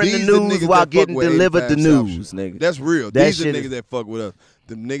delivering the news while getting delivered the news, nigga. That's real. These are niggas that fuck with us.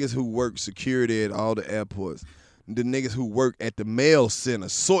 The niggas who work security at all the airports. The niggas who work at the mail center,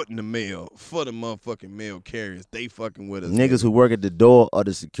 sorting the mail for the motherfucking mail carriers, they fucking with us. Niggas who work at the door or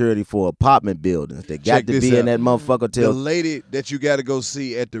the security for apartment buildings, they got to be in that motherfucker till. The lady that you got to go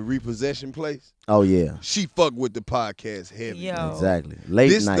see at the repossession place. Oh yeah, she fuck with the podcast heavy. Yo. Exactly. Late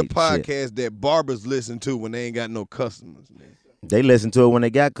this night. This the podcast shit. that barbers listen to when they ain't got no customers. Man. They listen to it when they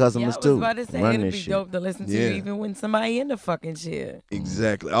got customers too. I was about to say it'd be dope to listen to even when somebody in the fucking chair.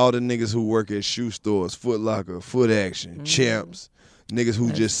 Exactly. All the niggas who work at shoe stores, Foot Locker, Foot Action, Champs, niggas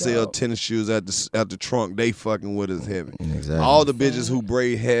who just sell tennis shoes out the trunk, they fucking with us heavy. Exactly. All the bitches who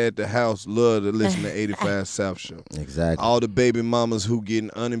braid hair at the house love to listen to 85 South Show. Exactly. All the baby mamas who getting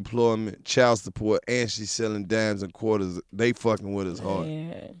unemployment, child support, and she's selling dimes and quarters, they fucking with us hard.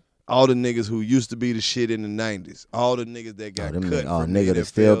 Yeah. All the niggas who used to be the shit in the 90s. All the niggas that got cut from nigga that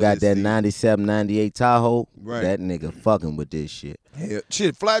still got that season. 97, 98 Tahoe. Right. That nigga fucking with this shit. Hell,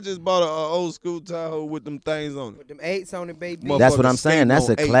 shit, Fly just bought a old school Tahoe with them things on it. With them 8s on it, baby. That's what I'm saying. That's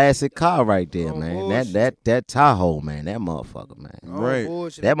a 8. classic car right there, man. That Tahoe, man. That motherfucker, man. Right.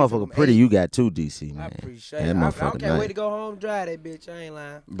 That motherfucker pretty. You got too, DC, man. I appreciate that it. motherfucker I can't wait to go home and drive that bitch. I ain't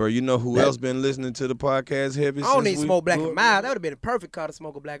lying. Bro, you know who else been listening to the podcast heavy? I don't need to smoke Black and Mild. That would have been a perfect car to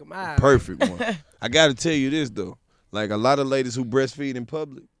smoke a Black and Mild. Perfect one. I got to tell you this, though. Like, a lot of ladies who breastfeed in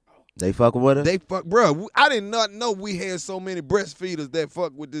public. They fucking with us? They fuck, bro. I did not know we had so many breastfeeders that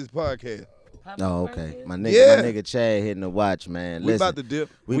fuck with this podcast. Oh, okay. My nigga Chad hitting the watch, man. We about to dip.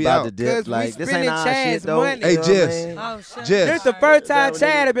 We about to dip. Like, this ain't our shit, though. Hey, Jess. Oh, shit. Jess. This the first time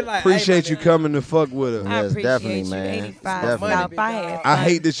Chad have been like, Appreciate you coming to fuck with us. I Yes, appreciate definitely, you. man. 85 South. I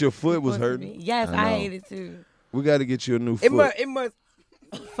hate that your foot was hurting. Yes, I hate it too. We got to get you a new foot. It must.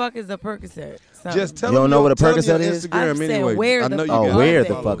 Fuck is a Percocet? Just tell You don't them know what a tell them Percocet your is? Instagram I'm saying, anyway. where I the know you fuck got where it.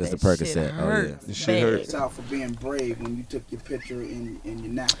 the fuck is the Percocet? Oh, yeah. This shit hurts. Out for being brave when you took your picture in your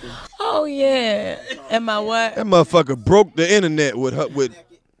napkin. Oh yeah. Am I what? That motherfucker broke the internet with her with.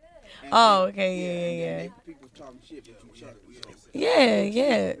 Oh, okay,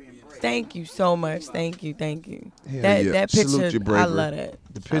 yeah. Thank you so much. Thank you. Hell That yeah. that Salute picture, your bravery. I love that.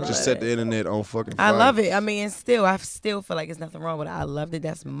 The picture set the internet on fucking I fire. love it. I mean, I still feel like there's nothing wrong with it. I loved it.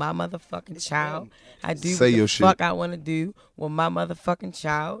 That's my motherfucking child. I do Say what your the shit. fuck I want to do with my motherfucking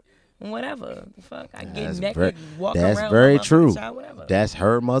child. Whatever the fuck, I get naked, walk around. That's very with my true. motherfucking child, whatever. That's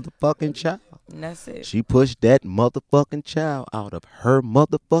her motherfucking child. And that's it. She pushed that motherfucking child out of her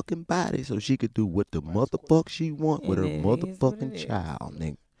motherfucking body so she could do what the motherfuck she want with her It is what it motherfucking is. child,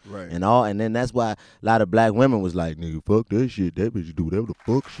 nigga. Right. And then that's why a lot of black women was like, nigga, fuck that shit. That bitch do whatever the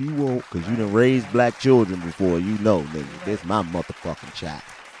fuck she want. Cause you done raised black children before, you know, nigga. This my motherfucking child.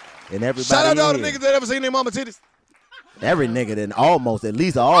 And everybody Shout out to all the here, niggas that ever seen their mama titties. every nigga that at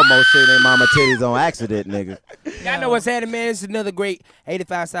least almost seen their mama titties on accident, nigga. Y'all know what's happening, man. This is another great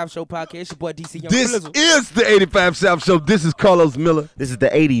 85 South Show podcast. It's your boy DC Young This Blizzle. is the 85 South Show. This is Karlous Miller. This is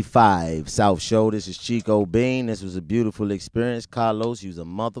the 85 South Show. This is Chico Bean. This was a beautiful experience. Karlous, you's a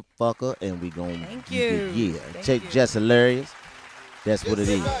motherfucker, and we gonna Thank keep you. it, yeah. Thank Take you. Jess Hilarious. That's what it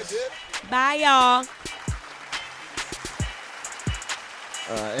is. Bye, y'all.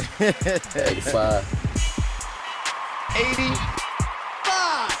 85. 85.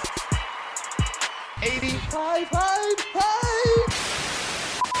 85.